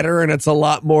sadder and it's a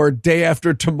lot more day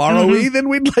after tomorrow-y than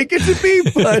we'd like it to be.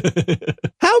 But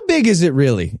how big is it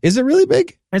really? Is it really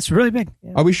big? It's really big.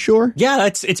 Yeah. Are we sure? Yeah,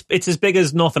 it's as big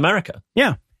as North America.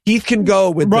 Yeah. Heath can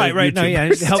go with right. No,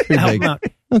 yeah, help him out.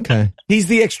 Okay. He's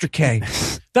the extra K.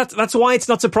 That's why it's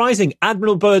not surprising.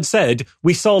 Admiral Byrd said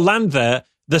we saw land there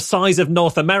the size of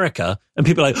North America, and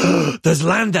people are like, oh, there's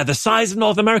land there the size of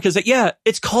North America. It's like, yeah,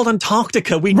 it's called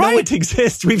Antarctica. We know it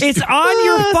exists. It's on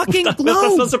your fucking globe.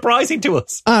 That's not surprising to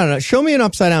us. I don't know. Show me an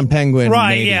upside down penguin.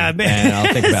 Right, maybe, yeah. And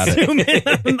I'll think about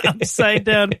it. An upside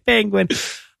down penguin.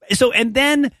 So, and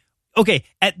then, okay,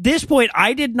 at this point,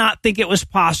 I did not think it was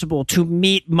possible to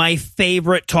meet my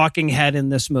favorite talking head in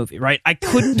this movie, right? I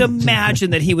couldn't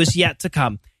imagine that he was yet to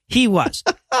come. He was.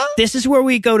 This is where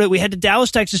we head to Dallas,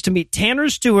 Texas to meet Tanner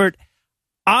Stewart,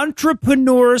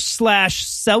 entrepreneur /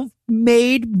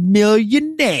 self-made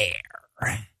millionaire.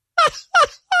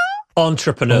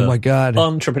 Entrepreneur. Oh my God.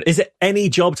 Entrepreneur. Is it any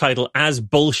job title as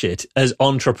bullshit as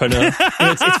entrepreneur?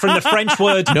 It's from the French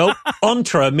word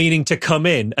entre, meaning to come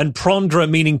in, and prendre,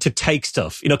 meaning to take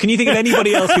stuff. Can you think of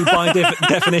anybody else who by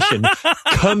definition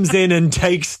comes in and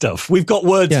takes stuff? We've got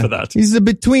words for that. He's a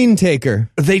between taker.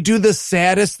 They do the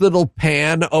saddest little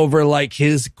pan over like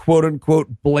his quote unquote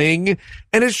bling,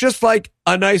 and it's just like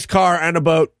a nice car and a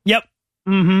boat. Yep.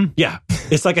 Mm-hmm. Yeah,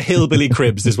 it's like a hillbilly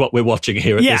cribs is what we're watching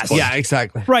here at this point. Yeah,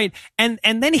 exactly. Right, and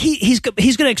then he's going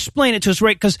to explain it to us,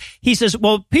 right? Because he says,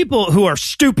 well, people who are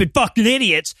stupid fucking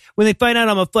idiots, when they find out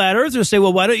I'm a flat earther, will say,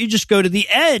 well, why don't you just go to the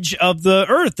edge of the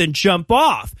earth and jump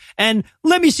off? And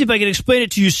let me see if I can explain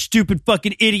it to you, stupid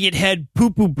fucking idiot head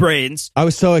poo-poo brains. I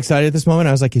was so excited at this moment.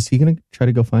 I was like, is he going to try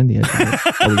to go find the edge?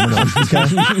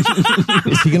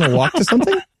 Is he going to walk to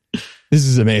something? This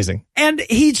is amazing. And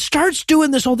he starts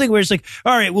doing this whole thing where it's like,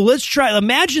 all right, well, let's try.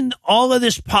 Imagine all of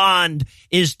this pond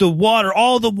is the water,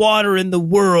 all the water in the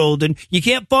world. And you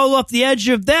can't fall off the edge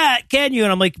of that, can you?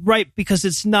 And I'm like, right, because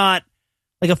it's not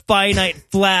like a finite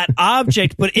flat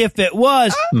object. But if it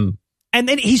was, and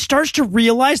then he starts to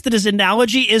realize that his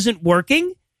analogy isn't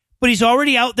working, but he's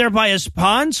already out there by his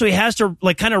pond. So he has to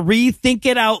like kind of rethink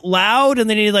it out loud. And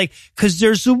then he like, because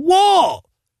there's a wall.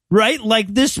 right? Like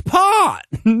this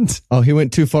pond. Oh, he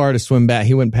went too far to swim back.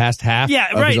 He went past half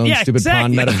of his own stupid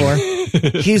pond metaphor.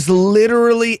 He's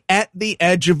literally at the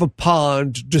edge of a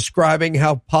pond describing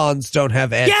how ponds don't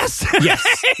have edges.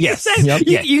 Yes.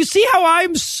 You see how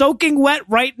I'm soaking wet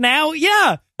right now?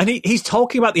 Yeah. And he's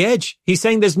talking about the edge. He's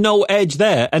saying there's no edge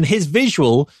there. And his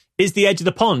visual is the edge of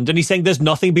the pond. And he's saying there's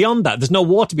nothing beyond that. There's no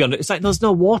water beyond it. It's like, there's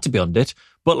no water beyond it.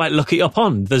 But like, look at your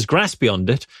pond. There's grass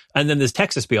beyond it. And then there's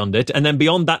Texas beyond it. And then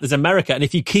beyond that, there's America. And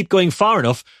if you keep going far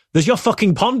enough, there's your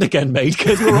fucking pond again, mate,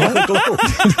 because we're on the globe.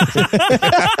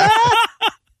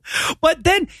 But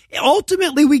then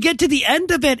ultimately we get to the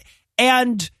end of it,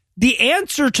 and the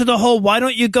answer to the whole, why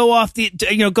don't you go off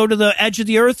go to the edge of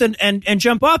the earth and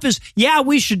jump off is, yeah,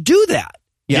 we should do that.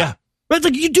 Yeah. But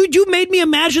like, you made me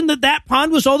imagine that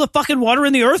pond was all the fucking water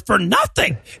in the earth for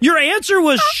nothing. Your answer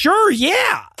was sure,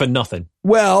 yeah. For nothing.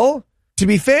 Well, to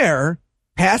be fair,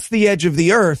 past the edge of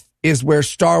the earth is where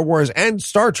Star Wars and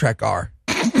Star Trek are.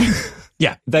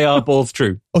 Yeah, they are both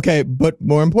true. Okay, but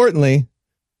more importantly,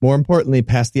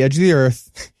 past the edge of the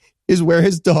earth is where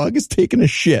his dog is taking a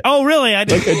shit. Oh, really? I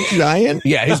like a giant.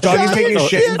 Yeah, his dog is taking a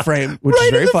shit in frame, which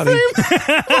is very funny. Oh,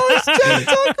 it's just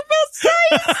talk about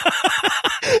size.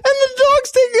 And the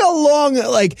dog's taking a long,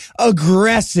 like,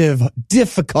 aggressive,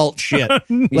 difficult shit.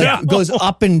 Like, goes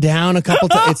up and down a couple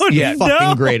times. It's the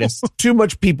fucking greatest. Too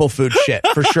much people food shit,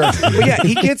 for sure. But yeah,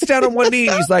 he gets down on one knee.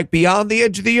 He's like, beyond the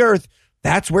edge of the earth,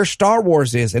 that's where Star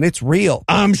Wars is, and it's real.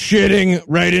 I'm shitting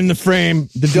right in the frame.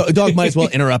 The dog might as well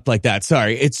interrupt like that.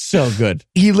 Sorry. It's so good.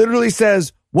 He literally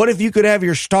says, what if you could have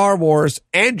your Star Wars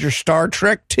and your Star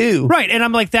Trek too? Right, and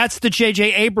I'm like, that's the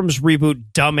J.J. Abrams reboot,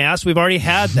 dumbass. We've already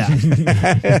had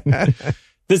that.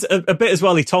 There's a bit as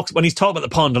well, when he's talking about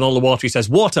the pond and all the water, he says,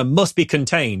 water must be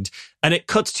contained. And it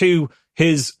cuts to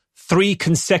his 3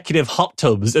 consecutive hot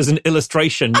tubs as an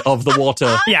illustration of the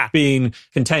water being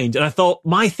contained. And I thought,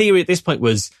 my theory at this point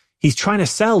was, he's trying to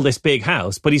sell this big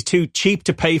house, but he's too cheap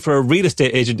to pay for a real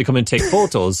estate agent to come and take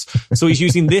photos. So he's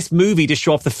using this movie to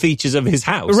show off the features of his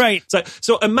house. Right.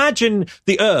 So imagine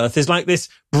the Earth is like this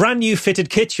brand new fitted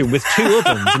kitchen with 2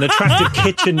 ovens and an attractive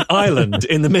kitchen island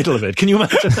in the middle of it. Can you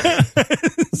imagine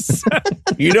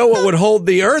that? You know what would hold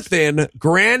the Earth in?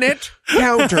 Granite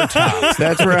countertops.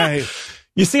 That's right.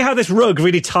 You see how this rug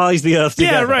really ties the Earth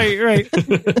together? Yeah, right.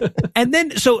 And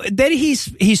then he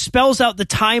spells out the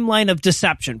timeline of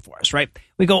deception for us, right?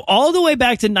 We go all the way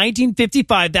back to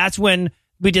 1955. That's when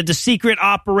we did the secret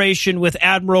operation with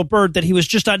Admiral Byrd that he was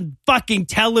just on fucking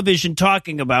television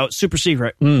talking about, super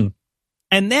secret. And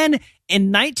then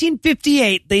in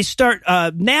 1958, they start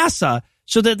NASA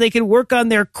so that they can work on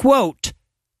their, quote,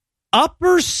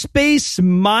 upper space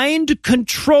mind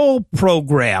control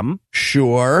program.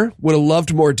 Sure. Would have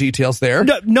loved more details there.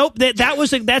 Nope.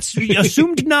 That's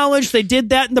assumed knowledge. They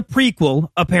did that in the prequel,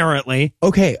 apparently.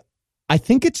 Okay. I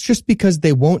think it's just because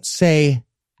they won't say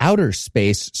outer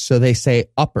space, so they say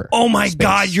upper. Oh my space.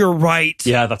 God, you're right.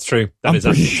 Yeah, that's true. I'm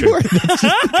pretty sure.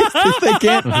 They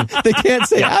can't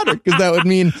say outer because that would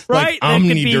mean like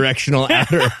omnidirectional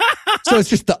outer. So it's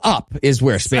just the up is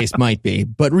where space might be,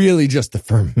 but really just the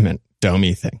firmament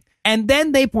domey thing. And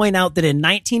then they point out that in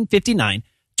 1959,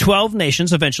 12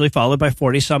 nations, eventually followed by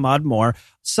 40 some odd more,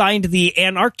 signed the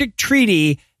Antarctic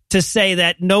Treaty to say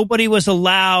that nobody was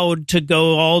allowed to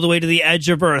go all the way to the edge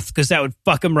of Earth because that would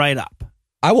fuck them right up.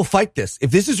 I will fight this. If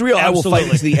this is real, Absolutely. I will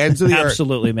fight it to the ends of the earth.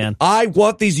 Absolutely, man. I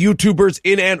want these YouTubers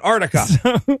in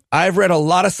Antarctica. I've read a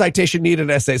lot of citation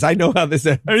needed essays. I know how this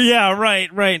ends. Yeah,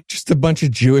 right. Just a bunch of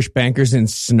Jewish bankers in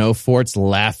snow forts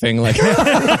laughing like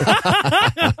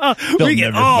we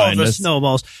get all the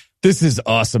snowballs. This is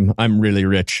awesome. I'm really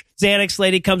rich. Xanax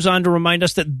lady comes on to remind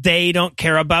us that they don't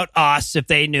care about us. If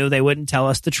they knew, they wouldn't tell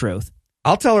us the truth.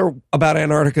 I'll tell her about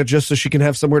Antarctica just so she can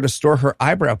have somewhere to store her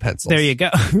eyebrow pencils. There you go.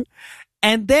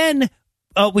 And then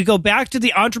we go back to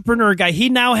the entrepreneur guy. He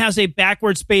now has a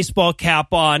backwards baseball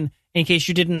cap on, in case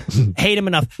you didn't hate him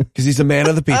enough. Because he's a man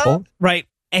of the people. Right.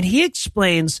 And he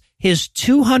explains his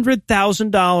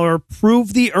 $200,000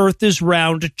 Prove the Earth is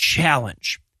Round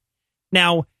challenge.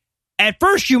 Now, at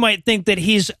first you might think that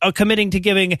he's committing to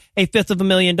giving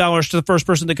 $250,000 to the first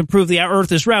person that can prove the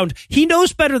Earth is round. He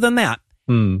knows better than that.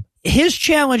 His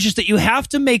challenge is that you have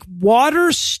to make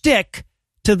water stick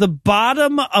to the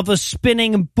bottom of a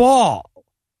spinning ball,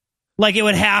 like it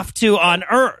would have to on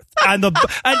Earth, on the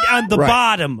right.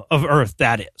 bottom of Earth.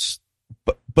 That is,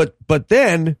 but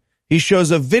then he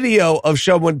shows a video of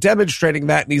someone demonstrating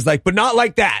that, and he's like, but not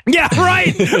like that. Yeah,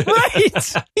 right.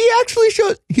 Right. He actually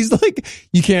shows, he's like,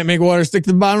 you can't make water stick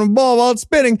to the bottom of a ball while it's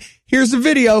spinning. Here's a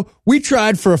video. We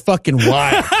tried for a fucking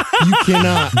while. You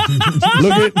cannot.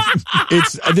 Look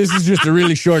at, this is just a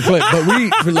really short clip,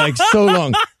 but for like so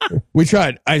long, we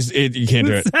tried. You can't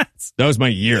do it. That was my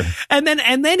year. And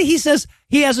then he says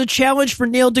he has a challenge for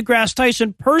Neil deGrasse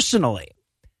Tyson personally.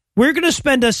 We're going to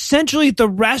spend essentially the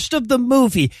rest of the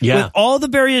movie with all the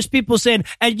various people saying,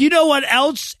 and you know what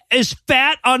else is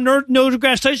fat on Neil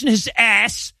deGrasse Tyson? His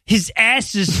ass. His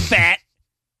ass is fat.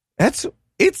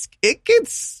 It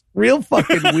gets real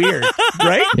fucking weird,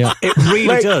 right? Yeah. It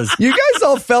really does. You guys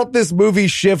all felt this movie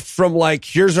shift from like,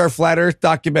 here's our flat earth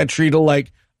documentary to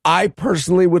like, I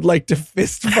personally would like to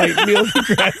fist fight Neil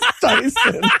deGrasse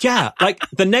Tyson. Yeah, like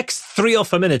the next 3 or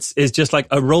 4 minutes is just like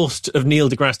a roast of Neil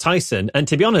deGrasse Tyson. And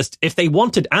to be honest, if they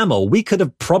wanted ammo, we could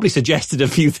have probably suggested a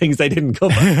few things they didn't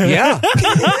cover. Yeah.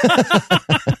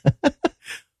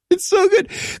 It's so good.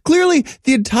 Clearly,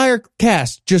 the entire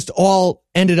cast just all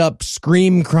ended up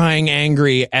crying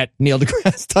angry at Neil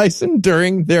deGrasse Tyson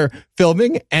during their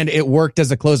filming, and it worked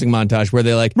as a closing montage where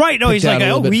they like... Right, no, he's like,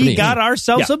 we got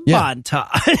ourselves a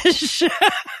montage.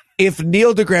 If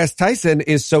Neil deGrasse Tyson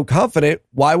is so confident,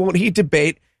 why won't he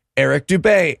debate Eric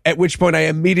Dubay? At which point I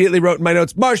immediately wrote in my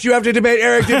notes, Marsh, you have to debate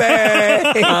Eric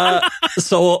Dubay.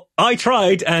 So I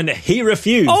tried and he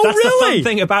refused. Oh, that's really? the fun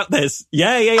thing about this.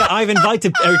 Yeah. I've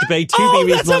invited Eric Dubay to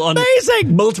be reasonable on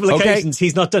multiple occasions.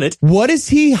 He's not done it. What is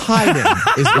he hiding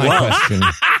is my question.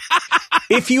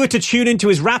 If you were to tune into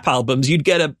his rap albums, you'd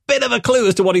get a bit of a clue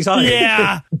as to what he's hiding.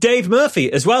 Yeah. Dave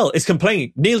Murphy as well is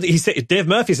complaining. Dave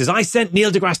Murphy says, I sent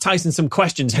Neil deGrasse Tyson some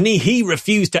questions and he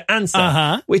refused to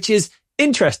answer, which is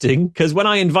interesting because when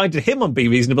I invited him on Be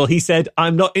Reasonable, he said,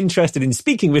 I'm not interested in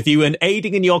speaking with you and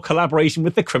aiding in your collaboration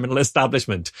with the criminal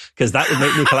establishment because that would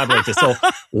make me a collaborator. So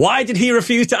why did he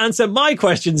refuse to answer my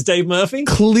questions, Dave Murphy?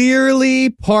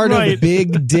 Clearly part of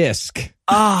Big Disc.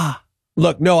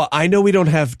 Look, Noah, I know we don't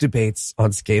have debates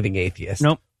on Scathing Atheist.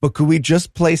 Nope. But could we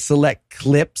just play select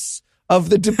clips of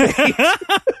the debate?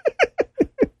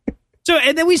 So,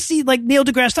 and then we see like Neil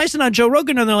deGrasse Tyson on Joe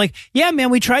Rogan, and they're like, yeah, man,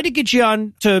 we tried to get you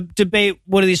on to debate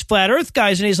one of these flat earth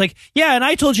guys. And he's like, yeah, and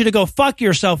I told you to go fuck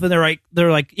yourself. And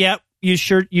they're like, yeah, you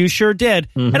sure did.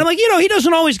 Mm-hmm. And I'm like, he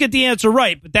doesn't always get the answer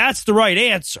right, but that's the right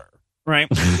answer. Right.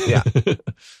 Yeah.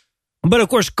 But of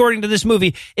course, according to this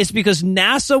movie, it's because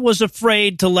NASA was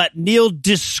afraid to let Neil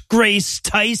deGrasse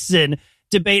Tyson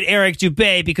debate Eric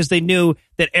Dubay because they knew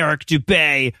that Eric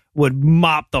Dubay would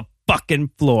mop the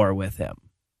fucking floor with him.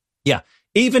 Yeah.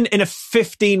 Even in a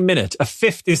 15-minute,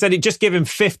 they said it just give him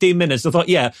 15 minutes. I thought,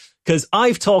 yeah, because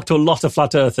I've talked to a lot of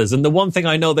flat earthers, and the one thing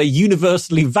I know they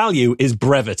universally value is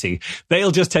brevity. They'll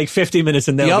just take 15 minutes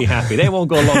and they'll be happy. They won't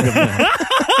go longer than that.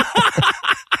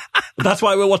 That's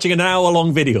why we're watching an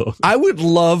hour-long video. I would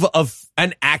love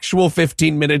an actual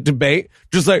 15-minute debate.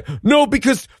 Just like, no,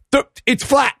 because it's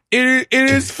flat. It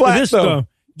is flat, though.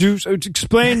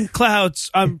 Explain clouds.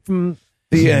 I'm from...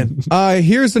 The end.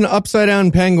 Here's an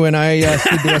upside-down penguin. I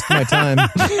spent the rest of my time.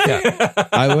 Yeah.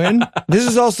 I win. This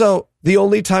is also the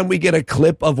only time we get a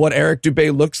clip of what Eric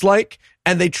Dubay looks like,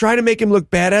 and they try to make him look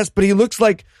badass, but he looks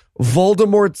like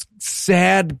Voldemort's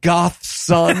sad goth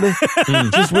son,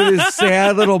 just with his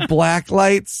sad little black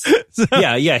lights.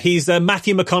 Yeah. He's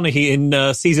Matthew McConaughey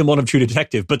in season 1 of True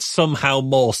Detective, but somehow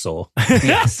more so.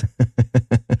 Yes.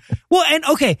 Well, and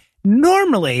okay,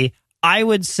 normally I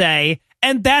would say,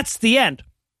 and that's the end.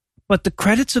 But the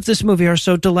credits of this movie are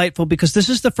so delightful because this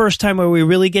is the first time where we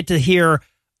really get to hear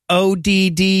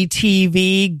ODD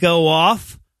TV go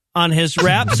off on his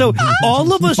rap. So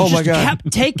all of us just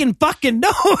kept taking fucking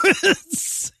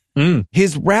notes.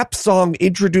 His rap song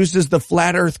introduces the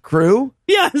Flat Earth crew.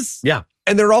 Yes. Yeah.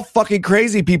 And they're all fucking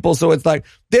crazy people. So it's like,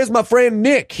 there's my friend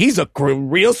Nick. He's a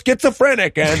real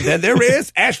schizophrenic. And then there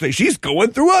is Ashley. She's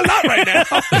going through a lot right now.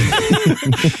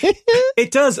 It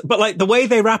does. But like the way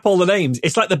they rap all the names,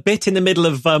 it's like the bit in the middle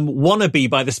of Wannabe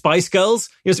by the Spice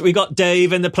Girls. So we got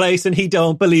Dave in the place and he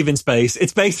don't believe in space.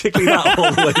 It's basically that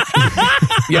all the way.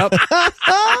 Yep.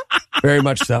 Very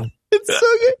much so. It's so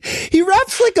good. He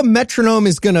raps like a metronome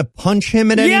is going to punch him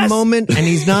at any moment, and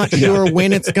he's not sure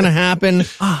when it's going to happen.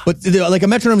 But like a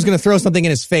metronome is going to throw something in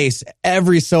his face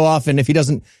every so often if he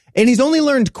doesn't. And he's only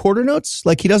learned quarter notes.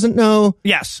 Like he doesn't know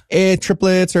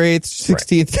triplets or eighths,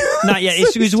 16th. Not yet.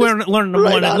 He's learning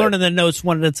the notes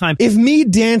one at a time. If Me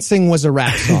Dancing was a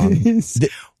rap song,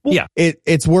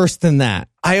 it's worse than that.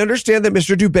 I understand that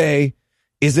Mr. Dubay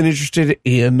isn't interested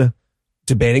in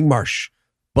debating Marsh,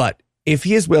 but if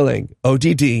he is willing,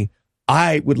 ODD,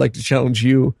 I would like to challenge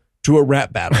you to a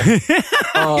rap battle.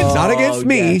 Not against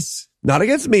me, not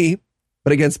against me,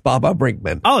 but against Baba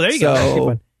Brinkman. Oh, there you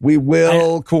go. We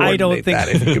will coordinate I don't think that.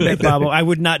 If you can make Baba, I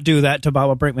would not do that to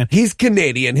Baba Brinkman. He's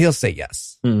Canadian. He'll say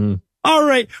yes. All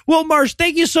right. Well, Marsh,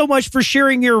 thank you so much for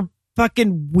sharing your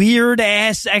fucking weird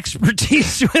ass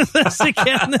expertise with us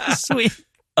again this week.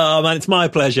 Oh, man, it's my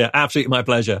pleasure. Absolutely my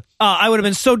pleasure. I would have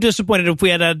been so disappointed if we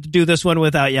had to do this one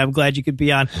without you. I'm glad you could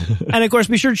be on. And, of course,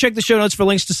 be sure to check the show notes for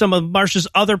links to some of Marsh's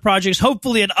other projects,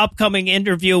 hopefully an upcoming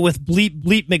interview with Bleep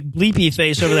McBleepy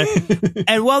Face over there.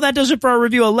 And while that does it for our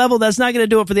review of Level, that's not going to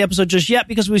do it for the episode just yet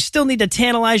because we still need to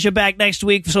tantalize you back next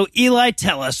week. So, Eli,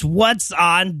 tell us what's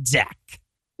on deck.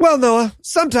 Well, Noah,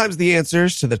 sometimes the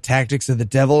answers to the tactics of the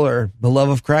devil are the love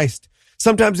of Christ.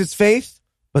 Sometimes it's faith,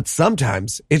 but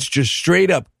sometimes it's just straight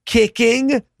up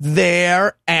kicking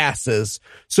their asses.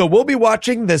 So we'll be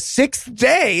watching The Sixth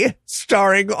Day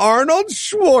starring Arnold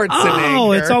Schwarzenegger.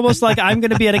 Oh, it's almost like I'm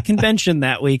going to be at a convention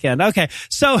that weekend. Okay,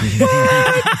 so...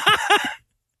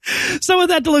 So with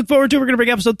that to look forward to, we're going to bring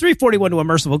episode 341 to a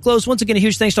merciful close. Once again, a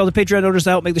huge thanks to all the Patreon donors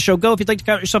that help make the show go. If you'd like to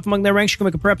count yourself among their ranks, you can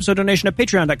make a per episode donation at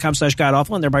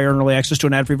patreon.com/godawful and thereby earn early access to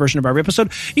an ad-free version of every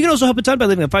episode. You can also help a ton by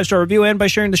leaving a 5-star review and by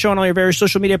sharing the show on all your various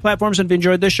social media platforms. And if you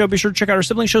enjoyed this show, be sure to check out our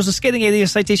sibling shows, The Scathing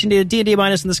Alias, Citation Data, D&D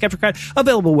Minus, and The Skeptic Guide,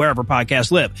 available wherever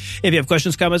podcasts live. If you have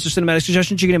questions, comments, or cinematic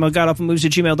suggestions, you can email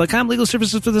godawfulmovies@gmail.com. Legal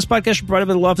services for this podcast are provided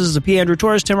by the law offices of P. Andrew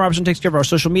Torres. Tim Robertson takes care of our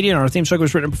social media, and our theme song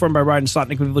was written and performed by Ryan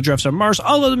Slotnick with Evil Drafts on Mars.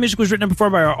 All other music was written and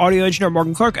performed by our audio engineer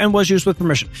Morgan Clark and was used with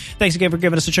permission. Thanks again for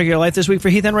giving us a chunk of your life this week. For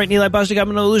Heath Enright and Eli Bosnick, I'm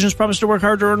No Illusions. Promise to work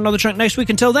hard to earn another chunk next week.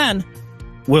 Until then,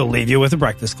 we'll leave you with a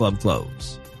Breakfast Club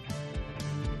close.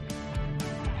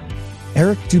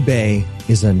 Eric Dubay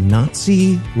is a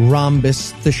Nazi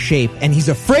rhombus the shape, and he's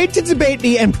afraid to debate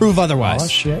me and prove otherwise. Oh,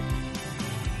 shit.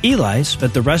 Eli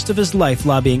spent the rest of his life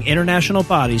lobbying international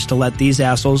bodies to let these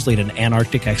assholes lead an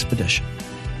Antarctic expedition.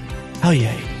 Hell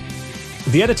yeah.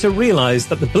 The editor realized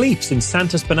that the bleeps in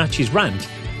Santos Bonacci's rant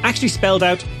actually spelled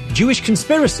out Jewish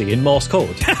conspiracy in Morse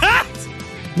code.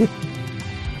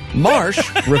 Marsh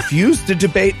refused to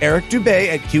debate Eric Dubay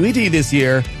at QED this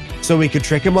year so we could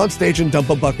trick him on stage and dump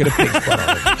a bucket of pig's blood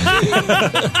on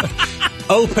him.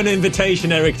 Open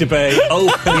invitation, Eric Dubay.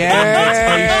 Open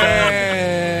invitation.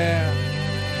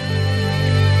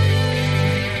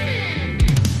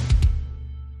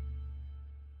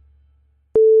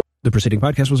 The preceding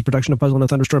podcast was a production of Puzzle and a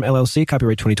Thunderstorm LLC.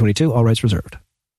 Copyright 2022. All rights reserved.